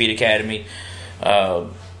 22 Feet Academy. By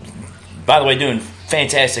the way, doing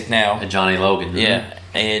fantastic now. At Johnny Logan. Yeah,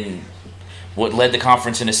 and what led the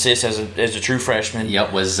conference in assists as a true freshman.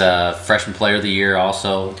 Yep, was freshman player of the year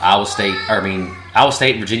also. Iowa State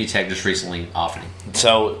and Virginia Tech just recently offered him.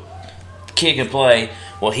 So, kid can play.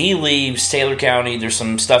 Well, he leaves Taylor County. There's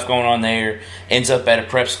some stuff going on there. Ends up at a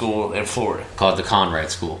prep school in Florida. Called the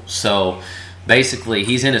Conrad School. So, basically,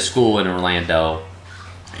 he's in a school in Orlando,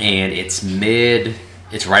 and it's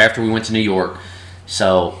right after we went to New York.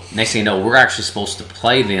 So, next thing you know, we're actually supposed to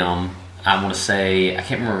play them, I want to say, I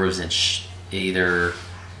can't remember if it was in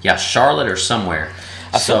Charlotte or somewhere.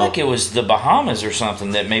 I feel like it was the Bahamas or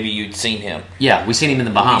something that maybe you'd seen him. Yeah, we seen him in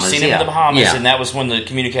the Bahamas. You've seen him in the Bahamas, and that was when the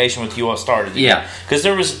communication with you all started. Yeah. Because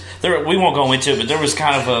we won't go into it, but there was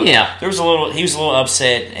kind of he was a little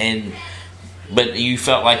upset, but you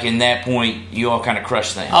felt like in that point you all kind of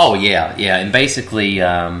crushed things. Oh, yeah, and basically,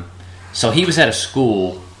 so he was at a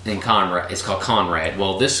school in Conrad. It's called Conrad.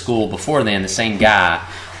 Well, this school, before then, the same guy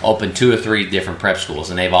opened 2 or 3 different prep schools,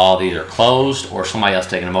 and they've all either closed or somebody else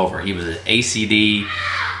taken them over. He was at ACD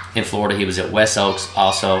in Florida. He was at West Oaks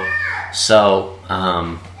also. So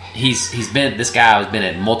this guy has been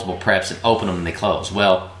at multiple preps and opened them and they closed.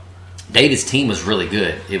 Well, David's team was really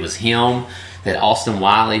good. It was him. They had Austin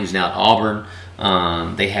Wiley, who's now at Auburn.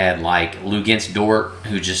 They had like Lugens Dort,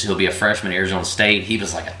 he'll be a freshman at Arizona State. He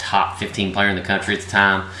was like a top 15 player in the country at the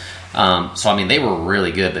time. So I mean, they were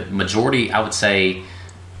really good. But majority, I would say,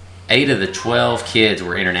 8 of the 12 kids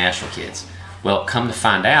were international kids. Well, come to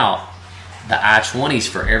find out, the I-20s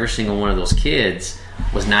for every single one of those kids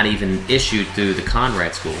was not even issued through the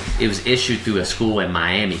Conrad School. It was issued through a school in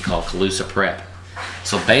Miami called Calusa Prep.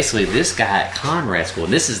 So basically, this guy at Conrad School,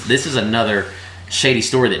 and this is another shady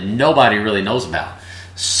story that nobody really knows about.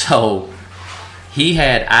 So he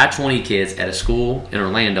had I-20 kids at a school in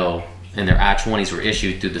Orlando, and their I-20s were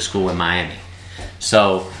issued through the school in Miami.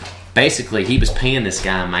 So basically, he was paying this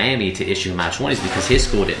guy in Miami to issue him I-20s because his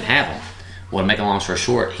school didn't have them. Well, to make a long story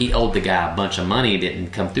short, he owed the guy a bunch of money,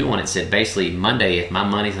 didn't come through on it. Said basically, Monday, if my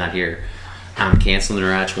money's not here, I'm canceling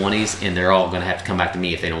their I-20s, and they're all going to have to come back to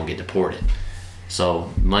me if they don't get deported.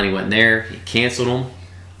 So money wasn't there. He canceled them.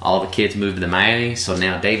 All the kids moved to Miami. So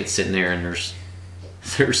now David's sitting there, and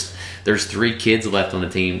there's 3 kids left on the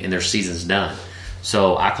team, and their season's done.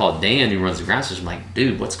 So I called Dan, who runs the ground system. I'm like,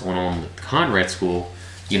 dude, what's going on with Conrad School?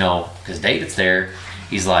 You know, because David's there.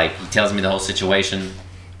 He's like, he tells me the whole situation.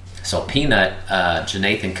 So Peanut,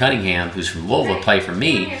 Jonathan Cunningham, who's from Louisville, played for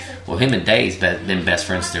me. Well, him and Dave's been best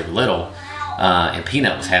friends since they were little. And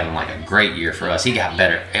Peanut was having like a great year for us. He got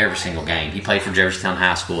better every single game. He played for Jefferson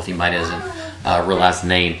High School, if anybody doesn't realize the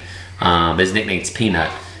name. His nickname's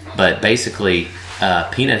Peanut. But basically,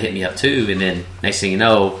 Peanut hit me up too. And then next thing you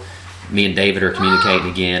know, me and David are communicating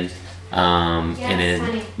again. And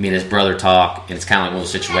then me and his brother talk, and it's kind of like one of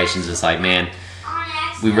those situations. It's like, man,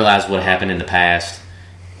 we realize what happened in the past.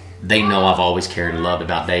 They know I've always cared and loved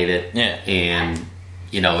about David. Yeah. And,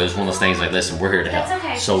 you know, it was one of those things like, listen, we're here to help.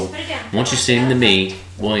 Okay. So once you send him to me,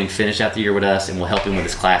 we'll finish out the year with us, and we'll help him with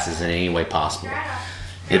his classes in any way possible.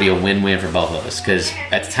 It'll be a win-win for both of us. Because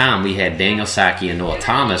at the time, we had Daniel Saki and Noah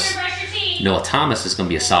Thomas, Noah Thomas is going to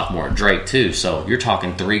be a sophomore at Drake too. So you're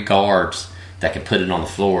talking 3 guards that can put it on the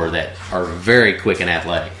floor that are very quick and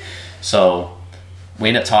athletic. So we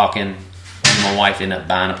end up talking. My wife ended up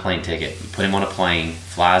buying a plane ticket. We put him on a plane,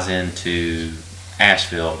 flies into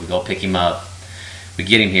Asheville. We go pick him up. We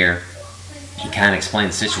get him here. He kind of explained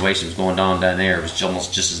the situation that was going on down there. It was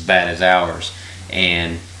almost just as bad as ours.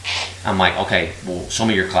 And I'm like, okay, well, show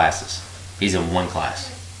me your classes. He's in 1 class.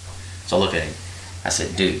 So I look at him. I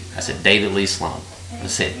said, dude, David Lee Sloan. I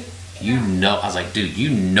said, I was like, dude,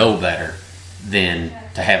 you know better than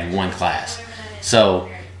to have 1 class. So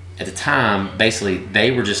at the time, basically,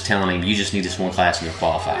 they were just telling him, you just need this 1 class and you're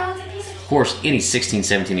qualified. Of course, any 16,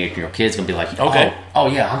 17, 18-year-old kid's going to be like, okay. Oh,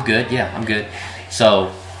 yeah, I'm good. Yeah, I'm good.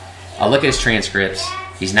 So I look at his transcripts.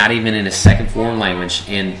 He's not even in his 2nd foreign language.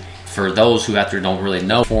 And for those who out there don't really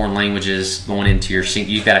know foreign languages going into your senior,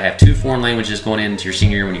 you've got to have 2 foreign languages going into your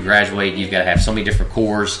senior year when you graduate. You've got to have so many different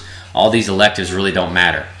cores. All these electives really don't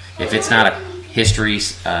matter. If it's not a history,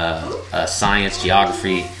 science,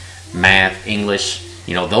 geography, math, English,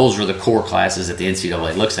 those were the core classes that the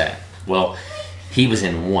NCAA looks at. Well, he was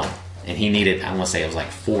in 1, and he needed, I want to say it was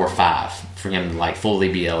like 4 or 5 for him to like fully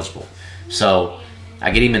be eligible. So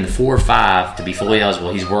I get him in the 4 or 5 to be fully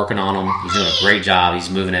eligible. He's working on them. He's doing a great job. He's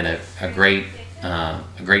moving at a great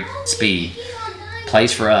speed.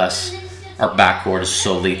 Plays for us. Our backcourt is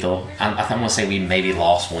so lethal. I want to say we maybe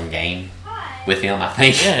lost 1 game with him, I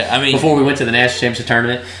think. Yeah, I mean, before we went to the national championship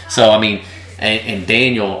tournament. So I mean, and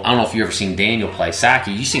Daniel, I don't know if you ever seen Daniel play.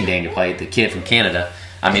 Saki, you seen Daniel play, the kid from Canada.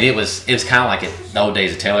 I mean, it was kind of like the old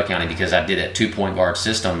days of Taylor County because I did a 2-point guard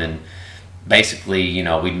system, and basically,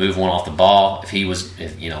 we'd move one off the ball. If he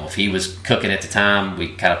was cooking at the time, we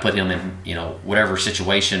kind of put him in, whatever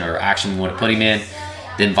situation or action we want to put him in.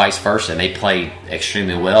 Then vice versa. And they played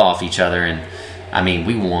extremely well off each other, and I mean,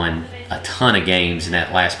 we won a ton of games in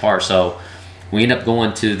that last part. So we end up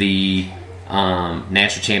going to the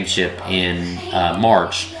national championship in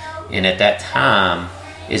March, and at that time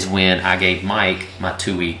is when I gave Mike my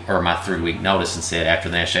 2-week or my 3-week notice and said, after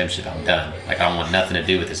the national championship, I'm done. Like, I don't want nothing to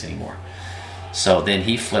do with this anymore. So then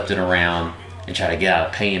he flipped it around and tried to get out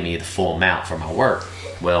of paying me the full amount for my work.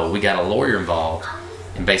 Well, we got a lawyer involved,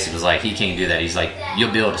 and basically was like, he can't do that. He's like,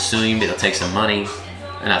 you'll be able to sue him, it'll take some money.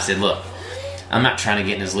 And I said, look, I'm not trying to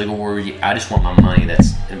get in his legal war. I just want my money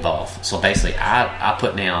that's involved. So basically, I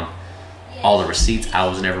put down all the receipts I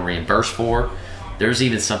was never reimbursed for. There's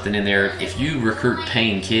even something in there, if you recruit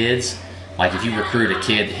paying kids, like if you recruit a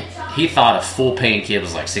kid, he thought a full paying kid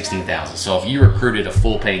was like $16,000. So if you recruited a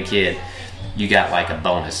full paying kid, you got like a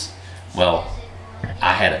bonus. Well,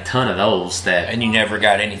 I had a ton of those that... And you never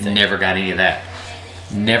got anything? Never got any of that.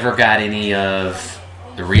 Never got any of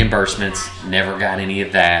the reimbursements. Never got any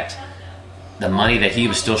of that. The money that he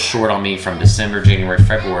was still short on me from December, January,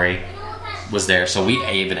 February was there. So we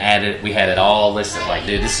even added, we had it all listed like,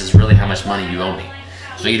 dude, this is really how much money you owe me.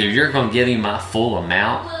 So either you're going to give me my full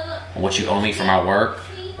amount on what you owe me for my work,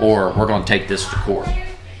 or we're going to take this to court.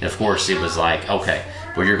 And of course, it was like, okay,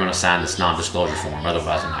 well, you're going to sign this non-disclosure form.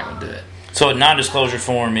 Otherwise, I'm not going to do it. So a non-disclosure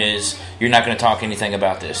form is you're not going to talk anything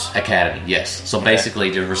about this? Academy, yes. So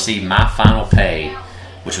basically, to receive my final pay,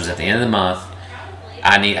 which was at the end of the month,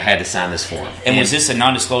 I had to sign this form. And was this a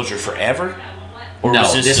non-disclosure forever? Or no,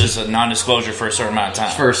 was this just a non-disclosure for a certain amount of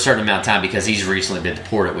time? For a certain amount of time, because he's recently been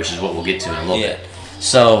deported, which is what we'll get to in a little bit.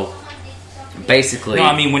 So basically... No,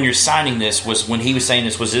 I mean, when you're signing this, when he was saying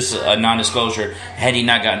this, was this a non-disclosure had he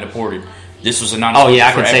not gotten deported? This was a non-disclosure. Oh, yeah,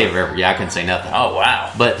 I can say forever. Yeah, I couldn't say nothing. Oh,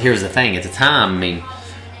 wow. But here's the thing. At the time, I mean,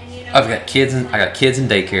 I got kids in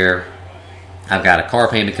daycare. I've got a car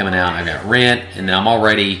payment coming out. I've got rent. And I've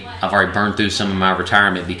already burned through some of my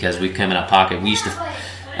retirement because we've come in out of pocket.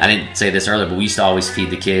 I didn't say this earlier, but we used to always feed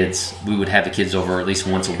the kids. We would have the kids over at least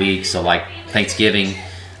once a week. So, like, Thanksgiving,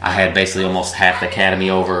 I had basically almost half the academy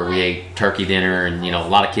over. We ate turkey dinner. And, a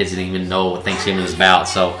lot of kids didn't even know what Thanksgiving was about.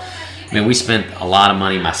 So, I mean, we spent a lot of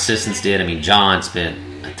money. My assistants did. I mean, John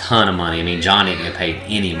spent a ton of money. I mean, John didn't get paid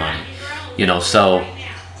any money. So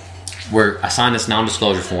I signed this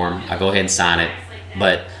non-disclosure form. I go ahead and sign it.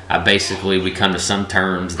 But we come to some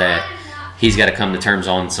terms that he's got to come to terms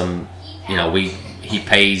on some, he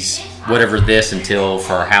pays whatever this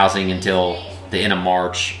for our housing until the end of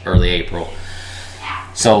March, early April.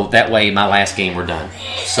 So that way, my last game, we're done.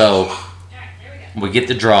 So we get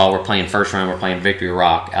the draw. We're playing first round. We're playing Victory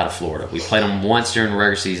Rock out of Florida. We played them once during the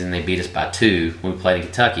regular season. They beat us by 2 when we played in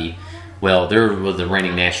Kentucky. Well, they were the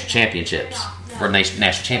reigning national champions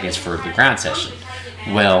for the grind session.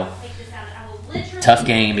 Well, tough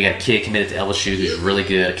game. They got a kid committed to LSU who's really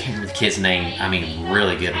good. I can't remember the kid's name. I mean,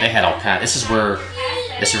 really good. They had all kinds. This is where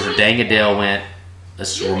Dang Adele went.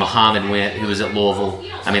 This is where Muhammad went, who was at Louisville.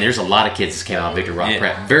 I mean, there's a lot of kids that came out of Victory Rock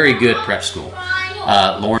Prep. Very good prep school.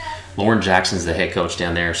 Lauren Jackson's the head coach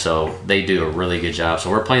down there, so they do a really good job. So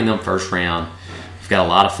we're playing them first round. We've got a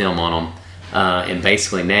lot of film on them. And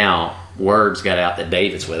basically now, word's got out that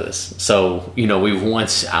David's with us. So, we've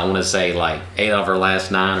once, I want to say, like 8 of our last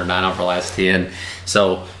 9 or 9 of our last 10.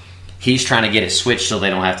 So he's trying to get it switched so they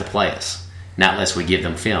don't have to play us, not unless we give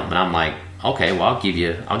them film. And I'm like, okay, well, I'll give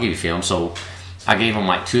you film. So I gave them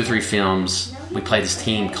like 2 or 3 films. We played this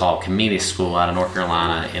team called Community School out of North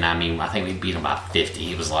Carolina, and I think we beat them by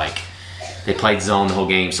 50. It was like they played zone the whole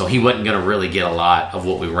game, so he wasn't going to really get a lot of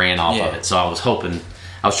what we ran off of it. So I was hoping,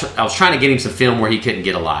 I was trying to get him some film where he couldn't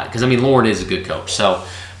get a lot, because Lauren is a good coach. So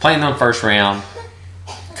playing them first round,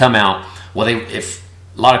 come out. Well, if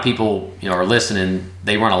a lot of people are listening,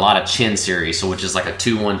 they run a lot of chin series, so which is like a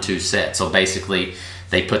 2-1-2 set. So basically,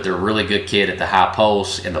 they put their really good kid at the high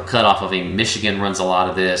post, and they'll cut off of him. Michigan runs a lot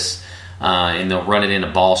of this, and they'll run it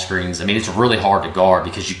into ball screens. I mean, it's really hard to guard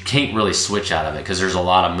because you can't really switch out of it because there's a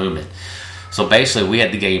lot of movement. So basically, we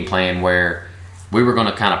had the game plan where we were going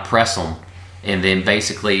to kind of press them, and then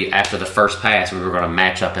basically after the first pass, we were going to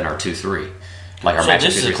match up in our 2-3. Like our so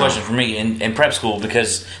this is a question for me in prep school,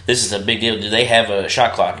 because this is a big deal. Do they have a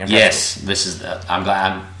shot clock in prep Yes, school? this is. I'm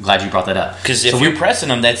glad you brought that up. Because if you're pressing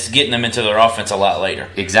them, that's getting them into their offense a lot later.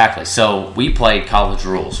 Exactly. So we played college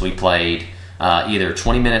rules. We played either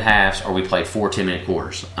 20-minute halves or we played 4 10-minute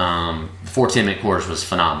quarters. 4 10-minute quarters was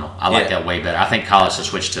phenomenal. I like that way better. I think college should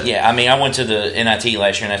switch to. Yeah, I mean, I went to the NIT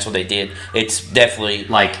last year, and that's what they did. It's definitely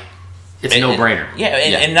like it's a no-brainer.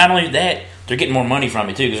 And not only that, they're getting more money from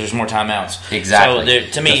it too because there's more timeouts. Exactly.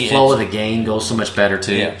 So to me, the flow of the game goes so much better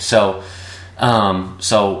too. Yeah. So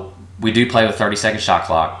we do play with 30-second shot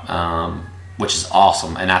clock, which is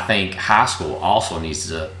awesome. And I think high school also needs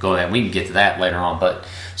to go ahead. We can get to that later on. But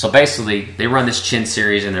so basically, they run this chin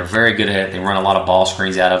series and they're very good at it. They run a lot of ball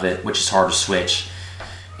screens out of it, which is hard to switch.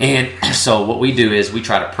 And so what we do is we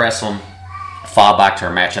try to press them, fall back to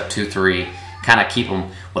our matchup 2-3, kind of keep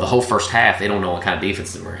them. Well, the whole first half, they don't know what kind of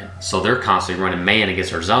defense that we're in. So they're constantly running man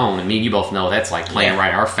against our zone. And me and you both know that's like playing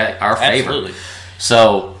right our favor. Absolutely.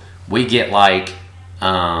 So we get like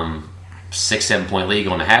 6-7 point lead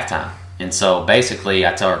going to halftime. And so basically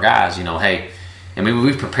I tell our guys, hey, and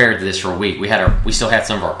we've prepared this for a week. We still had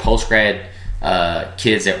some of our post-grad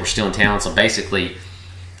kids that were still in town. So basically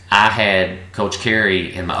I had Coach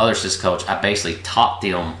Carey and my other assistant coach, I basically taught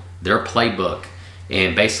them their playbook.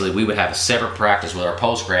 And basically, we would have a separate practice with our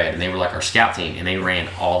post-grad, and they were like our scout team, and they ran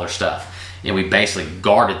all their stuff. And we basically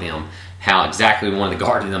guarded them how exactly we wanted to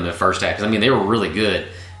guard them in the first half. Because, they were really good.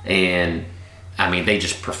 And, they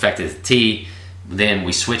just perfected the T. Then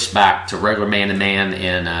we switched back to regular man-to-man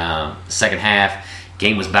in the second half.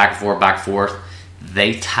 Game was back and forth.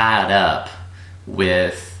 They tied up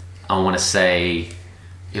with, I want to say,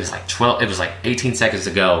 it was like 18 seconds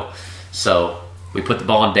to go. So we put the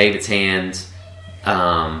ball in David's hands.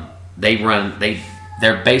 They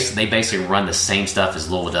basically run the same stuff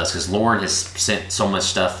as Louisville does, because Lauren has sent so much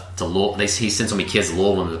stuff to Louisville. He sent so many kids to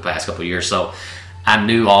Louisville in the past couple of years, so I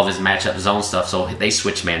knew all of his matchup zone stuff. So they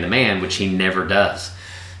switch man to man, which he never does.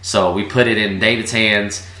 So we put it in David's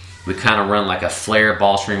hands. We kind of run like a flare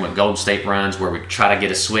ball screen what Golden State runs, where we try to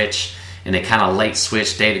get a switch, and they kind of late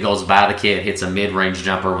switch. David goes by the kid, hits a mid-range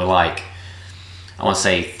jumper with I want to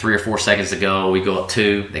say 3 or 4 seconds to go. We go up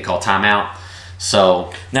 2. They call timeout.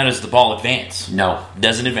 So now does the ball advance? No,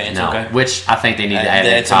 doesn't advance. No, okay. Which I think they need to add.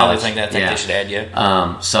 That's another thing that I think they should add.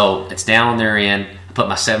 Yeah. So it's down on their end. I put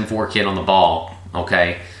my 7'4" kid on the ball.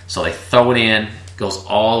 Okay. So they throw it in, goes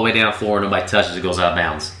all the way down the floor. Nobody touches it. Goes out of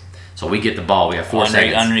bounds. So we get the ball. We have 4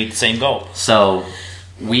 seconds underneath the same goal. So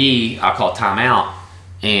I call timeout,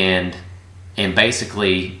 and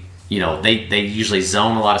basically, they usually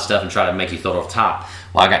zone a lot of stuff and try to make you throw it off top.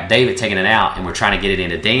 Well, I got David taking it out, and we're trying to get it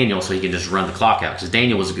into Daniel so he can just run the clock out, because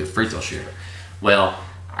Daniel was a good free throw shooter. Well,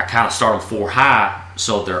 I kind of start them 4 high,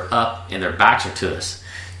 so they're up and their backs are to us.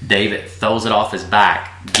 David throws it off his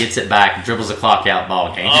back, gets it back, dribbles the clock out,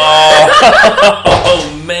 ball game.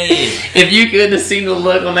 Oh man! If you couldn't have seen the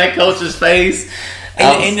look on that coach's face.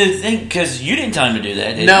 And the thing, because you didn't tell him to do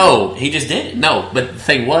that. No. He just did it. No, but the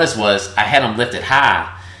thing was I had him lifted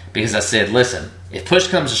high, because I said, listen, if push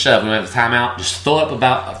comes to shove, we have a timeout, just throw it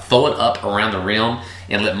up around the rim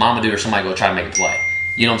and let Mamadou or somebody go try to make a play.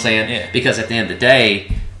 You know what I'm saying? Yeah. Because at the end of the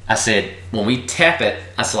day, I said, when we tap it,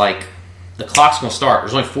 I was like, the clock's going to start.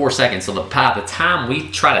 There's only 4 seconds. So the time we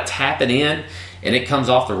try to tap it in and it comes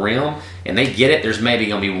off the rim and they get it, there's maybe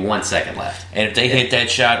going to be 1 second left. And if they hit that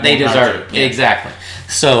shot, they deserve it. Yeah. Exactly.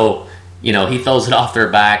 So, he throws it off their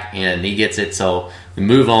back and he gets it. So we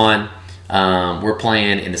move on. We're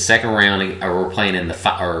playing in the second round, or we're playing in the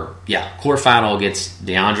quarterfinal against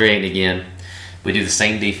DeAndre Ayton again. We do the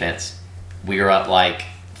same defense. We are up like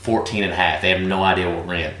 14 and a half. They have no idea what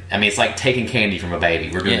we're in. I mean, it's like taking candy from a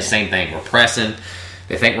baby. We're doing the same thing. We're pressing.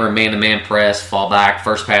 They think we're a man-to-man press, fall back,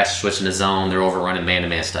 first pass, switching to zone. They're overrunning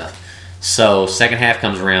man-to-man stuff. So second half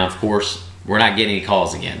comes around. Of course, we're not getting any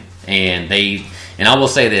calls again. And I will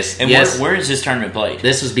say this. And yes, where is this tournament played?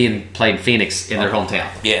 This was being played in Phoenix in their hometown.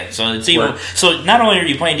 Yeah, so it's even. So not only are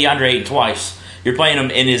you playing DeAndre Ayton twice, you're playing him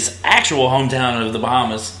in his actual hometown of the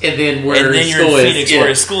Bahamas. And then you're in Phoenix where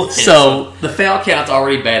his school is. So the foul count's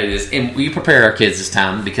already bad at this. And we prepare our kids this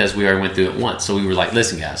time because we already went through it once. So we were like,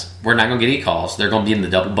 listen, guys, we're not going to get any calls. They're going to be in the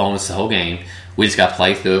double bonus the whole game. We just got to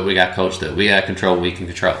play through it. We got to coach through it. We got to control what we can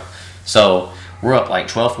control. So we're up like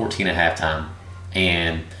 12-14 at halftime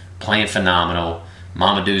and playing phenomenal.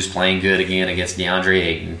 Mamadou's playing good again against DeAndre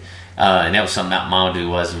Ayton. And that was something about Mamadou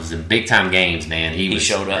was in big-time games, man. He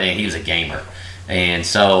showed up. And he was a gamer. And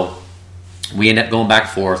so we end up going back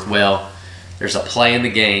and forth. Well, there's a play in the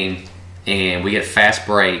game, and we get a fast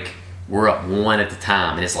break. We're up 1 at the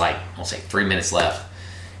time, and it's like, I'll say 3 minutes left.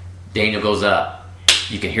 Daniel goes up.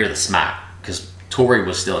 You can hear the smack because Tori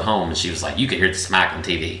was still at home, and she was like, you can hear the smack on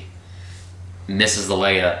TV. Misses the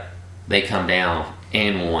layup. They come down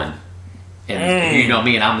and 1. And you know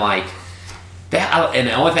me, and I'm like, and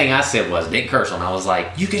the only thing I said was, didn't curse on. I was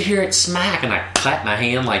like, you could hear it smack, and I clapped my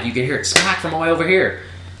hand like you could hear it smack from way over here.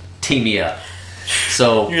 Tee me up.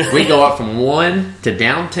 So we go up from 1 to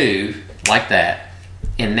down 2 like that,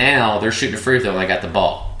 and now they're shooting a free throw, and they got the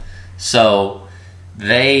ball. So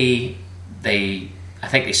I think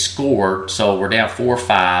they scored. So we're down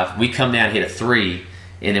 4-5. We come down, hit a 3,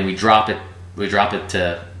 and then we drop it. We drop it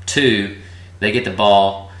to 2. They get the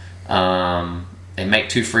ball. They make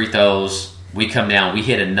 2 free throws. We come down, we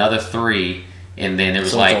hit another 3, and then it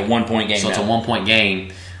was it's a 1 point game. So it's a 1 point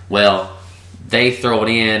game. Well, they throw it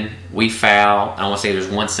in, we foul. I want to say there's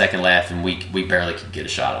 1 second left, and we barely could get a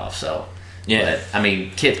shot off. So, yeah. But, I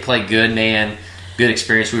mean, kids play good, man. Good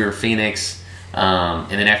experience. We were in Phoenix.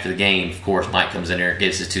 And then after the game, of course, Mike comes in there,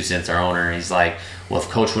 gives his 2 cents, our owner, and he's like, well, if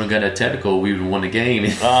Coach would have got a technical, we would have won the game.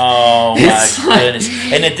 Oh, my goodness.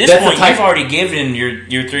 And at this point, you've already given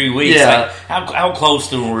your 3 weeks. Yeah. Like, how close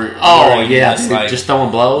to were yeah. Just throwing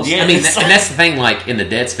blows? Yeah, I mean, and that's the thing, like, in the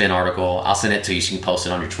Deadspin article, I'll send it to you so you can post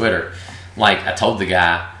it on your Twitter. Like, I told the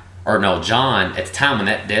guy, John, at the time when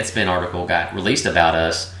that Deadspin article got released about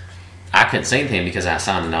us, I couldn't say anything because I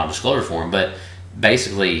signed a non-disclosure form. But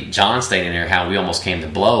basically, John stayed in there how we almost came to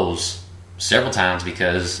blows several times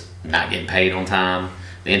because not getting paid on time,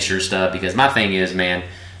 the insurance stuff. Because my thing is, man,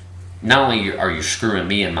 not only are you screwing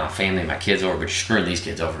me and my family and my kids over, but you're screwing these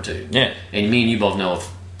kids over too. Yeah. And me and you both know,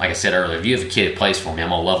 like I said earlier, if you have a kid that plays for me, I'm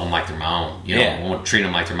going to love them like they're my own. You know, I want to treat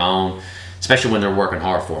them like they're my own, especially when they're working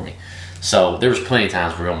hard for me. So there was plenty of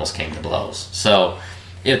times where we almost came to blows. So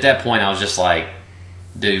at that point, I was just like,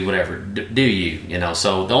 dude, whatever, do you, you know.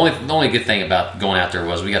 So the only good thing about going out there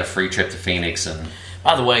was we got a free trip to Phoenix. And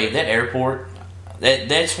by the way, that airport,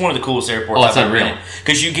 that's one of the coolest airports I've ever been in.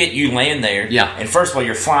 Because you land there, and first of all,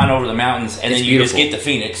 you're flying over the mountains, and then you just get to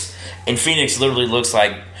Phoenix. And Phoenix literally looks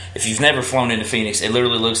like, if you've never flown into Phoenix, it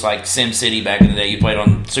literally looks like Sim City back in the day you played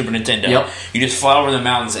on Super Nintendo. Yep. You just fly over the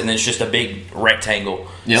mountains, and it's just a big rectangle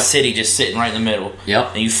city just sitting right in the middle. Yep.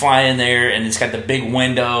 And you fly in there, and it's got the big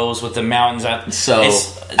windows with the mountains out. So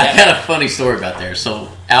I got a funny story about there. So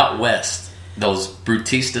out west, those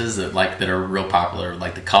brutistas that are real popular,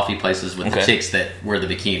 like the coffee places with the chicks that wear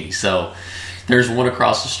the bikinis. So there's one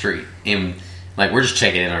across the street, and like we're just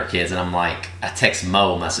checking in our kids, and I'm like, I text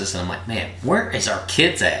Mo, my sister, and I'm like, man, where is our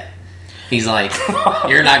kids at? He's like,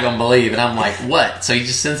 you're not gonna believe, and I'm like, what? So he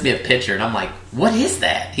just sends me a picture, and I'm like, what is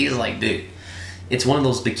that? He's like, dude, it's one of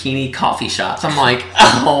those bikini coffee shops. I'm like,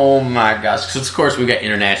 oh my gosh. Because of course we got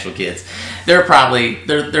international kids. They're probably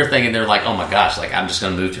they're thinking, they're like, oh my gosh, like I'm just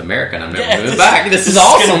gonna move to America and I'm never moving back. This is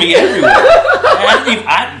awesome. Gonna be everywhere.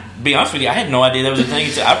 I be honest with you, I had no idea that was a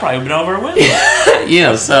thing. I probably been over it with you. You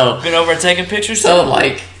know, so been over taking pictures. So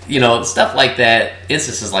like, you know, stuff like that,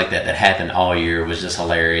 instances like that happened all year was just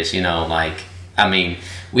hilarious. You know, like, I mean,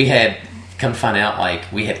 we had come to find out,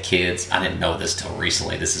 like, we had kids. I didn't know this till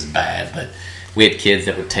recently. This is bad, but we had kids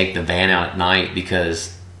that would take the van out at night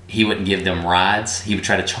because he wouldn't give them rides. He would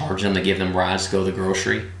try to charge them to give them rides to go to the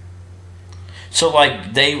grocery. So,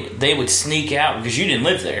 like, they would sneak out because you didn't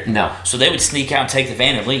live there. No. So they would sneak out, take the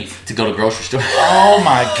van, and leave to go to the grocery store. Oh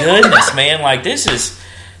my goodness, man! Like, this is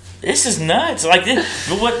this is nuts. Like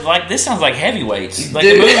this sounds like heavyweights. Like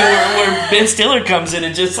the movie where Ben Stiller comes in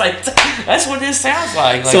and just like that's what this sounds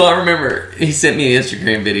like. So I remember he sent me an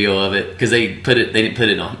Instagram video of it because they put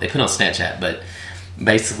it on Snapchat, but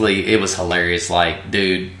basically it was hilarious. Like,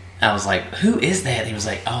 dude, I was like, who is that? He was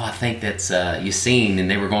like, oh, I think that's Yassine,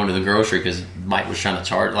 and they were going to the grocery because Mike was trying to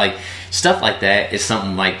charge. Like, stuff like that is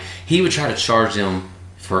something like he would try to charge them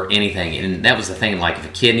for anything, and that was the thing. Like, if a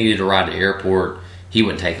kid needed to ride to the airport, he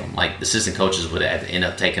wouldn't take them. Like, the assistant coaches would have to end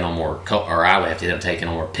up taking them, or I would have to end up taking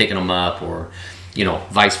them, or picking them up, or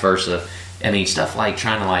vice versa. I mean, stuff like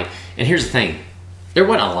trying to like. And here's the thing, there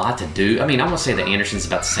wasn't a lot to do. I mean, I'm gonna say the Anderson's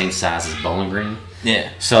about the same size as Bowling Green. Yeah.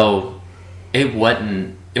 So it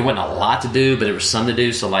wasn't a lot to do, but there was some to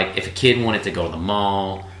do. So like, if a kid wanted to go to the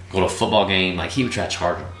mall, go to a football game, like he would try to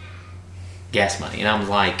charge them gas money, and I'm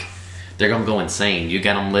like, they're gonna go insane. You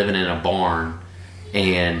got them living in a barn,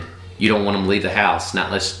 and you don't want them to leave the house, not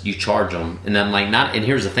unless you charge them. And I'm like, not. And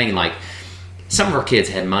here's the thing, like, some of our kids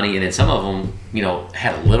had money, and then some of them,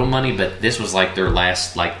 had a little money, but this was like their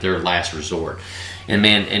last resort. And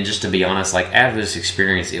man, and just to be honest, like after this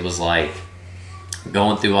experience, it was like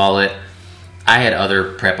going through all it. I had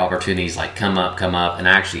other prep opportunities like come up, and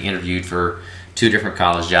I actually interviewed for 2 different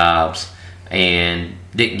college jobs and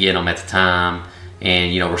didn't get them at the time.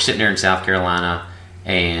 And we're sitting there in South Carolina,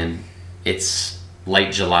 and it's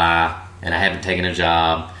late July, and I haven't taken a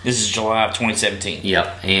job. This is July of 2017.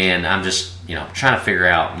 Yep, and I'm just trying to figure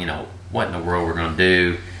out what in the world we're going to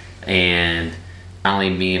do. And finally,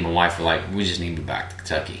 me and my wife were like, we just need to be back to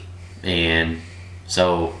Kentucky. And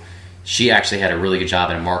so she actually had a really good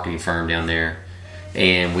job at a marketing firm down there,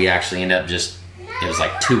 and we actually ended up it was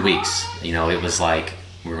like 2 weeks. It was like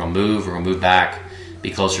we're gonna move back,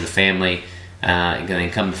 be closer to family, and then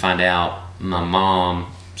come to find out, my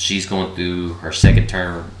mom, she's going through her second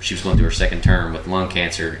term. She was going through her second term with lung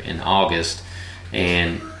cancer in August,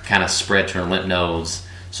 and kind of spread to her lymph nodes.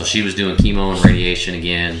 So she was doing chemo and radiation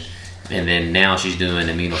again, and then now she's doing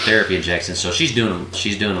immunotherapy injections. So she's doing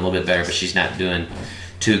a little bit better, but she's not doing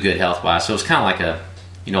too good health wise. So it's kind of like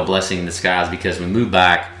a blessing in disguise, because we moved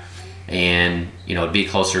back, and it'd be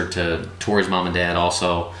closer to Tori's mom and dad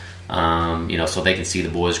also, so they can see the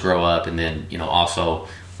boys grow up. And then also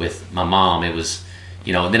with my mom, it was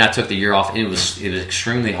and then I took the year off. It was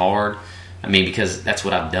extremely hard. I mean, because that's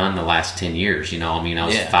what I've done the last 10 years. I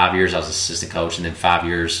was 5 years I was assistant coach, and then 5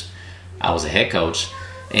 years I was a head coach.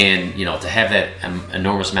 And to have that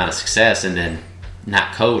enormous amount of success and then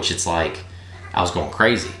not coach, it's like I was going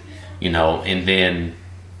crazy, and then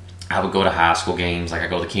I would go to high school games, like I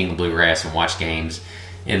go to King of Bluegrass and watch games,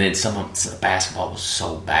 and then some basketball was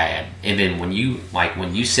so bad. And then when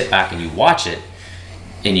you sit back and you watch it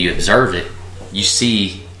and you observe it, you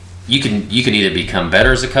see you can either become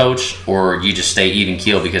better as a coach, or you just stay even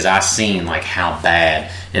keel, because I seen like how bad,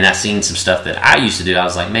 and I seen some stuff that I used to do. I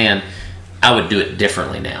was like, man, I would do it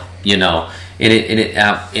differently now, and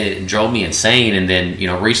it drove me insane. And then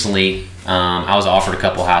recently, I was offered a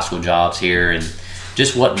couple high school jobs here, and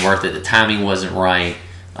just wasn't worth it. The timing wasn't right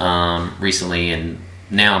recently, and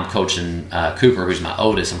now I'm coaching Cooper, who's my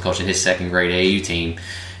oldest. I'm coaching his second grade AAU team,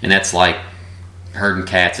 and that's like herding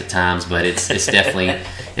cats at times, but it's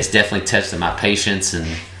definitely tested my patience, and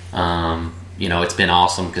it's been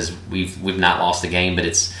awesome because we've not lost a game. But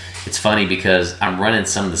it's funny because I'm running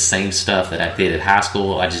some of the same stuff that I did at high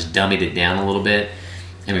school. I just dummied it down a little bit,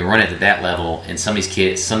 and we run it at that level. And some of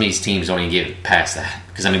these teams don't even get past that,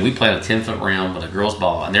 because we play on a 10-foot round with a girls'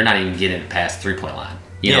 ball, and they're not even getting it past the 3-point line.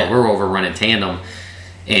 We're over running tandem,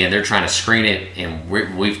 and they're trying to screen it, and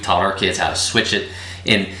we've taught our kids how to switch it.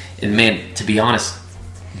 And man, to be honest,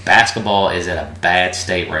 basketball is at a bad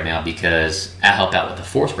state right now, because I help out with the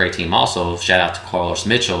 4th grade team also. Shout out to Carlos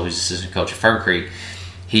Mitchell, who's assistant coach at Fern Creek.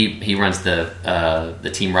 He runs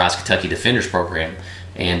the Team Rise Kentucky Defenders program,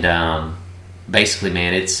 and basically,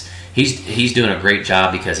 man, he's doing a great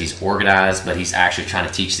job because he's organized, but he's actually trying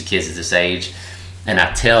to teach the kids at this age. And I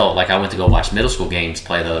went to go watch middle school games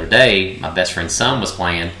play the other day. My best friend's son was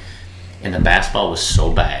playing, and the basketball was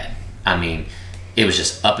so bad. It was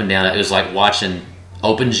just up and down. It was like watching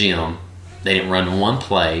open gym. They didn't run one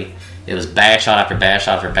play. It was bad shot after bad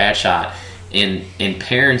shot after bad shot. And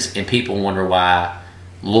parents and people wonder why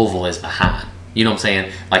Louisville is behind. You know what I'm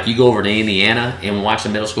saying? Like, you go over to Indiana and watch a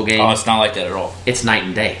middle school game. Oh, it's not like that at all. It's night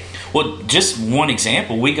and day. Well, just one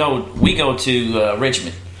example. We go to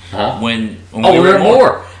Richmond when we were at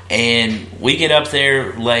Moore. And we get up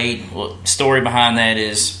there late. Well, story behind that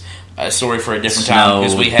is a story for a different time,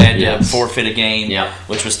 because we had to forfeit a game,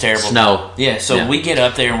 which was terrible. Snow. Yeah, so we get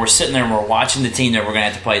up there and we're sitting there and we're watching the team that we're going to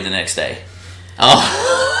have to play the next day.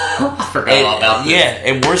 Oh. I forgot all about this.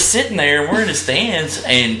 Yeah, and we're sitting there, and we're in the stands,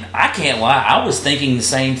 and I can't lie, I was thinking the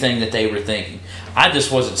same thing that they were thinking. I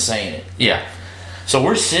just wasn't saying it. Yeah. So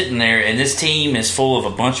we're sitting there, and this team is full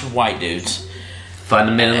of a bunch of white dudes.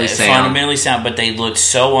 Fundamentally sound. But they looked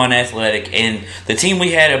so unathletic. And the team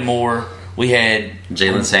we had at Moore, we had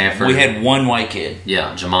Jalen Sanford. We had one white kid.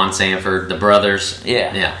 Yeah, Jamon Sanford, the brothers.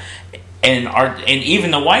 Yeah. And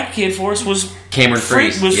even the white kid for us was Cameron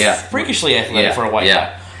Freeze. Was freakishly athletic for a white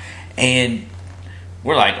guy. And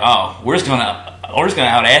we're like, we're just gonna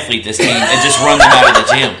out athlete this team and just run them out of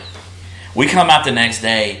the gym. We come out the next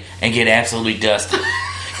day and get absolutely dusted.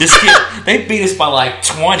 This kid, they beat us by like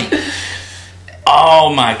 20.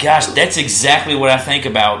 Oh my gosh, that's exactly what I think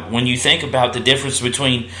about when you think about the difference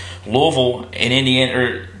between Louisville and Indiana,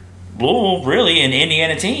 or Louisville really and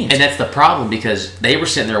Indiana teams. And that's the problem, because they were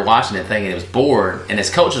sitting there watching it thinking it was bored, and as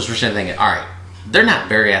coaches were sitting thinking, all right, they're not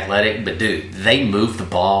very athletic, but dude, they move the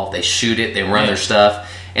ball, they shoot it, they run their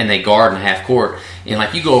stuff, and they guard in half court. And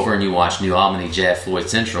like you go over and you watch New Albany, Jeff, Floyd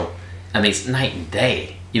Central, I mean, it's night and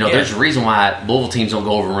day. There's a reason why Louisville teams don't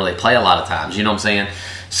go over and really play a lot of times. You know what I'm saying?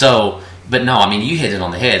 So, but no, I mean, you hit it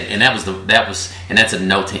on the head, and that's a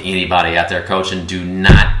note to anybody out there coaching: do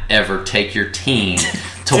not ever take your team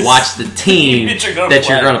to watch the team that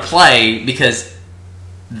you're going to play, because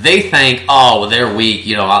they think, they're weak.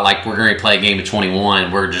 Like we're going to play a game of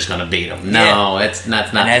 21, we're just going to beat them. No, that's not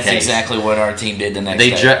the case. That's exactly what our team did the next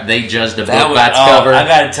day. They judged a book by its cover. I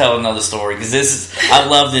got to tell another story, because I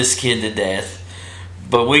love this kid to death.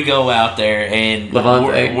 But we go out there, and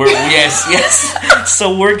we're yes.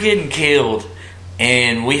 So we're getting killed,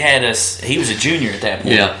 and he was a junior at that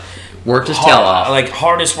point. Yeah, worked his tail off. Like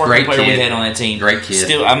hardest working player we had on that team. Great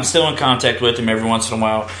kid. I'm still in contact with him every once in a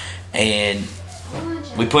while, and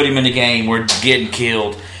we put him in the game. We're getting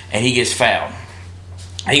killed, and he gets fouled.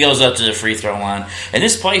 He goes up to the free throw line, and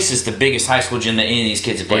this place is the biggest high school gym that any of these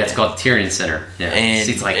kids have played. Yeah, it's called the Tiernan Center. Yeah, and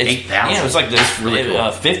it's like 8,000. Yeah, it was like really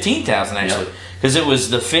cool. 15,000 actually. Yep. Because it was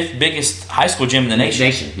the 5th biggest high school gym in the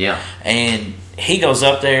nation. Yeah. And he goes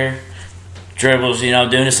up there, dribbles, doing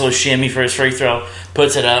this little shimmy for his free throw,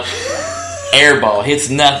 puts it up, air ball, hits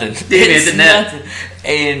nothing. Hits nothing.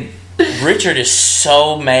 And Richard is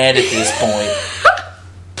so mad at this point.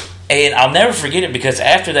 And I'll never forget it, because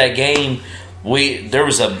after that game, there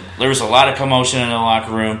was a lot of commotion in the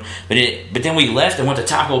locker room, but then we left and went to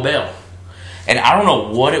Taco Bell. And I don't know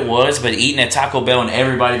what it was, but eating at Taco Bell and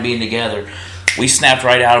everybody being together, we snapped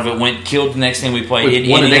right out of it, killed the next thing we played.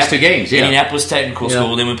 Won the next 2 games, yeah. Indianapolis Technical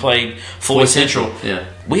School, then we played Floyd Central. Yeah.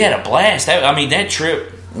 We had a blast. That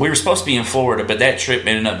trip, we were supposed to be in Florida, but that trip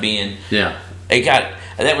ended up being... Yeah. We could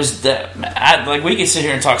sit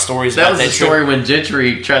here and talk stories about that trip. That was the story when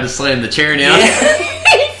Gentry tried to slam the chair down. He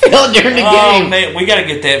fell during the game. Man, we got to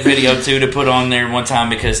get that video, too, to put on there one time,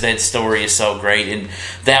 because that story is so great. And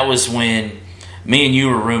that was when... me and you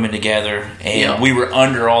were rooming together, and we were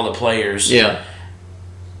under all the players. Yeah.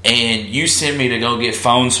 And you sent me to go get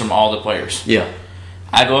phones from all the players. Yeah.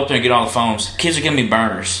 I go up there and get all the phones. Kids are giving me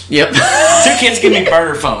burners. Yep. 2 kids give me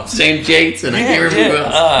burner phones. James Yates, and I can't remember who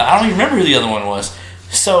else. I don't even remember who the other one was.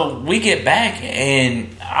 So we get back,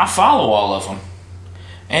 and I follow all of them.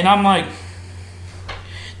 And I'm like,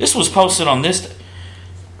 this was posted on this.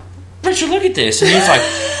 Richard, look at this. And he's like,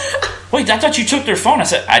 wait, I thought you took their phone. I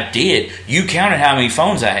said, I did. You counted how many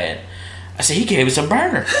phones I had. I said, he gave us a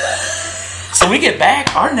burner. So we get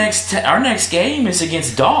back. Our next game is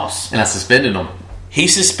against Doss. And I suspended him. He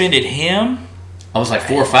suspended him. I was like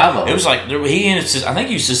 4 or 5 of them. It was like I think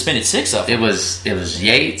you suspended 6 of them. It was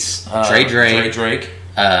Yates, Trey Drake,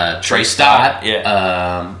 Trey Stott.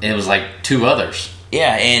 Yeah. And it was like 2 others.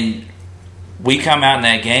 Yeah, and we come out in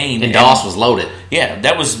that game, and Doss was loaded. Yeah,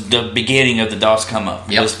 that was the beginning of the Doss come up.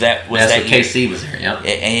 Yep. That's when KC was there. Yep.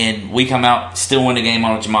 And we come out, still win the game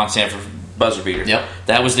on a Jamon Sanford buzzer beater. Yep.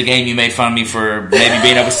 That was the game you made fun of me for maybe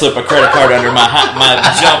being able to slip a credit card under my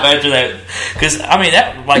jump after that. Because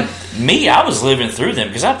I was living through them,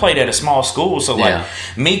 because I played at a small school. So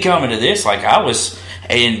me coming to this, I was.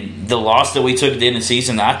 And the loss that we took at the end of the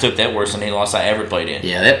season, I took that worse than any loss I ever played in.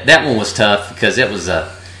 Yeah, that one was tough, because it was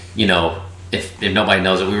if nobody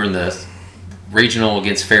knows it, we were in the regional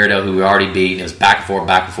against Faribault, who we already beat. And it was back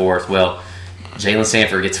and forth. Well, Jalen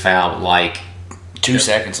Sanford gets fouled 2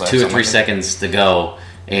 seconds left. 2 or 3 seconds to go,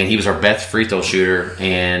 and he was our best free throw shooter,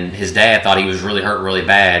 and his dad thought he was really hurt really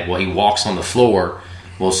bad. Well, he walks on the floor.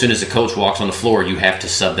 Well, as soon as the coach walks on the floor, you have to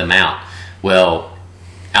sub them out. Well,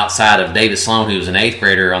 outside of David Sloan, who was an 8th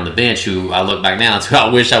grader on the bench, who I look back now, and I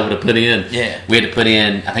wish I would have put in. Yeah. We had to put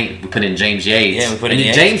in, I think we put in James Yates. Yeah, we put in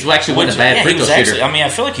and James actually wasn't a bad free throw shooter. I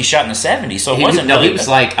feel like he shot in the 70s, so it wasn't he was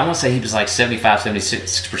like, I want to say he was like 75,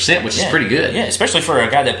 76%, which is pretty good. Yeah, especially for a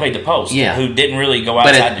guy that played the post, who didn't really go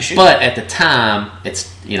outside to shoot. But at the time, it's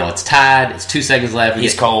tied, it's 2 seconds left.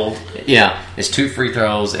 He's cold. Yeah, it's 2 free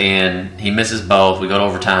throws, and he misses both. We go to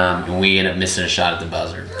overtime, and we end up missing a shot at the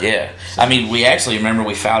buzzer. Yeah. I mean, we actually remember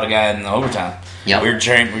we fouled a guy in the overtime. Yep. We were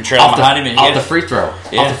trailing behind him. Off the free throw. Off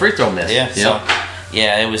the free throw miss. Yeah.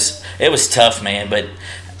 Yep. So, it was tough, man. But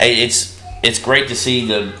it's great to see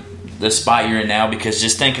the spot you're in now, because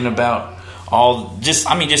just thinking about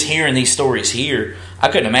just hearing these stories here, I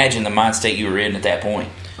couldn't imagine the mind state you were in at that point.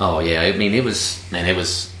 Oh yeah, I mean it was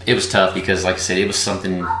tough, because like I said, it was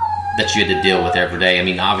something that you had to deal with every day. I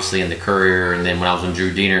mean, obviously in the Courier, and then when I was in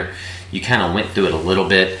Drew Diener, you kind of went through it a little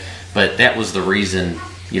bit, but that was the reason,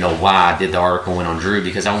 why I did the article on Drew,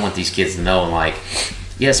 because I want these kids to know, like,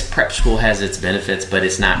 yes, prep school has its benefits, but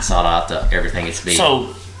it's not sought out to everything it's being.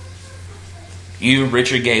 So, you,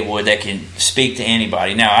 Richard Gatewood, that can speak to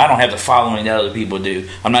anybody. Now, I don't have the following that other people do.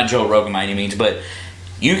 I'm not Joe Rogan by any means, but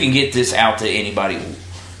you can get this out to anybody.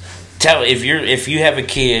 Tell if you have a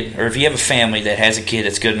kid, or if you have a family that has a kid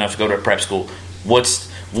that's good enough to go to a prep school, what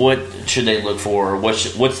should they look for, or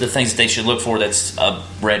what's the things that they should look for that's a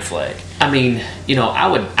red flag? I mean,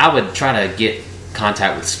 I would try to get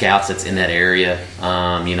contact with scouts that's in that area.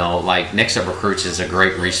 Like Next Up Recruits is a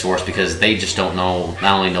great resource, because they just don't not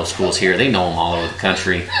only know schools here, they know them all over the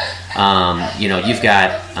country. You've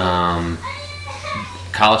got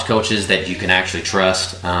college coaches that you can actually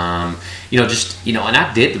trust. And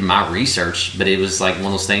I did my research, but it was like one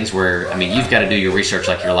of those things where, I mean, you've got to do your research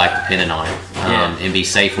like your life dependent on it, and be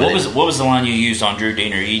safe with it. What was the line you used on Drew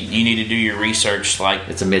Diener? You need to do your research like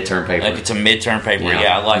it's a midterm paper. Like it's a midterm paper.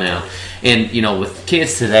 Yeah, I like that. And with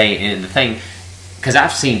kids today, and the thing, because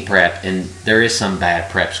I've seen prep, and there is some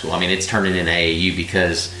bad prep school. I mean, it's turning into AAU,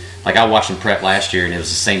 because like I watched them prep last year, and it was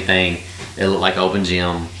the same thing. It looked like open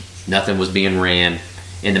gym. Nothing was being ran.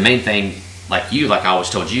 And the main thing, like I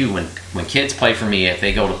always told you, when kids play for me, if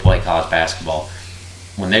they go to play college basketball,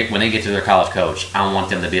 when they get to their college coach, I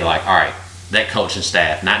want them to be like, all right, that coaching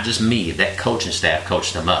staff, not just me, that coaching staff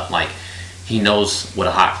coached them up. Like, he knows what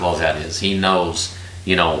a hot closeout is. He knows,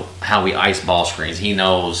 how we ice ball screens. He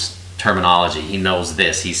knows terminology. He knows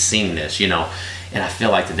this. He's seen this, And I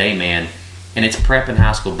feel like today, man, and it's prep and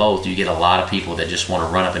high school both, you get a lot of people that just want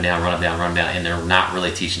to run up and down, and they're not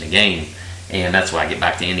really teaching the game. And that's why I get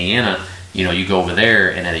back to Indiana. You go over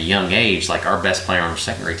there, and at a young age, like our best player on our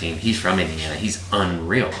second grade team, he's from Indiana. He's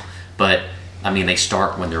unreal. But, I mean, they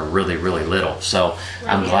start when they're really, really little. So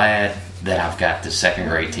I'm glad that I've got the second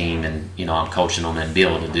grade team, and, I'm coaching them and be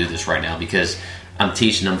able to do this right now, because I'm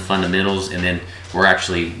teaching them fundamentals. And then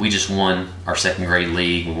we just won our second grade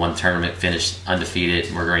league. We won the tournament, finished undefeated,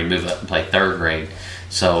 and we're going to move up and play third grade.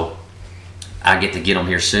 So I get to get them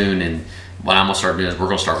here soon, and what I'm going to start doing is we're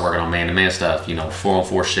going to start working on man-to-man stuff,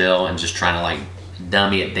 4-on-4 shell, and just trying to, like,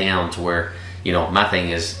 dummy it down to where, my thing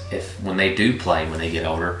is, when they do play when they get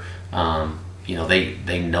older,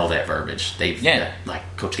 they know that verbiage.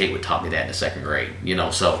 Like Coach Gatewood taught me that in the second grade,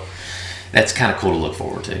 so that's kind of cool to look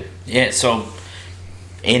forward to. Yeah, so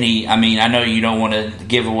I know you don't want to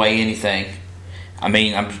give away anything. I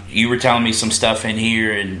mean, you were telling me some stuff in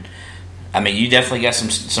here, and I mean, you definitely got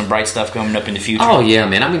some bright stuff coming up in the future. Oh, yeah,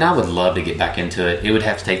 man. I mean, I would love to get back into it. It would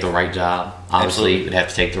have to take the right job. Obviously, it would have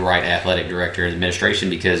to take the right athletic director and administration,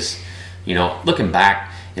 because, looking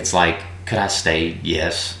back, it's like, could I stay?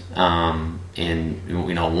 Yes. And,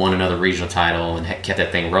 won another regional title and kept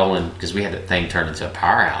that thing rolling, because we had that thing turned into a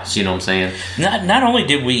powerhouse. You know what I'm saying? Not only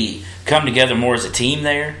did we come together more as a team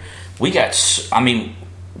there, we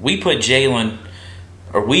put Jalen...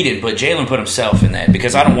 Or we didn't, but Jalen put himself in that,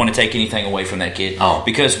 because I don't want to take anything away from that kid. Oh.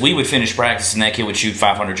 Because we would finish practice and that kid would shoot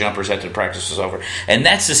 500 jumpers after the practice was over. And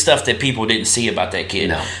that's the stuff that people didn't see about that kid.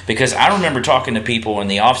 No. Because I remember talking to people in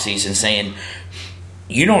the offseason saying,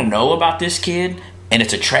 you don't know about this kid, and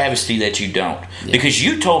it's a travesty that you don't. Yeah. Because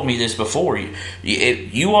you told me this before.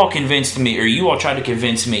 You all convinced me, or you all tried to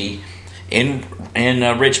convince me in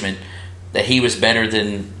Richmond that he was better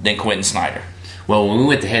than Quentin Snyder. Well, when we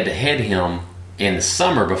went to head-to-head him, in the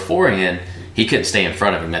summer beforehand, he couldn't stay in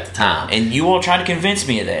front of him at the time. And you all tried to convince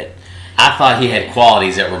me of that. I thought he had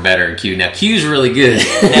qualities that were better than Q. Now, Q's really good.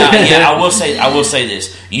 Now, yeah, I will say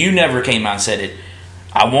this. You never came out and said it.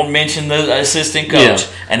 I won't mention the assistant coach,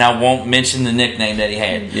 and I won't mention the nickname that he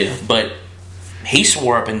had. Yeah. But he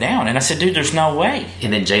swore up and down. And I said, dude, there's no way.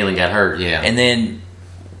 And then Jalen got hurt, yeah. And then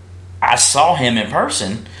I saw him in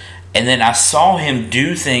person, And then I saw him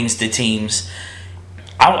do things to teams.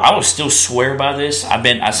 I will still swear by this.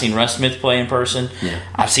 I've seen Russ Smith play in person. Yeah.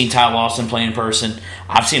 I've seen Ty Lawson play in person.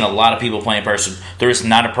 I've seen a lot of people play in person. There is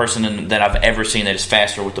not a person that I've ever seen that is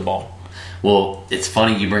faster with the ball. Well, it's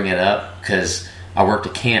funny you bring it up because I worked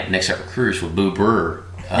at camp next at Recruiters with Boo Brewer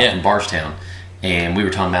from Bardstown, and we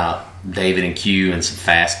were talking about David and Q and some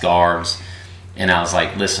fast guards, and I was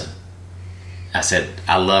like, listen, I said,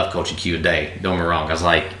 I love coaching Q and Dave. Don't get me wrong. I was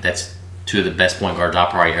like, that's two of the best point guards I'll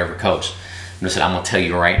probably ever coach. And I said, I'm going to tell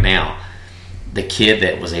you right now, the kid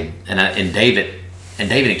that was and David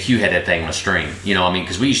and Q had that thing on a string. You know, I mean,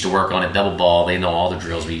 because we used to work on it, double ball. They know all the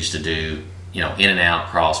drills we used to do, you know, in and out,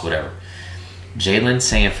 cross, whatever. Jalen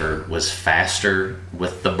Sanford was faster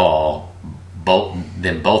with the ball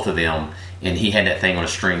than both of them, and he had that thing on a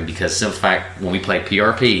string because simple fact, when we played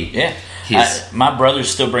PRP, my brothers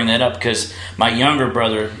still bring that up because my younger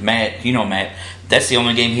brother Matt, you know Matt, that's the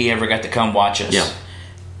only game he ever got to come watch us. Yeah.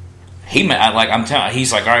 He's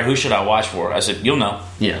like, all right, who should I watch for? I said, you'll know.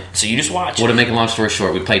 Yeah. So you just watch. Well, to make a long story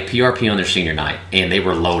short, we played PRP on their senior night, and they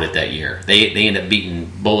were loaded that year. They ended up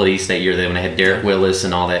beating Bullitt East that year. When they had Derek Willis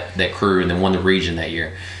and all that crew, and then won the region that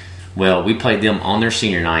year. Well, we played them on their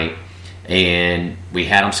senior night, and we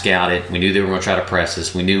had them scouted. We knew they were going to try to press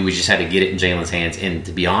us. We knew we just had to get it in Jalen's hands. And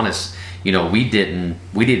to be honest, you know, we didn't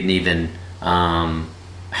even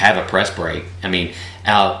have a press break. I mean,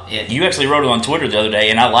 you actually wrote it on Twitter the other day,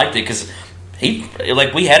 and I liked it because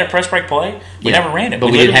we had a press break play. We never ran it, but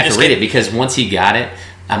we didn't have to read it because once he got it,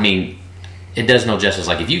 I mean, it does no justice.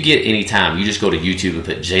 Like if you get any time, you just go to YouTube and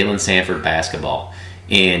put Jalen Sanford basketball,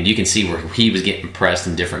 and you can see where he was getting pressed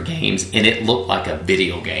in different games, and it looked like a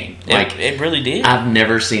video game. It really did. I've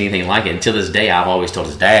never seen anything like it until this day. I've always told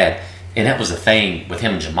his dad, and that was the thing with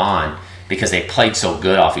him and Jamon because they played so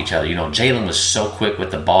good off each other. You know, Jalen was so quick with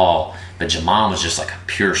the ball. But Jamon was just like a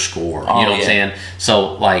pure scorer. You know what I'm saying?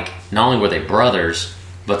 So, like, not only were they brothers,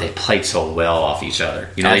 but they played so well off each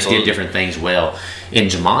other. You know, Absolutely. They did different things well.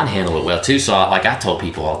 And Jamon handled it well, too. So, I told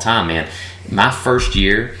people all the time, man, my first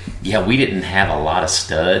year, we didn't have a lot of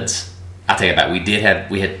studs. I'll tell you about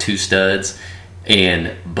it. We had two studs.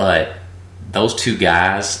 But those two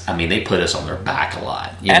guys, I mean, they put us on their back a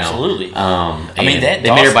lot. Absolutely. They made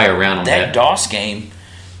everybody around them. That DOS game.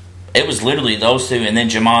 It was literally those two, and then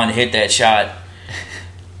Jamon hit that shot.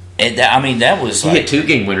 That was. He hit two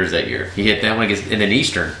game winners that year. He hit that one against, and then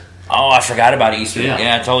Eastern. Oh, I forgot about Eastern.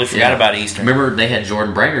 Yeah, I totally forgot about Eastern. Remember, they had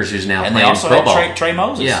Jordan Brangers, who's now and playing they also pro had ball. Trey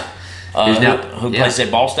Moses. Yeah, who plays at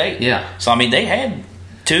Ball State. Yeah. So they had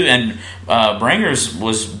two, and Brangers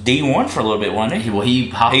was D1 for a little bit, wasn't he? He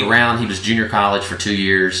hopped around. He was junior college for 2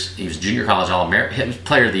 years. He was junior college All-American. He was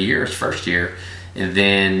Player of the Year his first year. And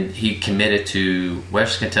then he committed to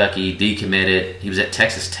West Kentucky, decommitted. He was at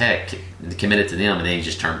Texas Tech, committed to them, and then he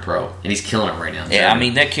just turned pro. And he's killing it right now. Yeah,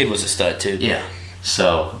 that kid was a stud, too. Yeah.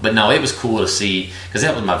 So, but no, it was cool to see, because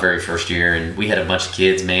that was my very first year, and we had a bunch of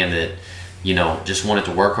kids, man, that, you know, just wanted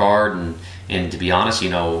to work hard. And to be honest, you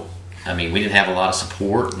know, we didn't have a lot of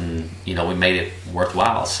support, and, you know, we made it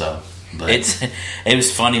worthwhile, so. But it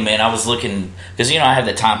was funny, man. I was looking, because, you know, I have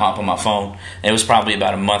the time hop on my phone. It was probably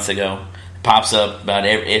about a month ago.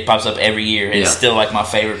 It pops up every year. It's still like my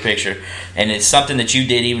favorite picture, and it's something that you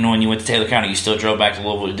did even when you went to Taylor County. You still drove back to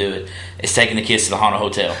Louisville to do it. It's taking the kids to the Hana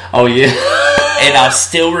Hotel. Oh yeah, and I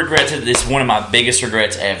still regret it. It's one of my biggest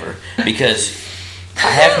regrets ever because I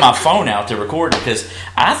have my phone out to record it because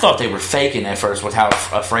I thought they were faking at first with how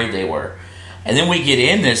afraid they were, and then we get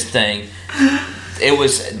in this thing. It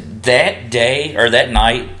was that day or that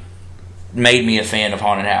night. Made me a fan of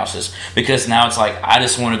haunted houses because now it's like I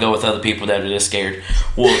just want to go with other people that are just scared.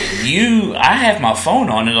 Well, I have my phone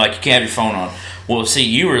on and like you can't have your phone on. Well, see,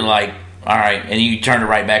 you were like, all right, and you turned it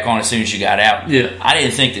right back on as soon as you got out. Yeah, I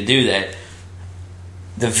didn't think to do that.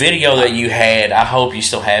 The video that you had, I hope you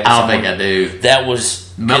still have it. I don't think I do. That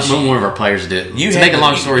was one of our players did. To make a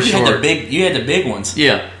long story short, you had the big ones.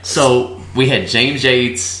 Yeah. So we had James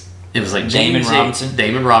Yates. It was like Damon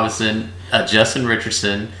Robinson, Justin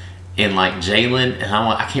Richardson. And like Jalen, and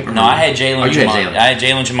I can't remember. No, I had Jalen. Jalen. I had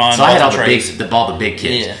Jalen Jamon. So I had all the big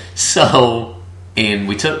kids. Yeah. So, and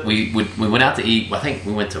we went out to eat. I think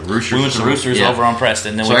we went to Roosters. We went to Roosters over on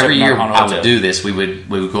Preston. Then so every year I would do this. We would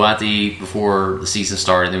go out to eat before the season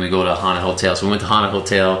started. Then we go to Hana Hotel. So we went to Hana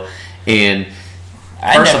Hotel, and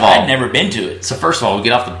I'd never been to it. So first of all, we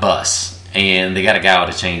get off the bus, and they got a guy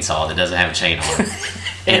with a chainsaw that doesn't have a chain on.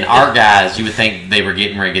 And our guys, you would think they were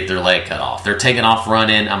getting ready to get their leg cut off. They're taking off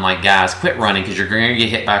running. I'm like, guys, quit running because you're going to get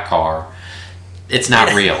hit by a car. It's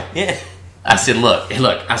not real. Yeah. I said, look.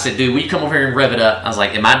 I said, dude, will you come over here and rev it up? I was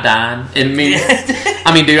like, am I dying? And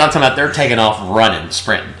dude, I'm talking about they're taking off running,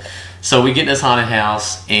 sprinting. So we get in this haunted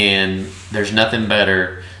house, and there's nothing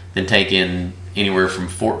better than taking anywhere from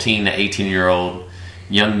 14 to 18-year-old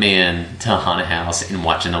young men to a haunted house and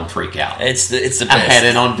watching them freak out. It's the best. I had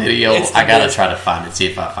it on video. I got to try to find it, see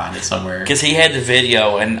if I find it somewhere. Because he had the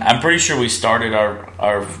video, and I'm pretty sure we started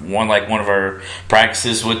our one of our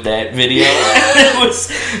practices with that video.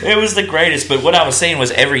 it was the greatest. But what I was saying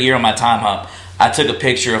was, every year on my time hop, I took a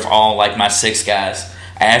picture of all like my 6 guys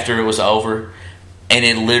after it was over, and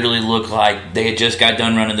it literally looked like they had just got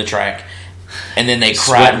done running the track. And then they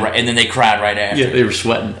cried. And then they cried right after. Yeah, they were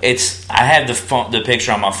sweating. I have the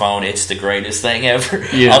picture on my phone. It's the greatest thing ever.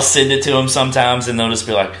 Yeah. I'll send it to them sometimes, and they'll just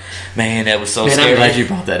be like, "Man, that was so scary." I'm glad you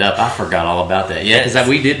brought that up. I forgot all about that. Yeah, because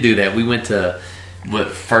we did do that. We went to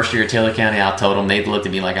first year at Taylor County. I told them, they looked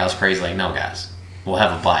at me like I was crazy. Like, no, guys, we'll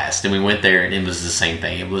have a blast. And we went there, and it was the same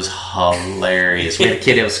thing. It was hilarious. We had a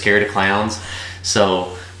kid that was scared of clowns.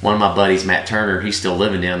 So one of my buddies, Matt Turner, he's still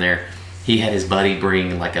living down there. He had his buddy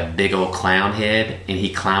bring like a big old clown head, and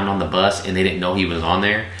he climbed on the bus, and they didn't know he was on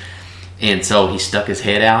there. And so he stuck his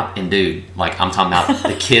head out, and dude, like I'm talking about,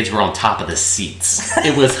 the kids were on top of the seats.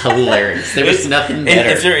 It was hilarious. There was nothing better.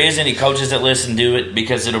 If there is any coaches that listen, do it,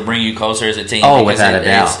 because it'll bring you closer as a team. Oh, without a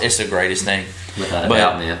doubt. It's the greatest thing. Without a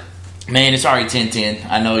doubt, man. Man, it's already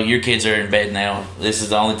 10:10. I know your kids are in bed now. This is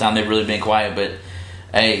the only time they've really been quiet, but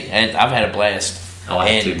hey, and I've had a blast. Oh, I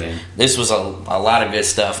have too, man. This was a lot of good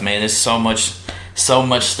stuff, man. There's so much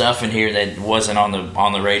stuff in here that wasn't on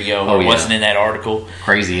the radio or wasn't in that article.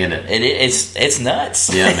 Crazy, isn't it? It's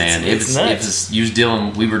nuts. Yeah, man. It's nuts.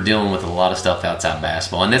 We were dealing with a lot of stuff outside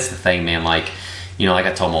basketball, and that's the thing, man. Like, like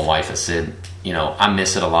I told my wife, I said, I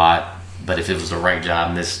miss it a lot. But if it was the right job,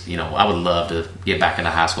 and this, I would love to get back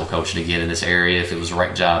into high school coaching again in this area if it was the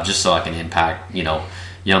right job, just so I can impact,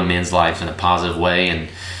 young men's lives in a positive way. And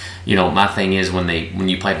my thing is, when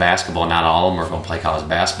you play basketball, not all of them are going to play college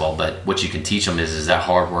basketball, but what you can teach them is that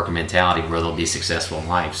hard working mentality where they'll be successful in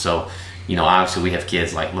life. So, obviously we have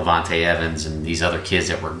kids like Levante Evans and these other kids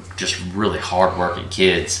that were just really hard working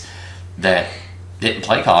kids that didn't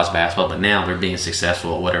play college basketball, but now they're being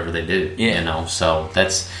successful at whatever they do. Yeah. So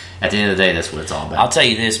that's, at the end of the day, that's what it's all about. I'll tell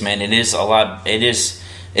you this, man. It is a lot. It is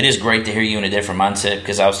great to hear you in a different mindset,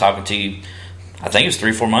 because I was talking to you, I think it was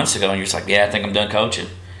 3-4 months ago, and you're just like, yeah, I think I'm done coaching.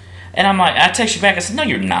 And I'm like, I text you back. I said, no,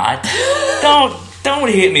 you're not. Don't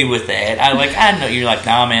hit me with that. I know. You're like,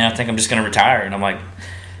 nah, man, I think I'm just going to retire. And I'm like,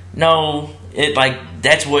 no,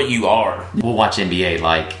 that's what you are. We'll watch NBA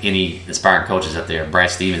like any aspiring coaches out there.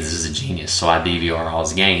 Brad Stevens is a genius, so I DVR all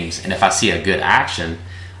his games. And if I see a good action,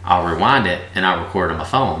 I'll rewind it and I'll record it on my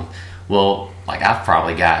phone. Well, I've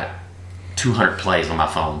probably got 200 plays on my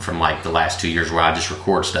phone from the last 2 years where I just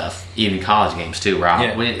record stuff, even college games too, where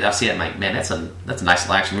I see it and I'm like, man, that's a nice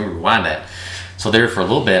little action. Let me rewind that. So there for a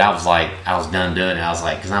little bit, I was done doing it. I was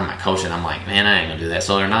like, because I'm not coaching, I'm like, man, I ain't gonna do that.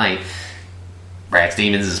 So the other night, Brad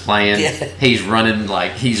Stevens is playing. Yeah. He's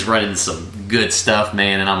running some good stuff,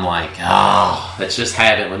 man, and I'm like, oh, let's just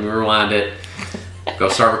have it. Let me rewind it. Go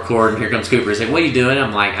start recording. Here comes Cooper. He's like, what are you doing?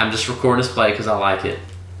 I'm like, I'm just recording this play because I like it.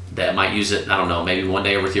 That might use it, I don't know, maybe one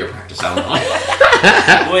day over your practice. I don't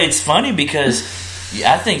know. Well, it's funny because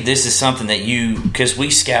I think this is something that because we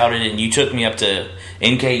scouted and you took me up to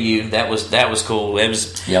NKU. That was cool.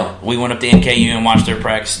 We went up to NKU and watched their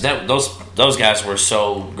practice. Those guys were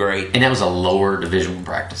so great. And that was a lower division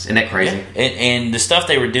practice. Isn't that crazy? Yeah. And the stuff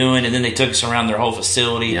they were doing, and then they took us around their whole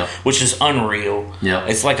facility, which is unreal. Yeah.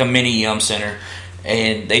 It's like a mini Yum Center.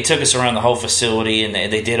 And they took us around the whole facility, and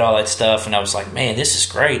they did all that stuff, and I was like, man, this is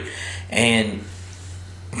great. And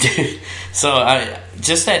dude, so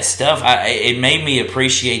just that stuff, it made me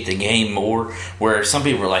appreciate the game more, where some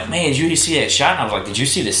people were like, man, did you see that shot? And I was like, did you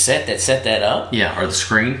see the set that set that up? Yeah, or the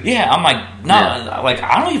screen? Yeah, I'm like, no,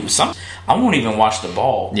 I won't even watch the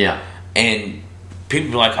ball. Yeah. And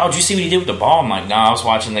people were like, oh, did you see what he did with the ball? I'm like, no, I was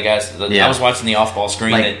watching the guys, I was watching the off-ball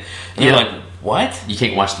screen. And they're like, what? You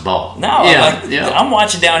can't watch the ball. No, I'm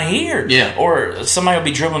watching down here. Yeah. Or somebody will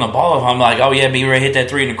be dribbling the ball up. I'm like, oh yeah, be ready to hit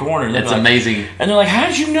that three in the corner. That's amazing. And they're like, how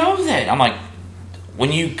did you know that? I'm like,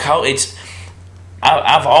 when you coach,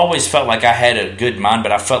 I've always felt like I had a good mind,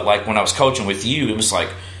 but I felt like when I was coaching with you, it was like,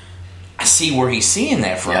 I see where he's seeing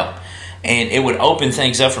that from. Yep. And it would open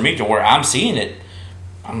things up for me to where I'm seeing it.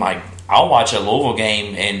 I'm like, I'll watch a Louisville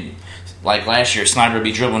game, and like last year, Snyder would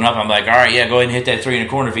be dribbling up. I'm like, all right, yeah, go ahead and hit that three in the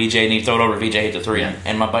corner, VJ. And he'd throw it over to VJ, hit the three. Yeah.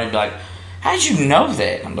 And my buddy would be like, how did you know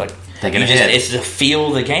that? I'm like, it's the feel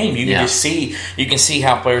of the game. You can just see,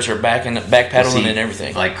 how players are backpedaling and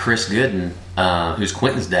everything. Like Chris Gooden, who's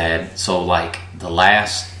Quentin's dad. So like the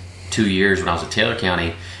last 2 years when I was at Taylor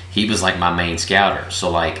County, he was like my main scouter.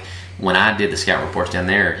 So like when I did the scout reports down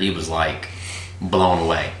there, he was like blown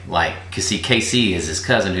away. Like, because see, KC is his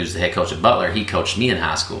cousin who's the head coach at Butler. He coached me in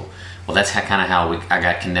high school. Well, that's kind of how I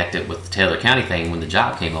got connected with the Taylor County thing when the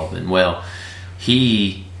job came open. Well,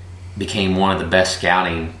 he became one of the best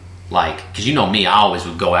scouting, like, because you know me, I always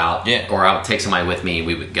would go out, or I would take somebody with me and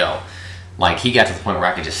we would go. Like, he got to the point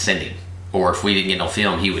where I could just send him. Or if we didn't get no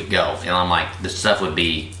film, he would go. And I'm like, the stuff would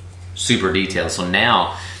be super detailed. So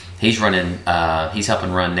now he's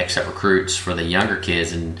helping run Next Step Recruits for the younger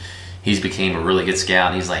kids, and he's became a really good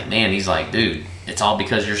scout. And he's like, dude, it's all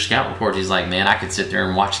because of your scout report. He's like, man, I could sit there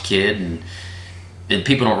and watch a kid, and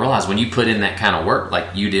people don't realize when you put in that kind of work,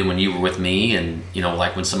 like you did when you were with me, and you know,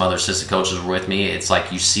 like when some other assistant coaches were with me, it's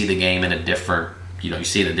like you see the game in a different, you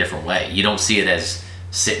see it a different way. You don't see it as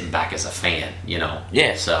sitting back as a fan,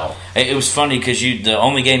 Yeah. So it was funny because the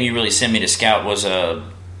only game you really sent me to scout was a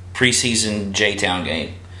preseason J-Town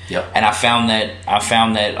game. Yep. And I found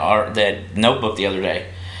that notebook the other day,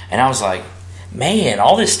 and I was like, man,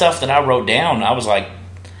 all this stuff that I wrote down, I was like,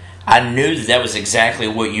 I knew that was exactly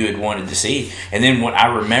what you had wanted to see. And then when I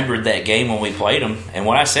remembered that game when we played them, and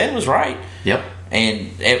what I said was right. Yep.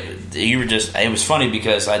 And it was funny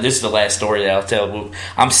because this is the last story that I'll tell.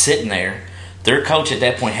 I'm sitting there. Their coach at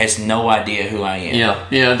that point has no idea who I am.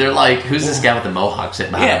 Yeah. They're like, who's this guy with the mohawk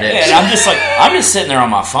sitting behind this? Yeah, and I'm just sitting there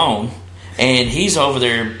on my phone, and he's over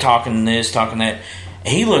there talking this, talking that.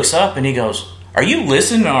 And he looks up and he goes, "Are you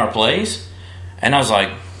listening to our plays?" And I was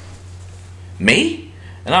like, "Me?"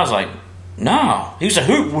 And I was like, "No." He was like,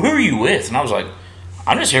 "Who are you with?" And I was like,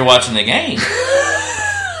 "I'm just here watching the game."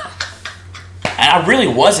 And I really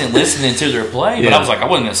wasn't listening to their play, but I was like, I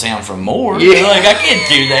wasn't going to say I'm from Moore. Yeah. Like, I can't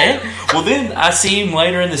do that. Well, then I see him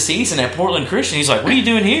later in the season at Portland Christian. He's like, "What are you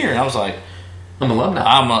doing here?" And I was like, I'm alumni.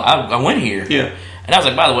 I went here. Yeah. And I was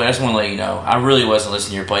like, "By the way, I just want to let you know, I really wasn't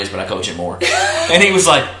listening to your plays, but I coach at Moore." And he was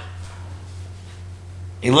like,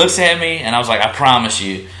 he looks at me, and I was like, "I promise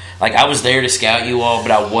you, like, I was there to scout you all,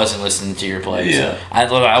 but I wasn't listening to your plays." Yeah. I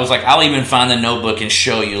was like, "I'll even find the notebook and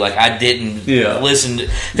show you." Like, I didn't listen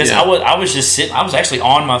because I was just sitting. I was actually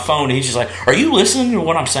on my phone, and he's just like, "Are you listening to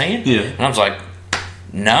what I'm saying?" Yeah. And I was like,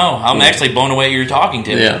 "No, I'm actually blown away you're talking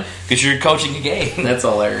to me because you're coaching a game." That's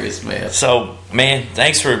hilarious, man. So, man,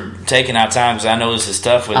 thanks for taking out time because I know this is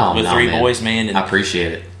tough with three boys, man. And I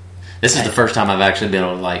appreciate it. This is the first time I've actually been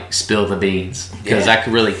able to, like, spill the beans because I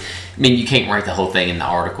could really. I mean, you can't write the whole thing in the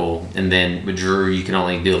article, and then with Drew, you can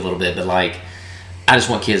only do a little bit. But like, I just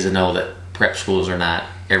want kids to know that prep schools are not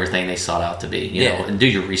everything they sought out to be. You know, and do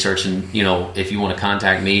your research. And if you want to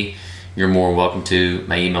contact me, you're more welcome to.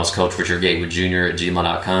 My email's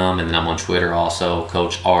coach.richardgatewoodjr@gmail.com, and then I'm on Twitter also,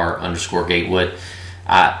 Coach R_Gatewood.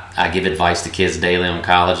 I give advice to kids daily on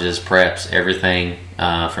colleges, preps, everything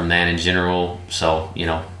from that in general. So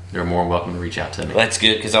they're more welcome to reach out to me. That's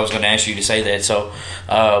good because I was going to ask you to say that. So,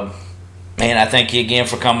 man, I thank you again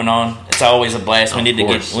for coming on. It's always a blast. We need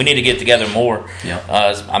to get together more. Yeah.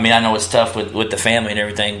 I mean, I know it's tough with the family and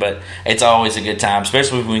everything, but it's always a good time,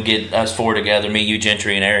 especially when we get us four together, me, you,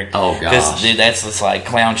 Gentry, and Eric. Oh gosh, because that's just like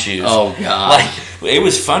clown shoes. Oh gosh, like it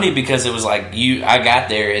was funny because it was like I got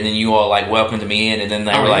there and then you all like welcomed me in, and then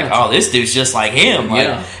they were like, "Oh, this dude's just like him."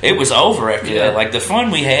 Like it was over after that. Like the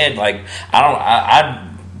fun we had. Like I'd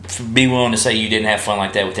be willing to say you didn't have fun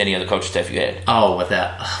like that with any other coaching staff you had. Oh, with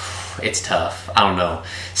that, it's tough. I don't know.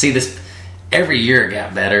 See, this every year it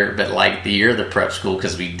got better, but like the year of the prep school,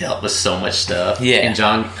 because we dealt with so much stuff. Yeah. And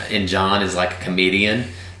John is like a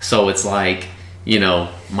comedian, so it's like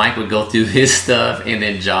Mike would go through his stuff, and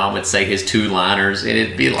then John would say his two-liners, and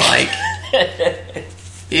it'd be like.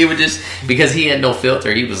 He would just, because he had no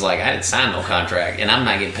filter, he was like, "I didn't sign no contract, and I'm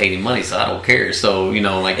not getting paid any money, so I don't care." So,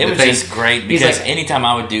 like... It was just great, because anytime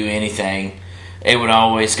I would do anything, it would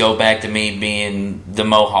always go back to me being the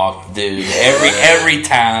Mohawk dude. Every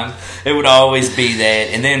time, it would always be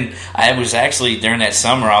that. And then, I was actually, during that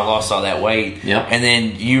summer, I lost all that weight. Yep. And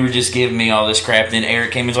then, you were just giving me all this crap. Then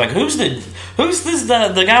Eric came and was like, who's this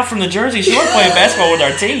the guy from the Jersey Shore playing basketball with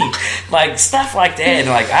our team? Like, stuff like that. And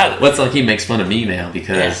What's like, he makes fun of me now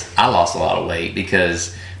because I lost a lot of weight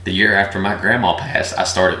because the year after my grandma passed, I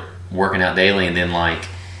started working out daily, and then like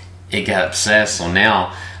it got obsessed. So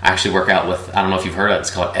now I actually work out with, I don't know if you've heard of it,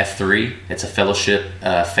 it's called F3. It's a fellowship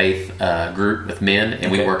faith group with men,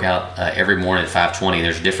 and we work out every morning at 5:20.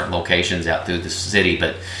 There's different locations out through the city,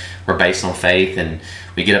 but we're based on faith, and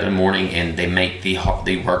we get up in the morning and they make the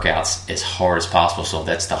workouts as hard as possible. So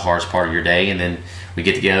that's the hardest part of your day, and then we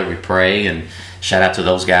get together, we pray, and shout out to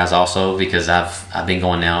those guys also, because I've been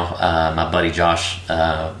going now. My buddy Josh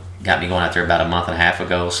got me going out there about a month and a half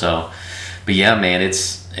ago. So, but yeah, man,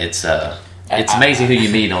 it's amazing who you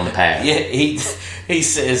meet on the path. Yeah, he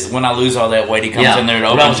says, when I lose all that weight, he comes in there to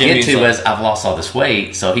what open I was gym. getting to Like, was I've lost all this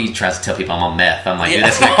weight, so he tries to tell people I'm on meth. I'm like, dude, yeah,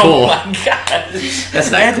 that's not cool. Oh my god,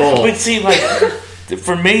 That's not cool. But see, like,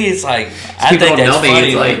 for me, it's like I People think don't that's know me. funny.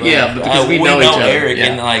 It's like, yeah, because we know each other. Eric, Yeah.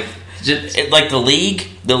 and like. Just, Like the league,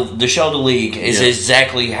 the show The League is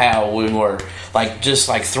exactly how we were. Like just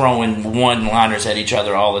like throwing one-liners at each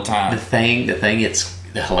other all the time. the thing it's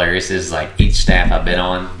hilarious is like each staff I've been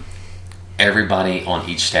on, everybody on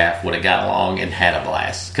each staff would have got along and had a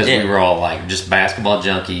blast because we were all like just basketball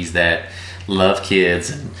junkies that love kids.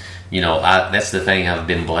 And that's the thing I've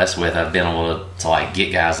been blessed with. I've been able to like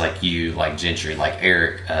get guys like you, like Gentry, like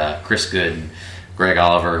Eric, Chris Gooden, Greg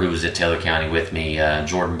Oliver, who was at Taylor County with me,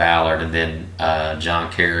 Jordan Ballard, and then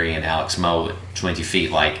John Carey and Alex Moe at 20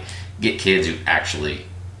 feet. Like, get kids who actually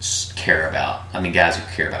care about. I mean, guys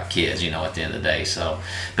who care about kids. At the end of the day. So,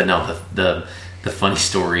 but no, the funny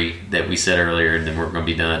story that we said earlier, and then we're going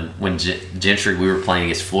to be done. When Gentry, we were playing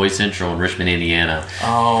against Floyd Central in Richmond, Indiana.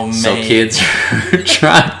 Oh man! So kids are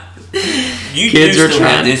trying. Kids are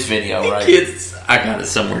trying this video, right? Kids, I got it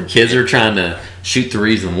somewhere. Kids are trying to shoot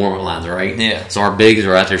threes in the warm-up lines, right? Yeah. So our bigs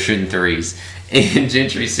are out there shooting threes, and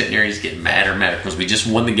Gentry's sitting there. He's getting madder and madder because we just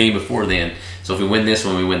won the game before then. So if we win this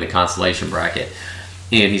one, we win the consolation bracket.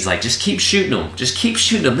 And he's like, just keep shooting them. Just keep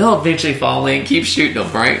shooting them. They'll eventually fall in. Keep shooting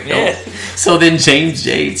them, right? Yeah. So then James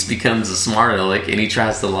Yates becomes a smart aleck, and he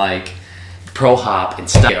tries to like pro hop and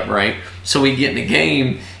stop, right? So we get in the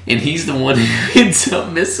game, and he's the one who ends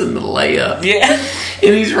up missing the layup. Yeah.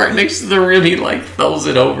 And he's right next to the rim. He like throws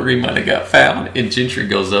it over. He might have got fouled. And Gentry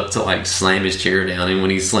goes up to like slam his chair down. And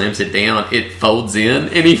when he slams it down, it folds in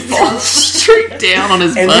and he falls straight down on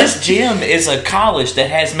his butt. And this gym is a college that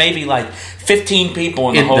has maybe like 15 people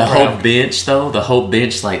in the whole whole crowd. bench, though, the whole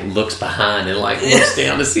bench like looks behind and like looks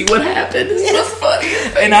down to see what happened. It's the funniest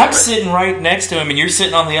thing And I'm ever. sitting right next to him, and you're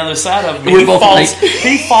sitting on the other side of him. And We're he both falls. like-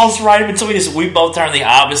 He falls right in between us. We both turn the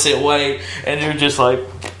opposite way, and you're just like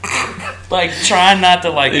trying not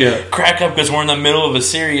to crack up because we're in the middle of a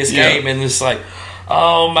serious game, and it's like,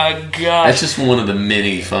 oh my god. That's just one of the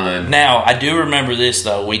many fun. Now, I do remember this,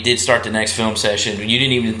 though. We did start the next film session. You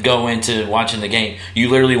didn't even go into watching the game. You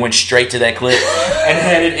literally went straight to that clip and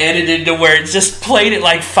had it edited to where it just played it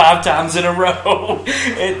like 5 times in a row.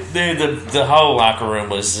 The whole locker room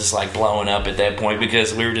was just like blowing up at that point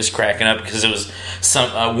because we were just cracking up because it was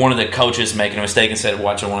one of the coaches making a mistake instead of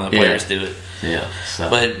watching one of the players do it. Yeah. So.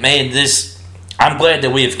 But, man, I'm glad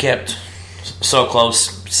that we have kept so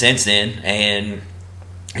close since then. And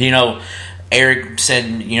Eric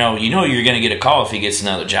said, you're going to get a call if he gets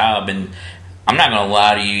another job. And I'm not going to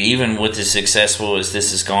lie to you, even with as successful as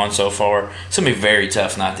this has gone so far, it's going to be very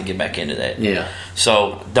tough not to get back into that. Yeah.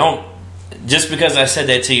 So just because I said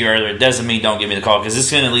that to you earlier, it doesn't mean don't give me the call because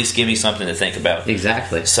it's going to at least give me something to think about.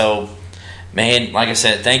 Exactly. So, man, like I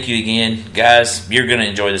said, thank you again. Guys, you're going to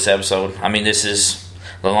enjoy this episode. I mean, this is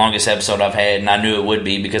the longest episode I've had, and I knew it would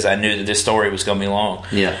be because I knew that this story was going to be long.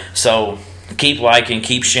 Yeah. So, keep liking,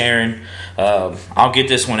 keep sharing. I'll get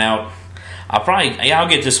this one out. I'll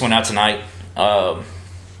get this one out tonight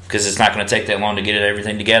because it's not going to take that long to get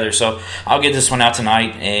everything together. So I'll get this one out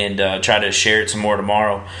tonight and try to share it some more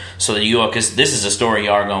tomorrow so that because this is a story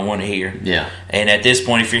you are going to want to hear. Yeah. And at this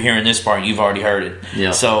point, if you're hearing this part, you've already heard it.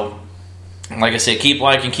 Yeah. So, like I said, keep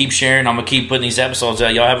liking, keep sharing. I'm going to keep putting these episodes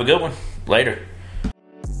out. Y'all have a good one. Later.